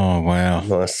 Yeah. Oh, wow.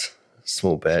 Nice.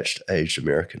 Small batched aged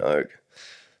American oak.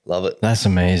 Love it. That's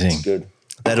amazing. It's good.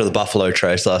 That or the Buffalo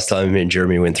Trace. Last time me and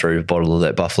Jeremy went through a bottle of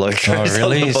that Buffalo Trace. Oh,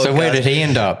 really? So where did he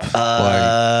end up?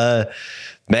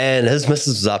 Man, his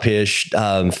missus was up here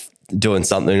doing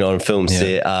something on a film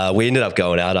set. We ended up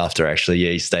going out after, actually.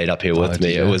 Yeah, he stayed up here with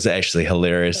me. It was actually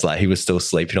hilarious. Like, he was still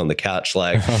sleeping on the couch,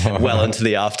 like, well into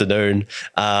the afternoon.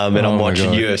 And I'm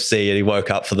watching UFC, and he woke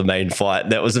up for the main fight.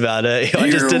 And that was about it. I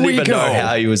just didn't even know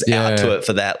how he was out to it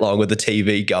for that long with the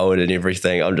TV going and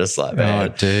everything. I'm just like, man.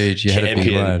 Oh, dude, you had a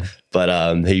big one.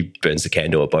 But he burns the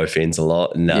candle at both ends a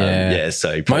lot. And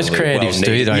so he most creatives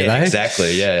do, don't they?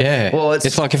 Exactly, yeah. Well,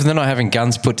 it's like if they're not having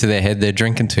guns put to their head, they're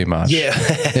drinking too much. Yeah.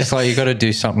 It's like you got to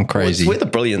do something crazy. Well, it's where the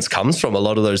brilliance comes from. A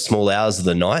lot of those small hours of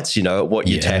the nights, what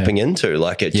you're tapping into.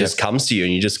 Like, it just comes to you,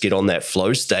 and you just get on that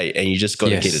flow state, and you just got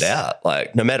to get it out.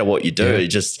 Like, no matter what you do, you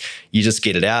just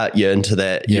get it out. You're into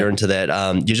that. You're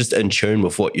just in tune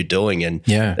with what you're doing, and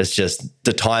it's just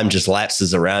the time just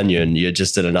lapses around you, and you're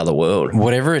just in another world.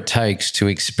 Whatever it takes to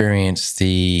experience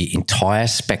the entire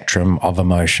spectrum of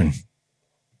emotion,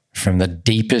 from the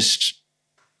deepest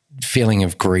feeling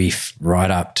of grief right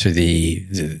up to the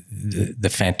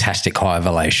fantastic high of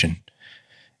elation.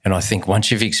 And I think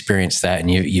once you've experienced that and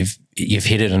you've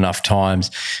hit it enough times,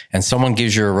 and someone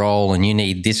gives you a role and you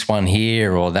need this one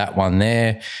here or that one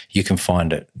there, you can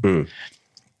find it. And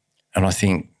I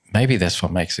think maybe that's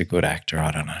what makes a good actor.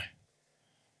 I don't know.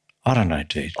 I don't know,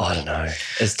 dude. I don't know.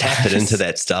 It's tapping into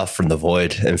that stuff from the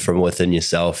void and from within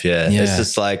yourself. Yeah. It's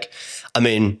just like, I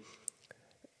mean,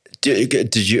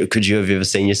 could you have ever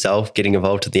seen yourself getting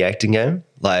involved in the acting game?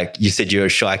 Like you said, you're a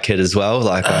shy kid as well.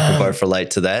 Like I can both relate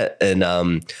to that. And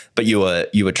but you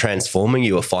were transforming.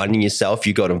 You were finding yourself.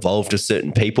 You got involved with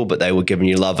certain people, but they were giving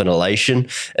you love and elation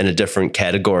in a different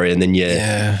category. And then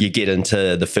you get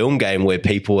into the film game where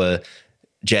people are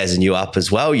jazzing you up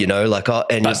as well, you know, like,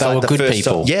 and but it's they like were the good first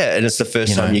people. time, and it's the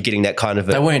first time you're getting that kind of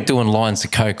they weren't doing lines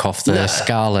of coke off the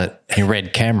scarlet and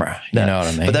red camera, you know what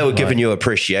I mean? But they were giving you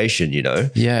appreciation, you know,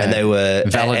 and they were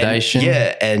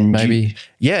validation, and maybe,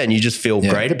 and you just feel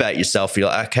great about yourself. You're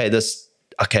like,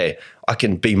 okay, I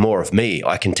can be more of me.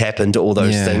 I can tap into all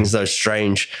those things, those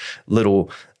strange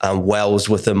little wells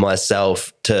within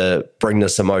myself to bring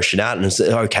this emotion out. And it's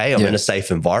okay, I'm in a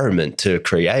safe environment to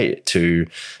create, to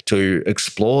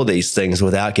explore these things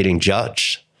without getting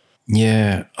judged.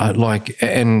 Yeah, I like,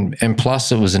 and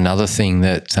plus it was another thing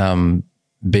that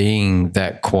being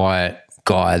that quiet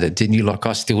guy that didn't you like,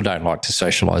 I still don't like to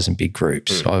socialize in big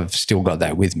groups. I've still got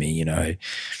that with me, you know.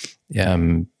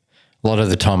 A lot of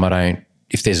the time I don't.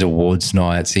 If there's awards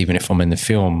nights, even if I'm in the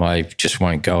film, I just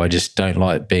won't go. I just don't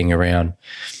like being around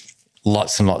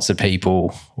lots and lots of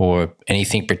people or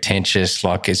anything pretentious.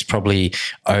 Like it's probably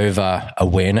over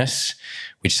awareness,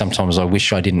 which sometimes I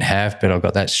wish I didn't have, but I've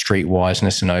got that street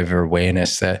wiseness and over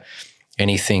awareness that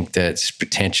anything that's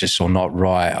pretentious or not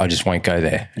right, I just won't go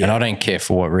there. Yeah. And I don't care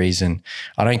for what reason.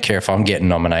 I don't care if I'm getting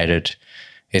nominated.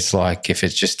 It's like if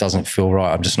it just doesn't feel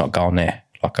right, I'm just not going there.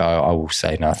 Like I will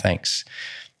say no thanks.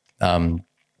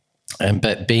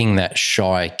 But being that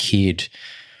shy kid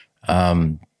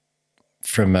from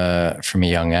a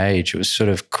young age, it was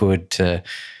sort of good to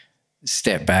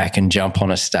step back and jump on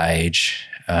a stage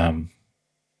and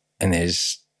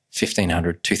there's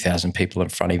 1,500, 2,000 people in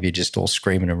front of you just all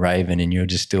screaming and raving and you're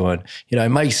just doing, you know,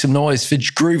 make some noise for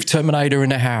Groove Terminator in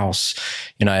the house,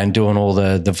 you know, and doing all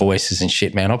the voices and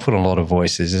shit, man. I put on a lot of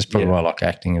voices. That's probably why I like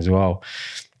acting as well.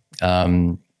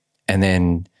 And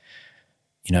then,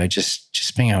 you know,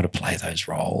 just being able to play those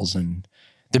roles. And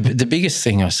the biggest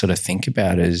thing I sort of think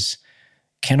about is,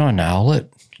 can I nail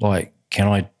it? Like,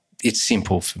 it's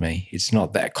simple for me. It's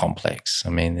not that complex. I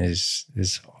mean, there's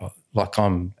like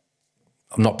I'm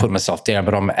not putting myself down,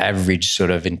 but I'm average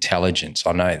sort of intelligence.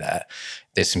 I know that.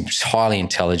 There's some highly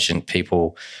intelligent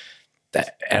people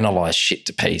that analyze shit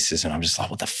to pieces and I'm just like,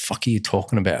 what the fuck are you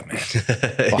talking about, man?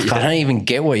 Like, I don't even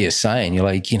get what you're saying. You're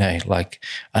like, you know, like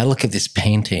I look at this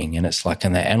painting and it's like,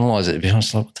 and they analyze it, but I'm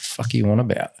just like, what the fuck are you on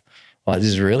about? Like,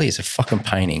 it's a fucking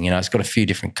painting, you know, it's got a few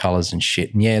different colours and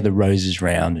shit. And yeah, the rose is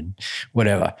round and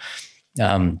whatever.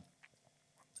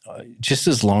 Just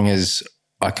as long as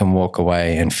I can walk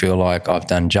away and feel like I've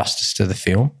done justice to the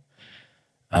film,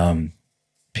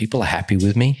 people are happy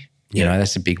with me. You know,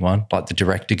 that's a big one. Like the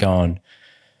director going,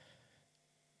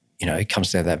 you know, it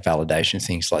comes down to that validation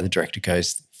thing. It's like the director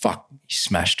goes, fuck, you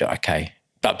smashed it, okay.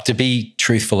 But to be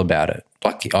truthful about it,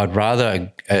 like I'd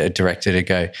rather a director to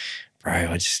go, bro,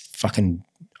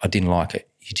 I didn't like it.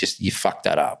 You fucked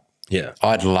that up. Yeah.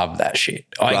 I'd love that shit.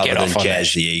 I'd get off on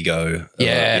jazz the ego.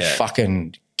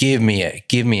 Fucking give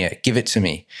it to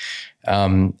me.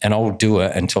 And I'll do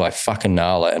it until I fucking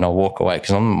nail it and I'll walk away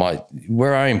because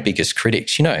we're our own biggest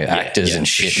critics, you know, actors and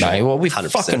shit, sure. Mate. Well, we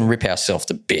 100%. Fucking rip ourselves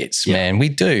to bits, man. We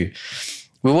do.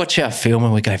 We watch our film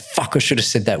and we go, fuck, I should have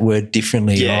said that word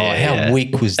differently. How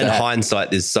weak was that? In hindsight,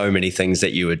 there's so many things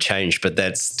that you would change, but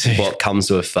that's what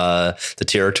comes with the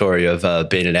territory of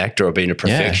being an actor or being a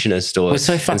perfectionist. Or we're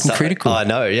so fucking critical. I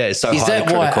know, yeah. So is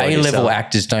that why A-level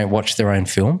actors don't watch their own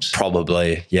films?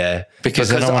 Probably, yeah. Because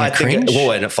they don't want to cringe.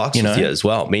 And it fucks with you as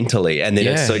well, mentally. And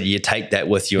then so you take that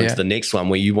with you into the next one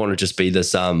where you want to just be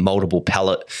this moldable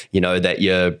palette, you know, that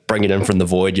you're bringing in from the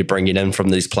void, you're bringing in from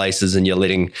these places and you're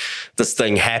letting this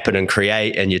thing happen and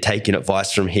create, and you're taking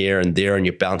advice from here and there, and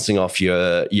you're bouncing off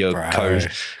your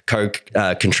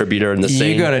contributor in the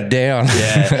scene. You got it down.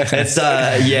 Yeah, it's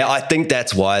I think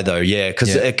that's why though. Yeah,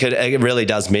 because it really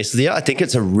does mess with you. I think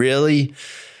it's a really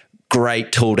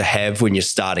great tool to have when you're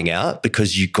starting out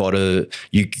because you gotta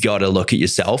look at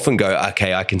yourself and go,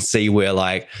 okay, I can see where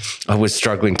like I was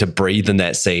struggling to breathe in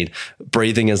that scene.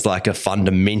 Breathing is like a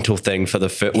fundamental thing for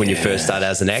when you first start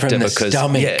as an actor because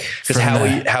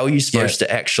how are you supposed to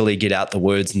actually get out the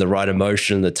words and the right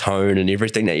emotion and the tone and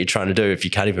everything that you're trying to do if you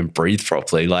can't even breathe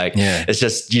properly? Like it's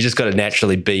just you just got to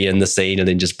naturally be in the scene and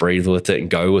then just breathe with it and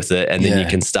go with it, and then you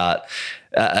can start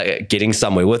getting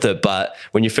somewhere with it. But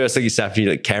when you first look yourself in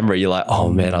the camera, you're like, oh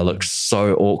man, I look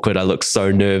so awkward. I look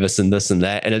so nervous and this and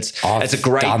that. And it's a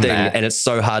great thing. And it's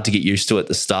so hard to get used to at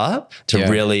the start to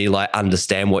really like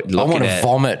understand what you're looking at. I want to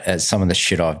vomit at some of the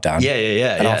shit I've done.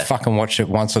 And I'll fucking watch it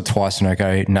once or twice and I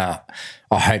go, nah,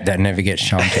 I hope that never gets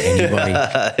shown to anybody.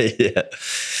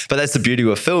 But that's the beauty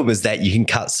of film, is that you can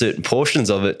cut certain portions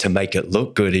of it to make it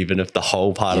look good, even if the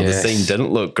whole part of the scene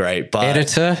didn't look great. But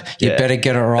editor, you better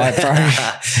get it right, bro.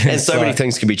 And so many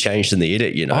things can be changed in the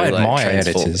edit, you know. I admire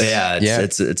editors.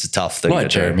 It's a tough thing. Like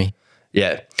Jeremy.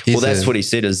 Yeah. Well, that's what he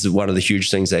said is one of the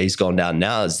huge things that he's gone down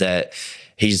now, is that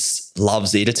he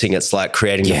loves editing. It's like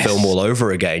creating the film all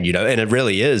over again, you know, and it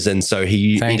really is. And so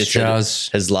he edited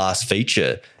his last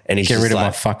feature. And he's get rid of like,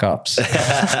 my fuck ups.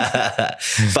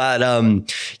 But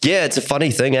it's a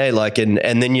funny thing, eh? Like, and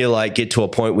then you like get to a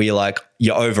point where you're like,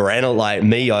 you overanalyze. Like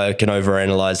me, I can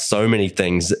overanalyze so many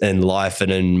things in life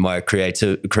and in my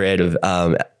creative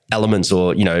elements,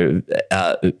 or you know,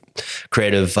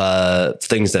 creative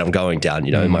things that I'm going down,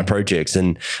 you know, in my projects,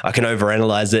 and I can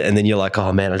overanalyze it, and then you're like,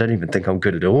 oh man, I don't even think I'm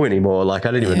good at all anymore. Like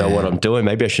I don't even know what I'm doing.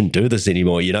 Maybe I shouldn't do this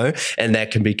anymore, you know. And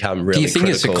that can become really. Do you think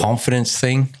critical. It's a confidence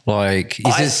thing? Like,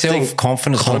 is it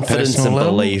self-confidence? Confidence and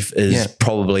belief is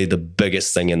probably the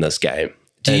biggest thing in this game.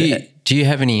 Do you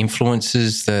have any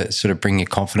influences that sort of bring your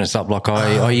confidence up? Like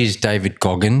I use David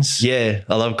Goggins. Yeah,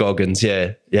 I love Goggins.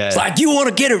 Yeah. It's like, you want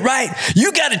to get it right,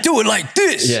 you got to do it like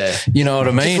this. Yeah. You know what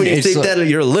I mean? Just when you think that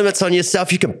your limits on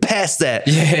yourself, you can pass that.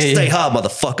 Stay hard,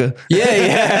 motherfucker.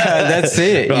 That's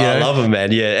it. Bro, I love him,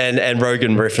 man. Yeah. And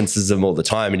Rogan references him all the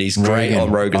time, and he's great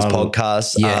on Rogan's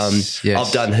podcast. Yes.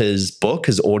 I've done his book,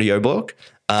 his audio book.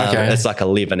 It's like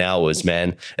 11 hours,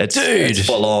 man. It's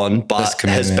full on, but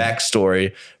his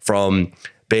backstory from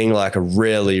being like a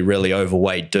really, really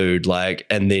overweight dude, like,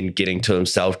 and then getting to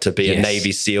himself to be a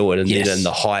Navy SEAL, and then in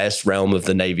the highest realm of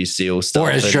the Navy SEAL stuff.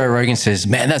 Or as Joe Rogan says,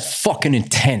 man, that's fucking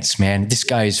intense, man. This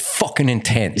guy is fucking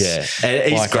intense. Yeah,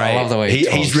 and he's great. I love the way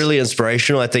he's really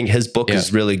inspirational. I think his book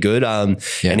is really good. And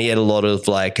he had a lot of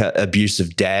like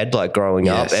abusive dad, like growing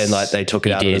up, and like they took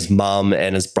it out on his mum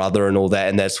and his brother and all that,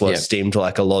 and that's what stemmed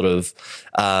like a lot of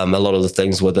the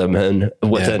things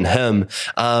within him.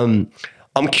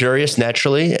 I'm curious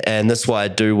naturally, and that's why I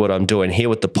do what I'm doing here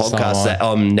with the podcast. That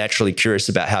I'm naturally curious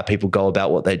about how people go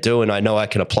about what they do, and I know I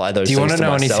can apply those. Do you things want to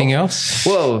know myself. Anything else?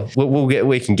 Well,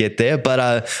 we can get there,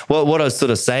 but what I was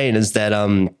sort of saying is that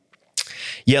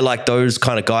like those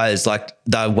kind of guys, like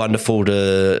they're wonderful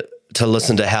to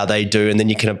listen to how they do, and then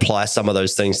you can apply some of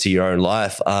those things to your own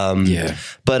life.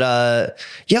 But I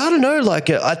don't know. Like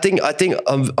I think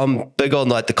I'm big on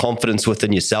like the confidence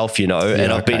within yourself, you know.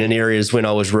 And I've been in areas when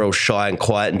I was real shy and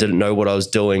quiet and didn't know what I was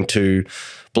doing, to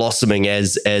blossoming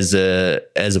as a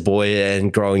boy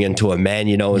and growing into a man,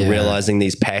 you know, and realizing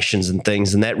these passions and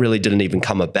things. And that really didn't even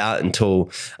come about until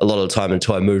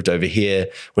I moved over here,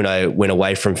 when I went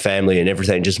away from family and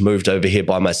everything, just moved over here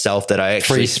by myself, that I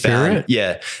actually found.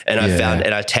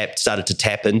 I started to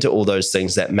tap into all those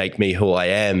things that make me who I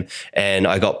am. And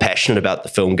I got passionate about the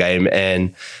film game,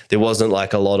 and there wasn't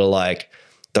like a lot of like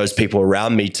those people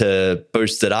around me to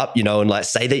boost it up, you know, and like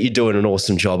say that you're doing an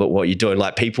awesome job at what you're doing.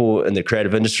 Like people in the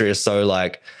creative industry are so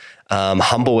like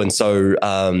humble and so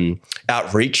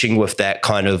outreaching with that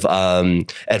kind of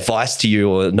advice to you,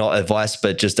 or not advice,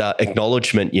 but just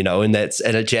acknowledgement, you know, and it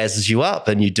jazzes you up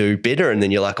and you do better. And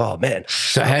then you're like, oh man.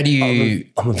 So how do you,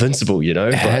 I'm invincible, you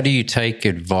know? How do you take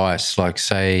advice? Like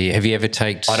say, have you ever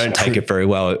I don't take it very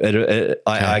well.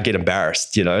 I get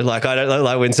embarrassed, you know, like I don't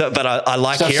like when, but I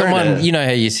like hearing someone, it. You know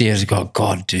how you see it as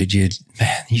God, dude, you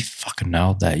fucking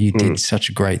nailed that. You did such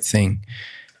a great thing.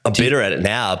 I'm better at it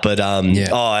now, but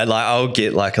I'll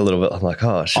get like a little bit. I'm like,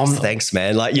 thanks,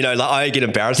 man. Like, you know, like I get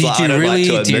embarrassed. Do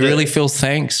you really feel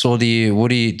thanks, or do you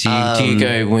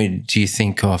go when do you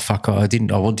think, oh fuck, I didn't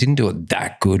do it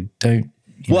that good?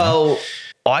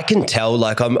 I can tell.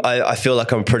 Like I feel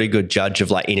like I'm a pretty good judge of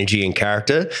like energy and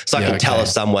character, so I can tell if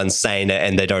someone's saying it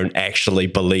and they don't actually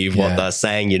believe what they're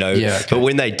saying, you know. But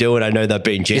when they do it, I know they're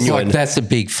being genuine. It's like that's a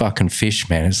big fucking fish,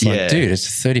 man. It's like, dude, it's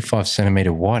a 35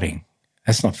 centimeter whiting.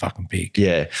 That's not fucking big.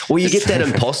 Yeah. Well, you get that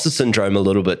imposter syndrome a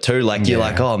little bit too. Like you're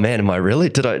like, oh man, am I really?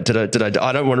 Did I?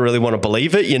 I don't really want to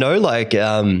believe it, you know? Like,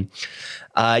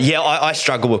 I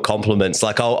struggle with compliments.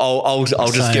 Like I'll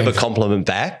just give a compliment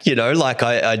back, you know? Like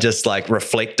I just like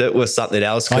reflect it with something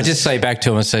else. I just say back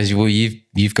to him and says, well,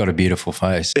 you've got a beautiful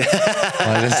face.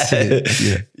 It's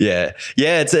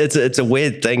a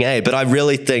weird thing, eh? But I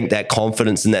really think that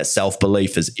confidence and that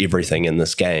self-belief is everything in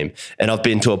this game. And I've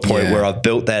been to a point where I've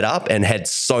built that up and had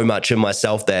so much in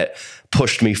myself that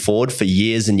pushed me forward for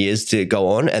years and years to go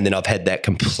on. And then I've had that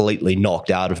completely knocked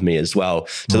out of me as well,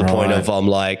 to the point of I'm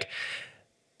like,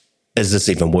 is this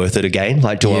even worth it again?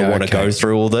 Like, do I want to go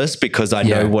through all this? Because I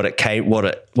know what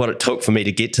it took for me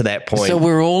to get to that point. So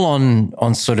we're all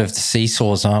on sort of the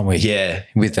seesaws, aren't we? Yeah.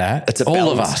 With that. It's a all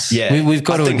balance. of us. Yeah. We've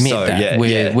got to admit that.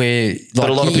 Yeah. We're like, but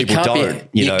a lot of people don't,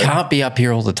 you know. can't be up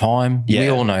here all the time. Yeah. We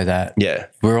all know that. Yeah.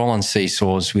 We're all on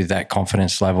seesaws with that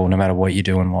confidence level, no matter what you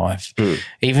do in life.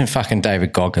 Even fucking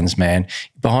David Goggins, man,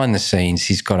 behind the scenes,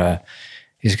 he's got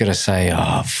to say,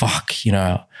 oh, fuck, you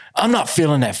know, I'm not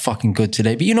feeling that fucking good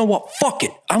today, but you know what? Fuck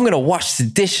it. I'm going to wash the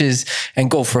dishes and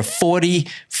go for a 40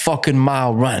 fucking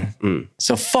mile run.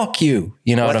 So fuck you.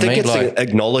 You know what I mean? I think it's like,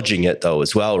 acknowledging it though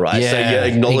as well, right? Yeah, so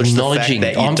you acknowledge the fact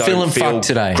that you I'm don't feeling feel fucked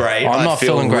today. Great. I'm not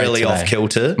feeling great really today. off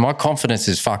kilter. My confidence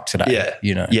is fucked today. Yeah,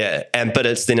 you know. Yeah, but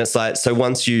it's like, so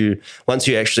once you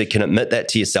actually can admit that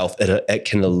to yourself, it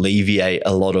can alleviate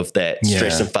a lot of that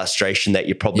stress and frustration that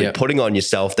you're probably putting on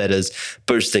yourself. That is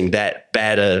boosting that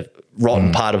batter,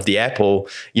 rotten part of the apple,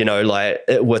 you know, like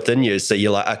within you. So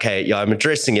you're like, okay, yeah, I'm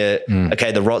addressing it.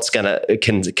 Okay, the rot's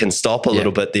can stop a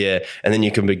little bit there, and then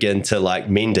you can begin to like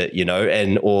mend it, you know,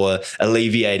 and or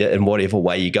alleviate it in whatever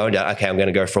way you're going down. Okay, I'm going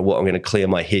to go for a walk. I'm going to clear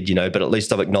my head, you know, but at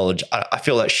least I've acknowledged I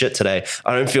feel like shit today.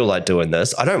 I don't feel like doing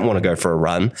this. I don't want to go for a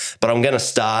run, but I'm going to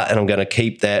start and I'm going to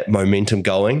keep that momentum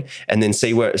going, and then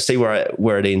see where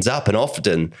it ends up. And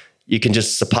often you can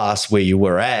just surpass where you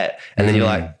were at, and then you're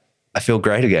like, I feel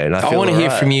great again. I want to hear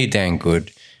from you, Dan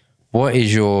Good. What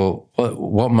is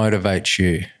what motivates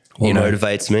you? What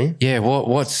motivates me? Yeah.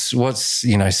 What's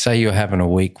you know, say you're having a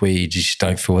week where you just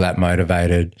don't feel that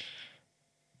motivated.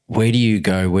 Where do you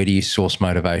go? Where do you source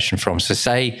motivation from? So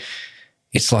say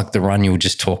it's like the run you were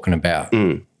just talking about.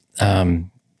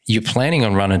 You're planning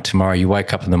on running tomorrow. You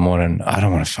wake up in the morning, I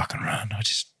don't want to fucking run. I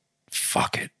just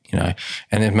fuck it, you know.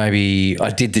 And then maybe I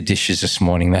did the dishes this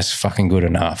morning. That's fucking good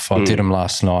enough. I did them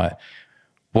last night.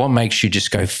 What makes you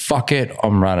just go, fuck it,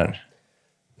 I'm running?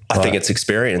 I think it's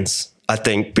experience. I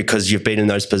think because you've been in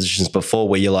those positions before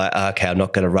where you're like, okay, I'm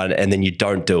not going to run, and then you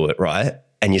don't do it, right?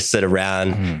 And you sit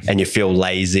around and you feel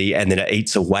lazy, and then it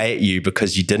eats away at you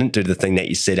because you didn't do the thing that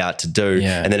you set out to do.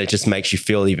 Yeah. And then it just makes you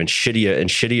feel even shittier and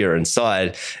shittier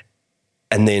inside.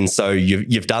 And then so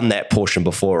you've done that portion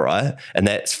before, right? And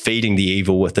that's feeding the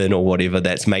evil within or whatever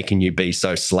that's making you be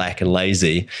so slack and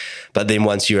lazy. But then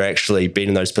once you're actually been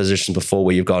in those positions before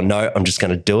where you've gone, no, I'm just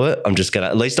going to do it.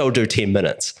 At least I'll do 10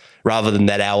 minutes rather than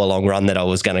that hour-long run that I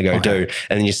was going to go do.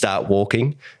 And then you start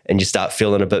walking and you start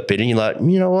feeling a bit better. You're like,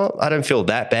 you know what? I don't feel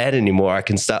that bad anymore. I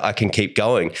can keep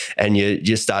going. And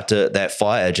you start to, that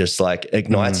fire just like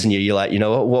ignites in you. You're like, you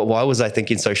know what? Why was I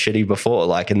thinking so shitty before?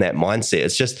 Like in that mindset,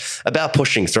 it's just about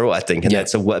pushing through, I think. And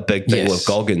that's a big thing with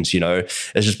Goggins, you know,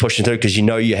 it's just pushing through because you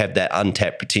know you have that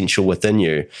untapped potential within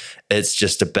you. It's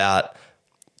just about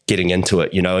getting into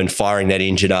it, you know, and firing that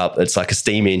engine up. It's like a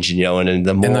steam engine, you know, and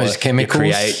the more those chemicals,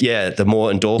 you create, the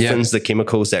more endorphins, the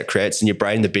chemicals that creates in your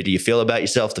brain, the better you feel about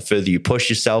yourself, the further you push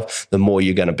yourself, the more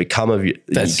you're going to become of you.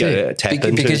 That's it. Tap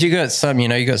into. Because you got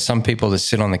some people that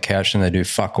sit on the couch and they do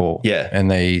fuck all. Yeah. And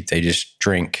they just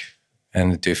drink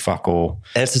and they do fuck all.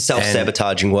 And it's a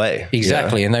self-sabotaging way.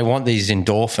 Exactly. You know? And they want these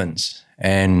endorphins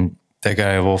and they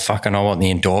go, well, fucking, I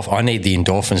need the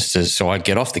endorphins so I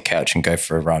get off the couch and go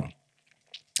for a run.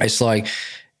 It's like,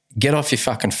 get off your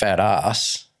fucking fat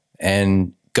ass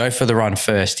and go for the run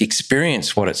first,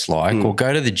 experience what it's like, or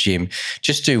go to the gym,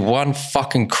 just do one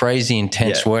fucking crazy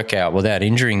intense workout without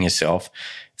injuring yourself.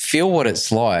 Feel what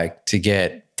it's like to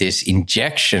get this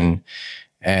injection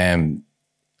of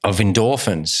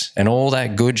endorphins and all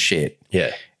that good shit.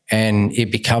 Yeah. And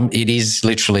it is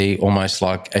literally almost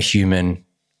like a human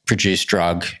produced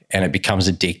drug, and it becomes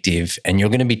addictive, and you're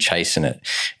going to be chasing it.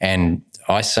 And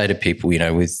I say to people, you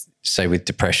know, with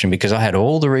depression, because I had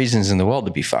all the reasons in the world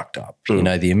to be fucked up. You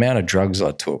know, the amount of drugs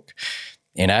I took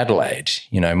in Adelaide,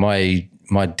 you know,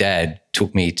 my dad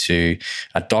took me to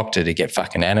a doctor to get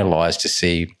fucking analysed to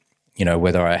see, you know,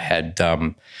 whether I had,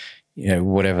 you know,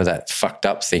 whatever that fucked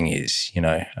up thing is, you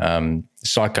know,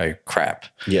 psycho crap.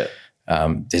 Yeah.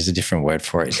 There's a different word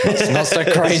for it. It's not so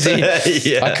crazy.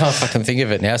 I can't fucking think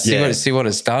of it now. See what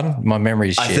it's done? My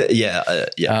memory's shit.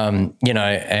 You know,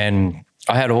 and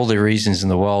I had all the reasons in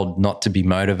the world not to be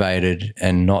motivated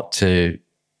and not to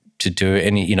do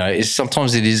any, you know,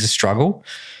 sometimes it is a struggle.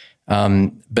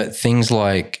 But things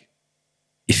like,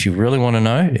 if you really want to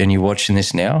know and you're watching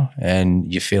this now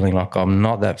and you're feeling like I'm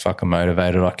not that fucking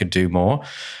motivated, I could do more,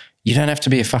 you don't have to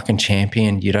be a fucking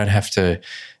champion. You don't have to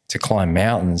climb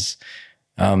mountains.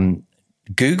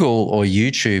 Google or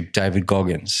YouTube David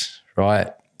Goggins,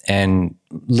 right? And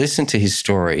listen to his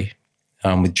story.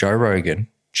 with Joe Rogan.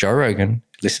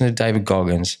 Listen to David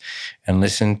Goggins and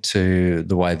listen to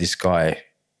the way this guy,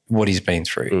 what he's been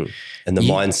through. And the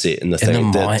mindset and the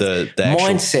thing, the actual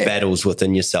mindset. Battles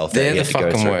within yourself. They're the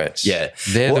fucking words. Yeah.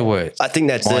 They're the words. I think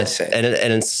that's mindset.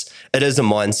 It. It is a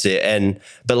mindset.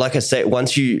 But like I say,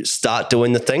 once you start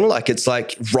doing the thing, like it's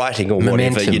like writing or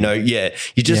Momentum. whatever,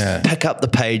 you just pick up the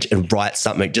page and write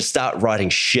something. Just start writing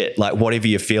shit, like whatever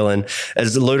you're feeling.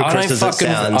 As ludicrous as it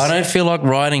sounds. I don't feel like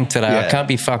writing today. I can't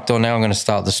be fucked on now. I'm going to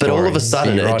start the story. But all of a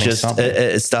sudden,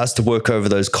 it starts to work over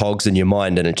those cogs in your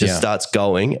mind, and it just starts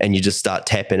going, and you just start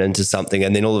tapping into something,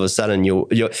 and then all of a sudden,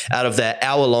 you're out of that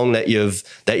hour long that you've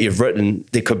written,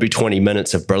 there could be 20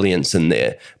 minutes of brilliance in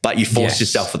there, but you forced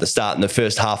yourself at the start, and the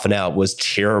first half an hour was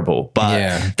terrible.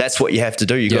 But that's what you have to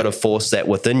do. You got to force that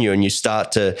within you, and the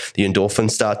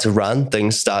endorphins start to run,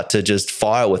 things start to just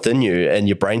fire within you, and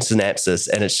your brain synapses,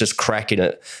 and it's just cracking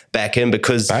it back in,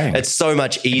 because it's so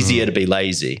much easier to be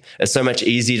lazy. It's so much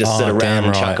easier to sit around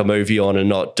and chuck a movie on and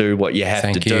not do what you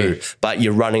have to do. But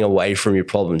you're running away from your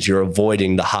problems. You're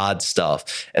avoiding the hard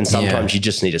stuff, and sometimes you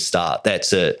just need to start.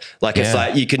 That's it. Like it's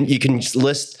like you can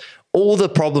list all the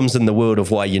problems in the world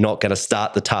of why you're not going to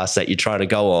start the task that you're trying to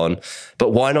go on, but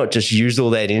why not just use all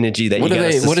that energy that you're going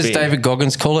to spend? What does David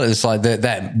Goggins call it? It's like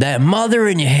that mother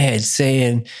in your head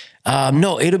saying,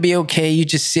 no, it'll be okay. You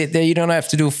just sit there. You don't have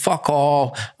to do fuck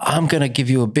all. I'm going to give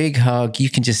you a big hug. You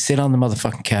can just sit on the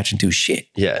motherfucking couch and do shit.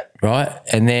 Yeah. Right?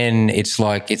 And then it's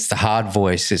the hard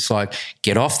voice. It's like,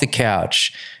 get off the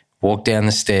couch, walk down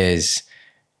the stairs,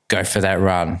 go for that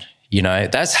run.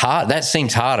 That's hard. That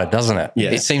seems harder, doesn't it?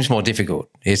 Yeah. It seems more difficult.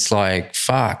 It's like,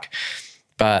 fuck.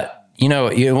 But you know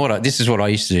what? This is what I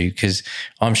used to do, because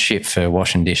I'm shit for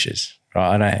washing dishes.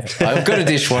 Right? I've got a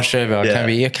dishwasher, but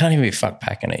I can't even be fuck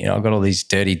packing it. I've got all these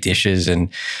dirty dishes, and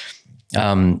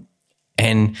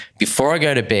before I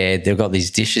go to bed, they've got these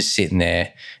dishes sitting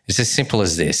there. It's as simple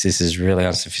as this. This is really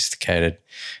unsophisticated.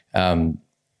 And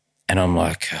I'm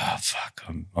like, oh, fuck,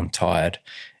 I'm tired.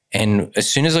 And as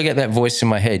soon as I get that voice in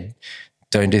my head,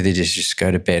 don't do the dishes, just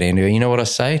go to bed. And you know what I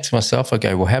say to myself? I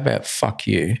go, well, how about fuck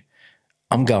you?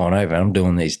 I'm going over, I'm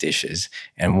doing these dishes.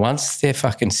 And once they're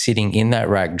fucking sitting in that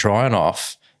rack drying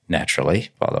off, naturally,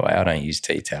 by the way, I don't use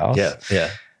tea towels.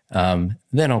 Then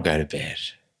I'll go to bed.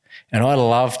 And I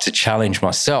love to challenge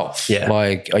myself. Yeah.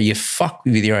 Like, you fuck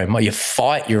with your own, you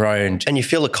fight your own. And you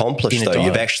feel accomplished, though.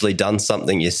 You've actually done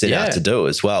something you set out to do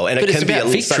as well. And it can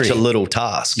be such a little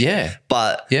task. Yeah.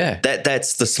 But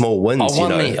that's the small wins,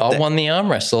 I won the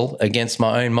arm wrestle against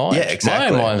my own mind. Yeah, exactly.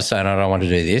 My own mind was saying, I don't want to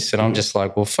do this. And I'm just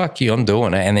like, well, fuck you, I'm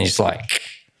doing it. And then it's like,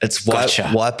 it's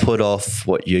why put off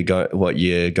what you're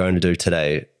going to do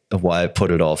today? Why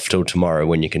put it off till tomorrow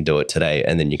when you can do it today,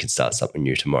 and then you can start something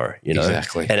new tomorrow,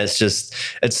 Exactly. And it's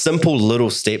simple little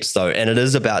steps, though. And it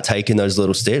is about taking those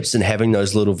little steps and having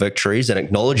those little victories and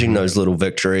acknowledging those little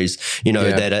victories,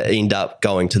 that end up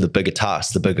going to the bigger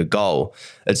task, the bigger goal.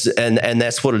 And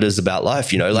that's what it is about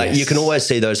life, you can always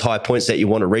see those high points that you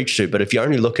want to reach to, but if you're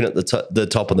only looking at the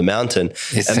top of the mountain,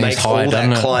 it makes all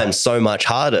that climb so much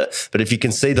harder. But if you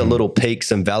can see the little peaks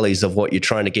and valleys of what you're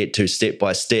trying to get to step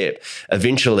by step,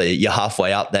 eventually you're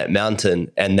halfway up that mountain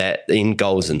and that end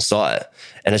goal's in sight.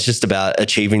 And it's just about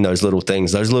achieving those little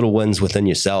things, those little wins within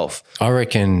yourself. I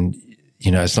reckon,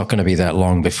 it's not going to be that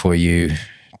long before you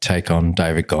take on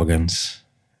David Goggins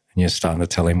and you're starting to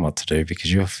tell him what to do,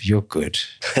 because you're good.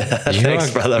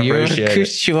 Thanks, brother. I appreciate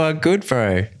it. You are good,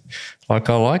 bro. Like,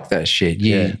 I like that shit.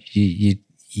 You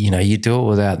do it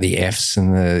without the F's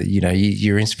and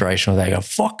you're inspirational. They go,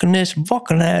 fucking this,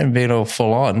 fucking that, and being all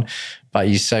full on. But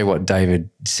you say what David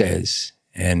says.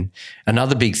 And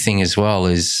another big thing as well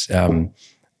is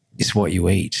what you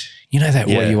eat.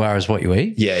 What you are is what you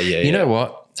eat. Yeah. You know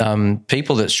what?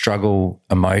 People that struggle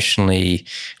emotionally,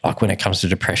 like when it comes to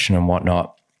depression and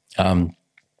whatnot,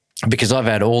 because I've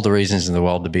had all the reasons in the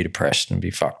world to be depressed and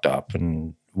be fucked up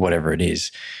and whatever it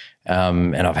is.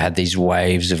 And I've had these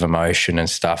waves of emotion and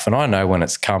stuff, and I know when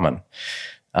it's coming.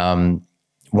 One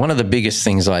of the biggest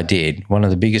things I did, one of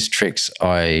the biggest tricks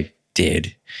I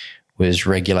did was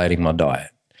regulating my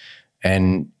diet.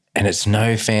 And it's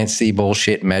no fancy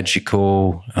bullshit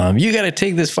magical, you got to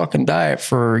take this fucking diet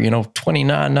for,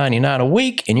 $29.99 a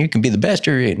week and you can be the best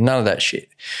of it. None of that shit,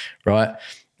 right?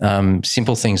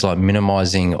 Simple things like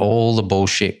minimizing all the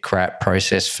bullshit crap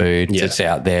processed food that's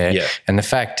out there. Yeah. And the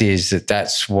fact is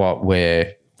that's what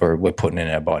we're putting in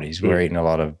our bodies. We're eating a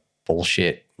lot of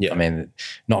bullshit I mean,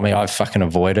 not me. I fucking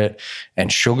avoid it.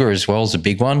 And sugar as well is a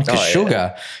big one because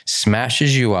sugar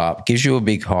smashes you up, gives you a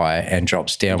big high and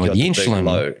drops down with the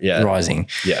insulin rising.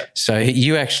 Yeah. So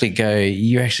you actually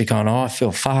going, oh, I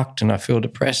feel fucked and I feel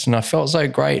depressed and I felt so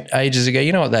great ages ago.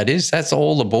 You know what that is? That's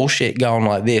all the bullshit going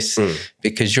like this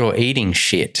because you're eating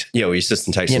shit. Yeah, well, your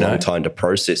system takes a long time to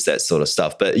process that sort of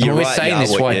stuff. But you're we're right. saying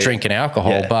this while drinking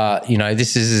alcohol, but, you know,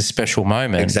 this is a special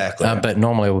moment. Exactly. But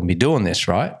normally I wouldn't be doing this,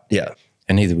 right? Yeah.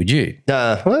 And neither would you.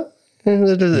 What?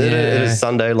 It is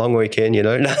Sunday, long weekend, you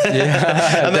know. I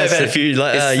may have had a few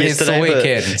yesterday. It's the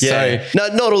weekend. Yeah. So,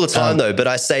 no, not all the time though, but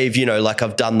I save, you know, like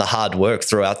I've done the hard work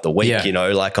throughout the week, you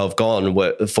know, like I've gone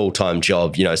work a full-time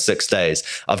job, you know, 6 days.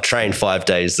 I've trained 5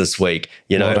 days this week,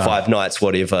 you know, 5 nights,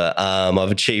 whatever.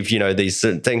 I've achieved, you know, these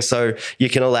certain things. So you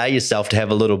can allow yourself to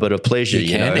have a little bit of pleasure,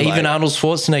 you know. Even Arnold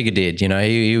Schwarzenegger did, you know,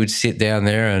 he would sit down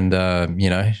there and, you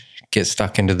know, get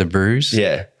stuck into the brews.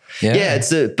 Yeah. Yeah,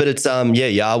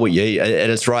 you are what you eat,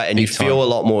 and it's right, and you feel a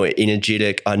lot more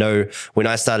energetic. I know when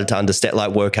I started to understand,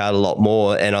 like, work out a lot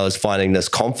more, and I was finding this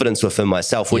confidence within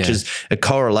myself, which it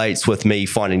correlates with me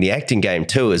finding the acting game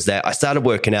too, is that I started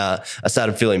working out, I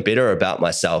started feeling better about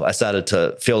myself, I started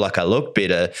to feel like I looked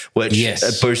better, which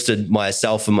boosted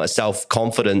myself and my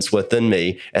self-confidence within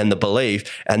me and the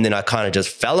belief, and then I kind of just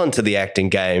fell into the acting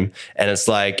game, and it's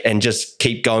like, and just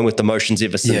keep going with the motions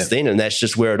ever since then, and that's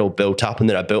just where it all built up, and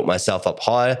then I built myself up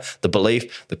higher, the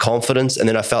belief, the confidence, and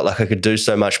then I felt like I could do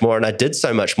so much more, and I did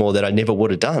so much more that I never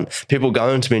would have done. People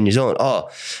going to me in New Zealand, oh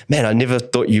man, I never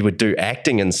thought you would do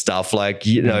acting and stuff, like,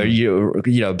 you know, you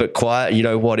know, a bit quiet, you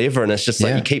know, whatever, and it's just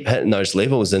like you keep hitting those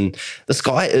levels, and the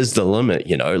sky is the limit,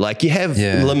 you know, like you have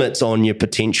limits on your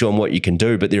potential and what you can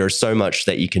do, but there is so much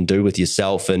that you can do with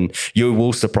yourself, and you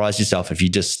will surprise yourself if you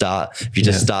just start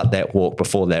start that walk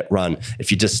before that run,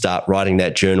 if you just start writing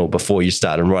that journal before you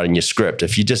start and writing your script,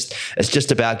 if you just, it's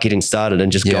just about getting started and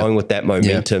just going with that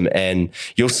momentum, and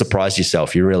you'll surprise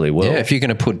yourself. You really will. Yeah, if you're going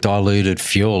to put diluted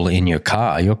fuel in your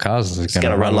car's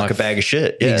going to run like a bag of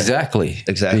shit. Yeah. Exactly.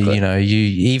 You know,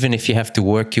 even if you have to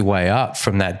work your way up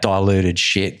from that diluted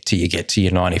shit till you get to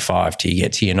your 95, till you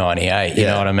get to your 98, you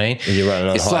know what I mean? You're running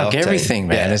on it's like everything,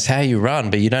 man. It's how you run,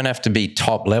 but you don't have to be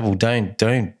top level. Don't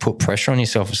put pressure on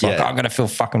yourself. It's like, I'm going to feel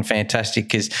fucking fantastic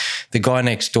because the guy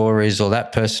next door is, or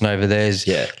that person over there is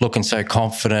looking so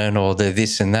confident, or the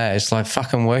this and that. It's like,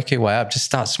 fucking work your way up. Just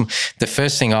start the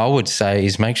first thing I would say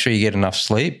is make sure you get enough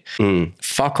sleep.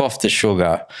 Fuck off the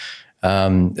sugar.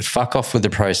 Fuck off with the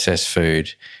processed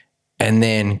food, and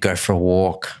then go for a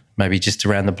walk, maybe just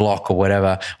around the block or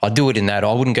whatever. I'd do it in that.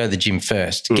 I wouldn't go to the gym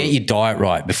first. Get your diet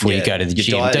right before you go to the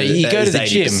gym. You go to the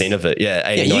gym. 80% of it.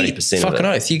 80-90% of it. Fucking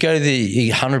oath. You go to the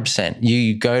 100%.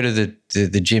 You go to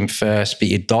the gym first, but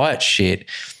your diet shit,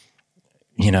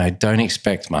 you know, don't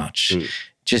expect much.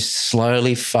 Just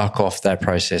slowly fuck off that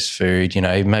processed food, you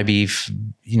know, maybe,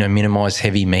 you know, minimize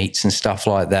heavy meats and stuff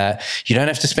like that. You don't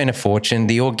have to spend a fortune.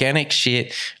 The organic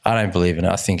shit, I don't believe in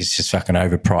it. I think it's just fucking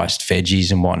overpriced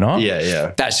veggies and whatnot.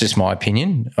 Yeah. That's just my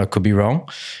opinion. I could be wrong.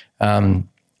 And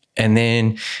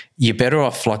then you're better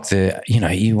off like you know,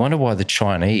 you wonder why the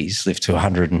Chinese live to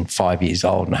 105 years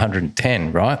old and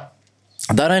 110, right?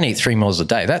 They don't eat 3 meals a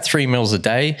day. That 3 meals a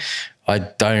day, I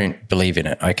don't believe in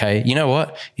it, okay? You know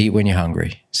what? Eat when you're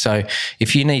hungry. So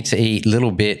if you need to eat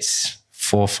little bits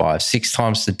 4, 5, 6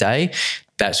 times a day,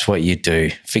 that's what you do.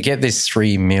 Forget this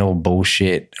 3 meal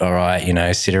bullshit, all right? You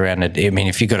know, sit around. I mean,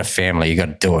 if you've got a family, you got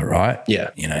to do it, right? Yeah.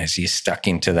 You know, so you're stuck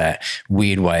into that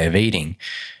weird way of eating.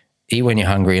 Eat when you're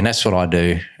hungry, and that's what I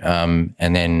do. And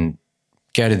then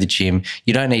go to the gym.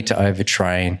 You don't need to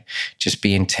overtrain. Just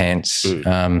be intense.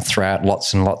 Throw out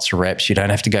lots and lots of reps. You don't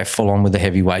have to go full on with the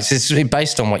heavy weights. It's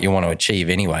based on what you want to achieve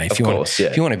anyway. If you want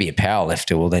to be a power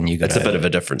lifter, well, then you got to. It's a bit of a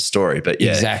different story, but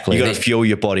exactly. You got to fuel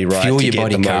your body right. Fuel to your get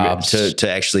body the carbs to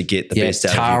actually get the best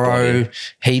out of your taro, body.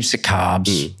 Heaps of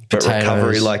carbs. But potatoes,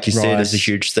 recovery, like you said, is a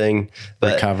huge thing.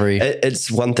 But recovery.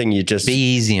 It's one thing you just be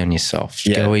easy on yourself.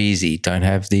 Go easy. Don't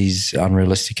have these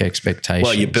unrealistic expectations.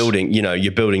 Well, you're building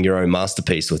your own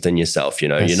masterpiece within yourself. You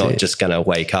know, you're not just going to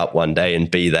wake up one day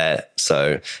and be that.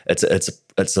 So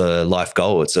it's a life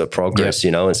goal. It's a progress.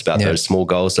 You know, it's about those small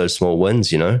goals, those small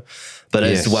wins. You know. But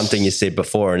it's one thing you said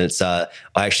before, and it's I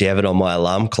actually have it on my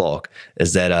alarm clock,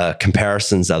 is that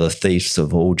comparisons are the thieves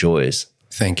of all joys.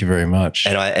 Thank you very much.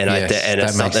 And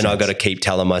it's something I got to keep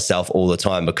telling myself all the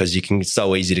time, because you can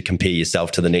so easy to compare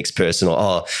yourself to the next person,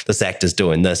 or this actor's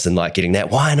doing this and like getting that.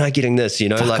 Why aren't I getting this? You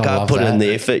know, like I put in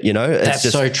the effort. You know, that's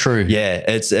just so true. Yeah,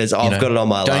 I've got it on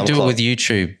my alarm clock. Don't do it with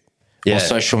YouTube or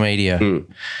social media.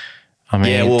 I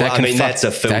mean, Yeah, well, that I can mean, fuck- that's a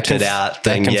that can- filtered out that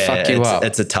thing. can Yeah, fuck you up.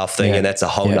 it's a tough thing, Yeah. and that's a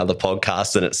whole Yeah. nother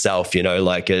podcast in itself, you know,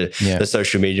 like Yeah. the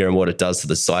social media and what it does to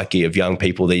the psyche of young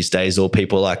people these days, or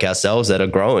people like ourselves that are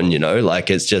growing, you know, like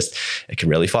it can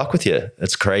really fuck with you.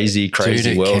 It's crazy Dude,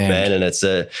 it world, can. man. And it's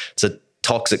a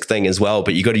toxic thing as well,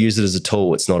 but you got to use it as a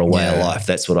tool. It's not a way of Yeah. life.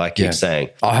 That's what I keep Yeah. saying.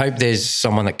 I hope there's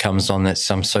someone that comes on that's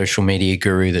some social media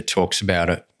guru that talks about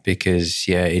it, because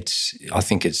I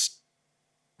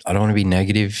don't want to be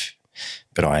negative,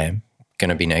 but I am going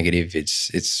to be negative.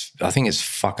 I think it's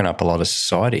fucking up a lot of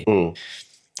society.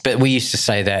 But we used to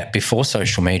say that before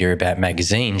social media about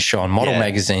magazines, showing model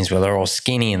magazines where they're all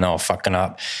skinny and they were fucking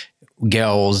up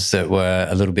girls that were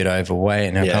a little bit overweight,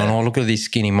 and they're going, oh, look at these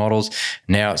skinny models.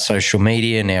 Now it's social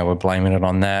media. Now we're blaming it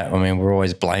on that. I mean, we're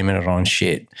always blaming it on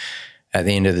shit at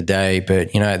the end of the day.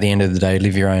 But, you know, at the end of the day,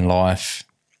 live your own life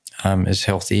as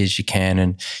healthy as you can,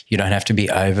 and you don't have to be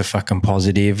over fucking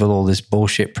positive with all this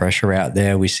bullshit pressure out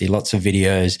there. We see lots of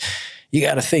videos. You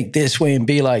got to think this way and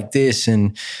be like this,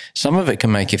 and some of it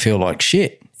can make you feel like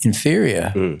shit,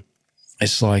 inferior.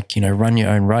 It's like, you know, run your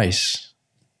own race.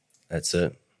 That's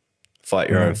it. Fight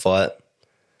your own fight.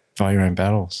 Fight your own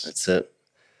battles. That's it.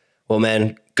 Well,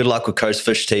 man, good luck with Coast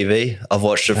Fish TV. I've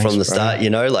watched it from the bro. start, you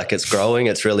know, like it's growing.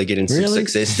 It's really getting some Really?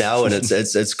 success now, and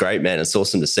it's great, man. It's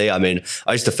awesome to see. I mean,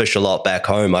 I used to fish a lot back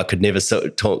home. I could never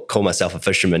call myself a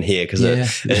fisherman here because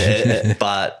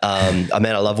but I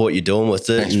mean, I love what you're doing with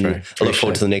it. Thanks, and bro. I look Appreciate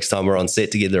forward to the next time we're on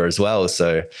set together as well.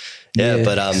 So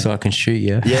but so I can shoot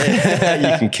you.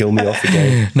 yeah, you can kill me off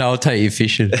again. No, I'll take you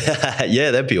fishing.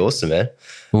 Yeah, that'd be awesome, man.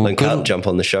 Well, Link up, jump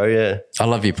on the show, yeah. I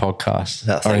love your podcast.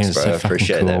 Oh, I think thanks, it's bro. so I fucking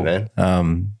appreciate that, cool.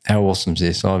 man. How awesome is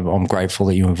this? I'm grateful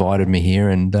that you invited me here,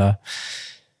 and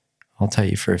I'll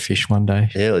take you for a fish one day.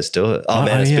 Yeah, let's do it. Oh,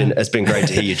 man, it's been great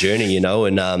to hear your journey, you know,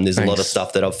 and there's a lot of Thanks.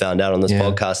 stuff that I've found out on this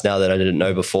podcast now that I didn't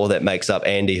know before that makes up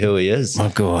Andy who he is. My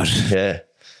God. Yeah.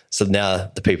 So now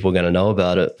the people are going to know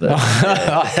about it. But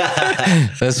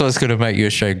That's what's going to make your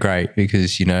show great,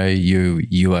 because, you know,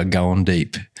 you are going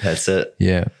deep. that's it.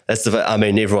 Yeah. I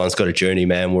mean, everyone's got a journey,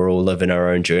 man. We're all living our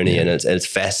own journey, and it's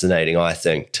fascinating, I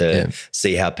think, to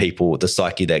see how people, the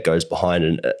psyche that goes behind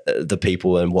and the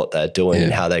people and what they're doing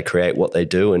and how they create what they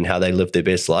do and how they live their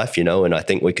best life, you know. And I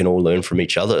think we can all learn from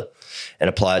each other and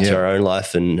apply it to our own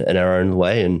life and in our own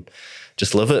way and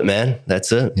just live it, man.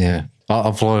 That's it. Yeah.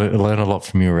 I've learned a lot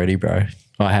from you already, bro.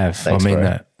 I have. Thanks, I mean bro.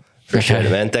 that. Appreciate it,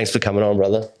 man. Thanks for coming on,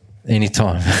 brother.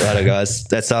 Anytime. Righto, guys.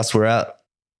 That's us. We're out.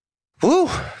 Woo!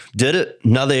 Did it.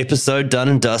 Another episode done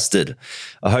and dusted.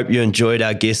 I hope you enjoyed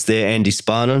our guest there, Andy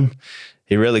Sparnon.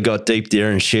 He really got deep there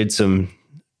and shared some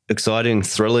exciting,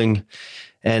 thrilling,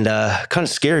 and kind of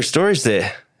scary stories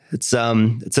there. It's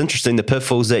interesting the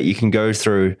pitfalls that you can go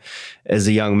through as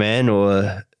a young man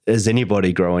or as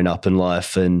anybody growing up in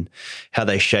life, and how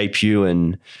they shape you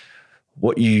and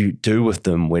what you do with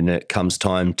them when it comes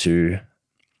time to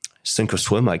sink or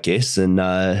swim, I guess. And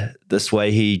this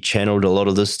way he channeled a lot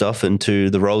of this stuff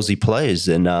into the roles he plays.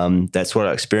 And that's what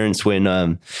I experienced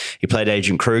when he played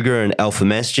Agent Kruger in Alpha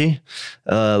Masji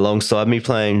alongside me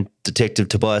playing Detective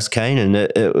Tobias Kane. And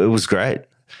it was great,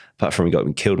 apart from he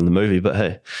got killed in the movie. But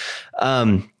hey,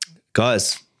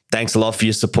 guys, thanks a lot for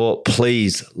your support.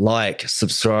 Please like,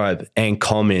 subscribe, and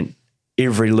comment.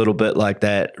 Every little bit like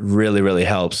that really, really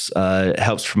helps. It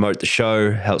helps promote the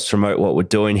show, helps promote what we're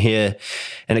doing here,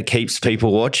 and it keeps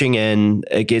people watching, and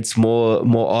it gets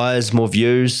more eyes, more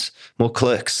views, more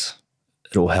clicks.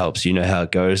 It all helps. You know how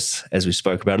it goes, as we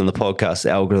spoke about in the podcast,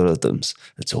 algorithms.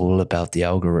 It's all about the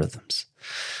algorithms.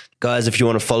 Guys, if you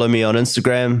want to follow me on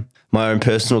Instagram, my own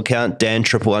personal account,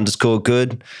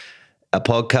 Dan_Good, our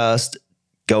podcast,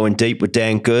 Going Deep with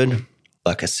Dan Good.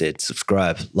 Like I said,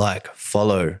 subscribe, like,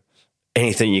 follow.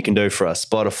 Anything you can do for us,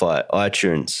 Spotify,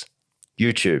 iTunes,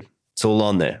 YouTube, it's all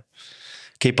on there.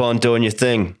 Keep on doing your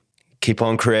thing. Keep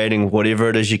on creating whatever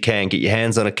it is you can. Get your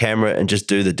hands on a camera and just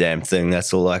do the damn thing.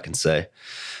 That's all I can say.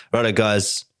 Righto,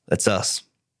 guys, that's us.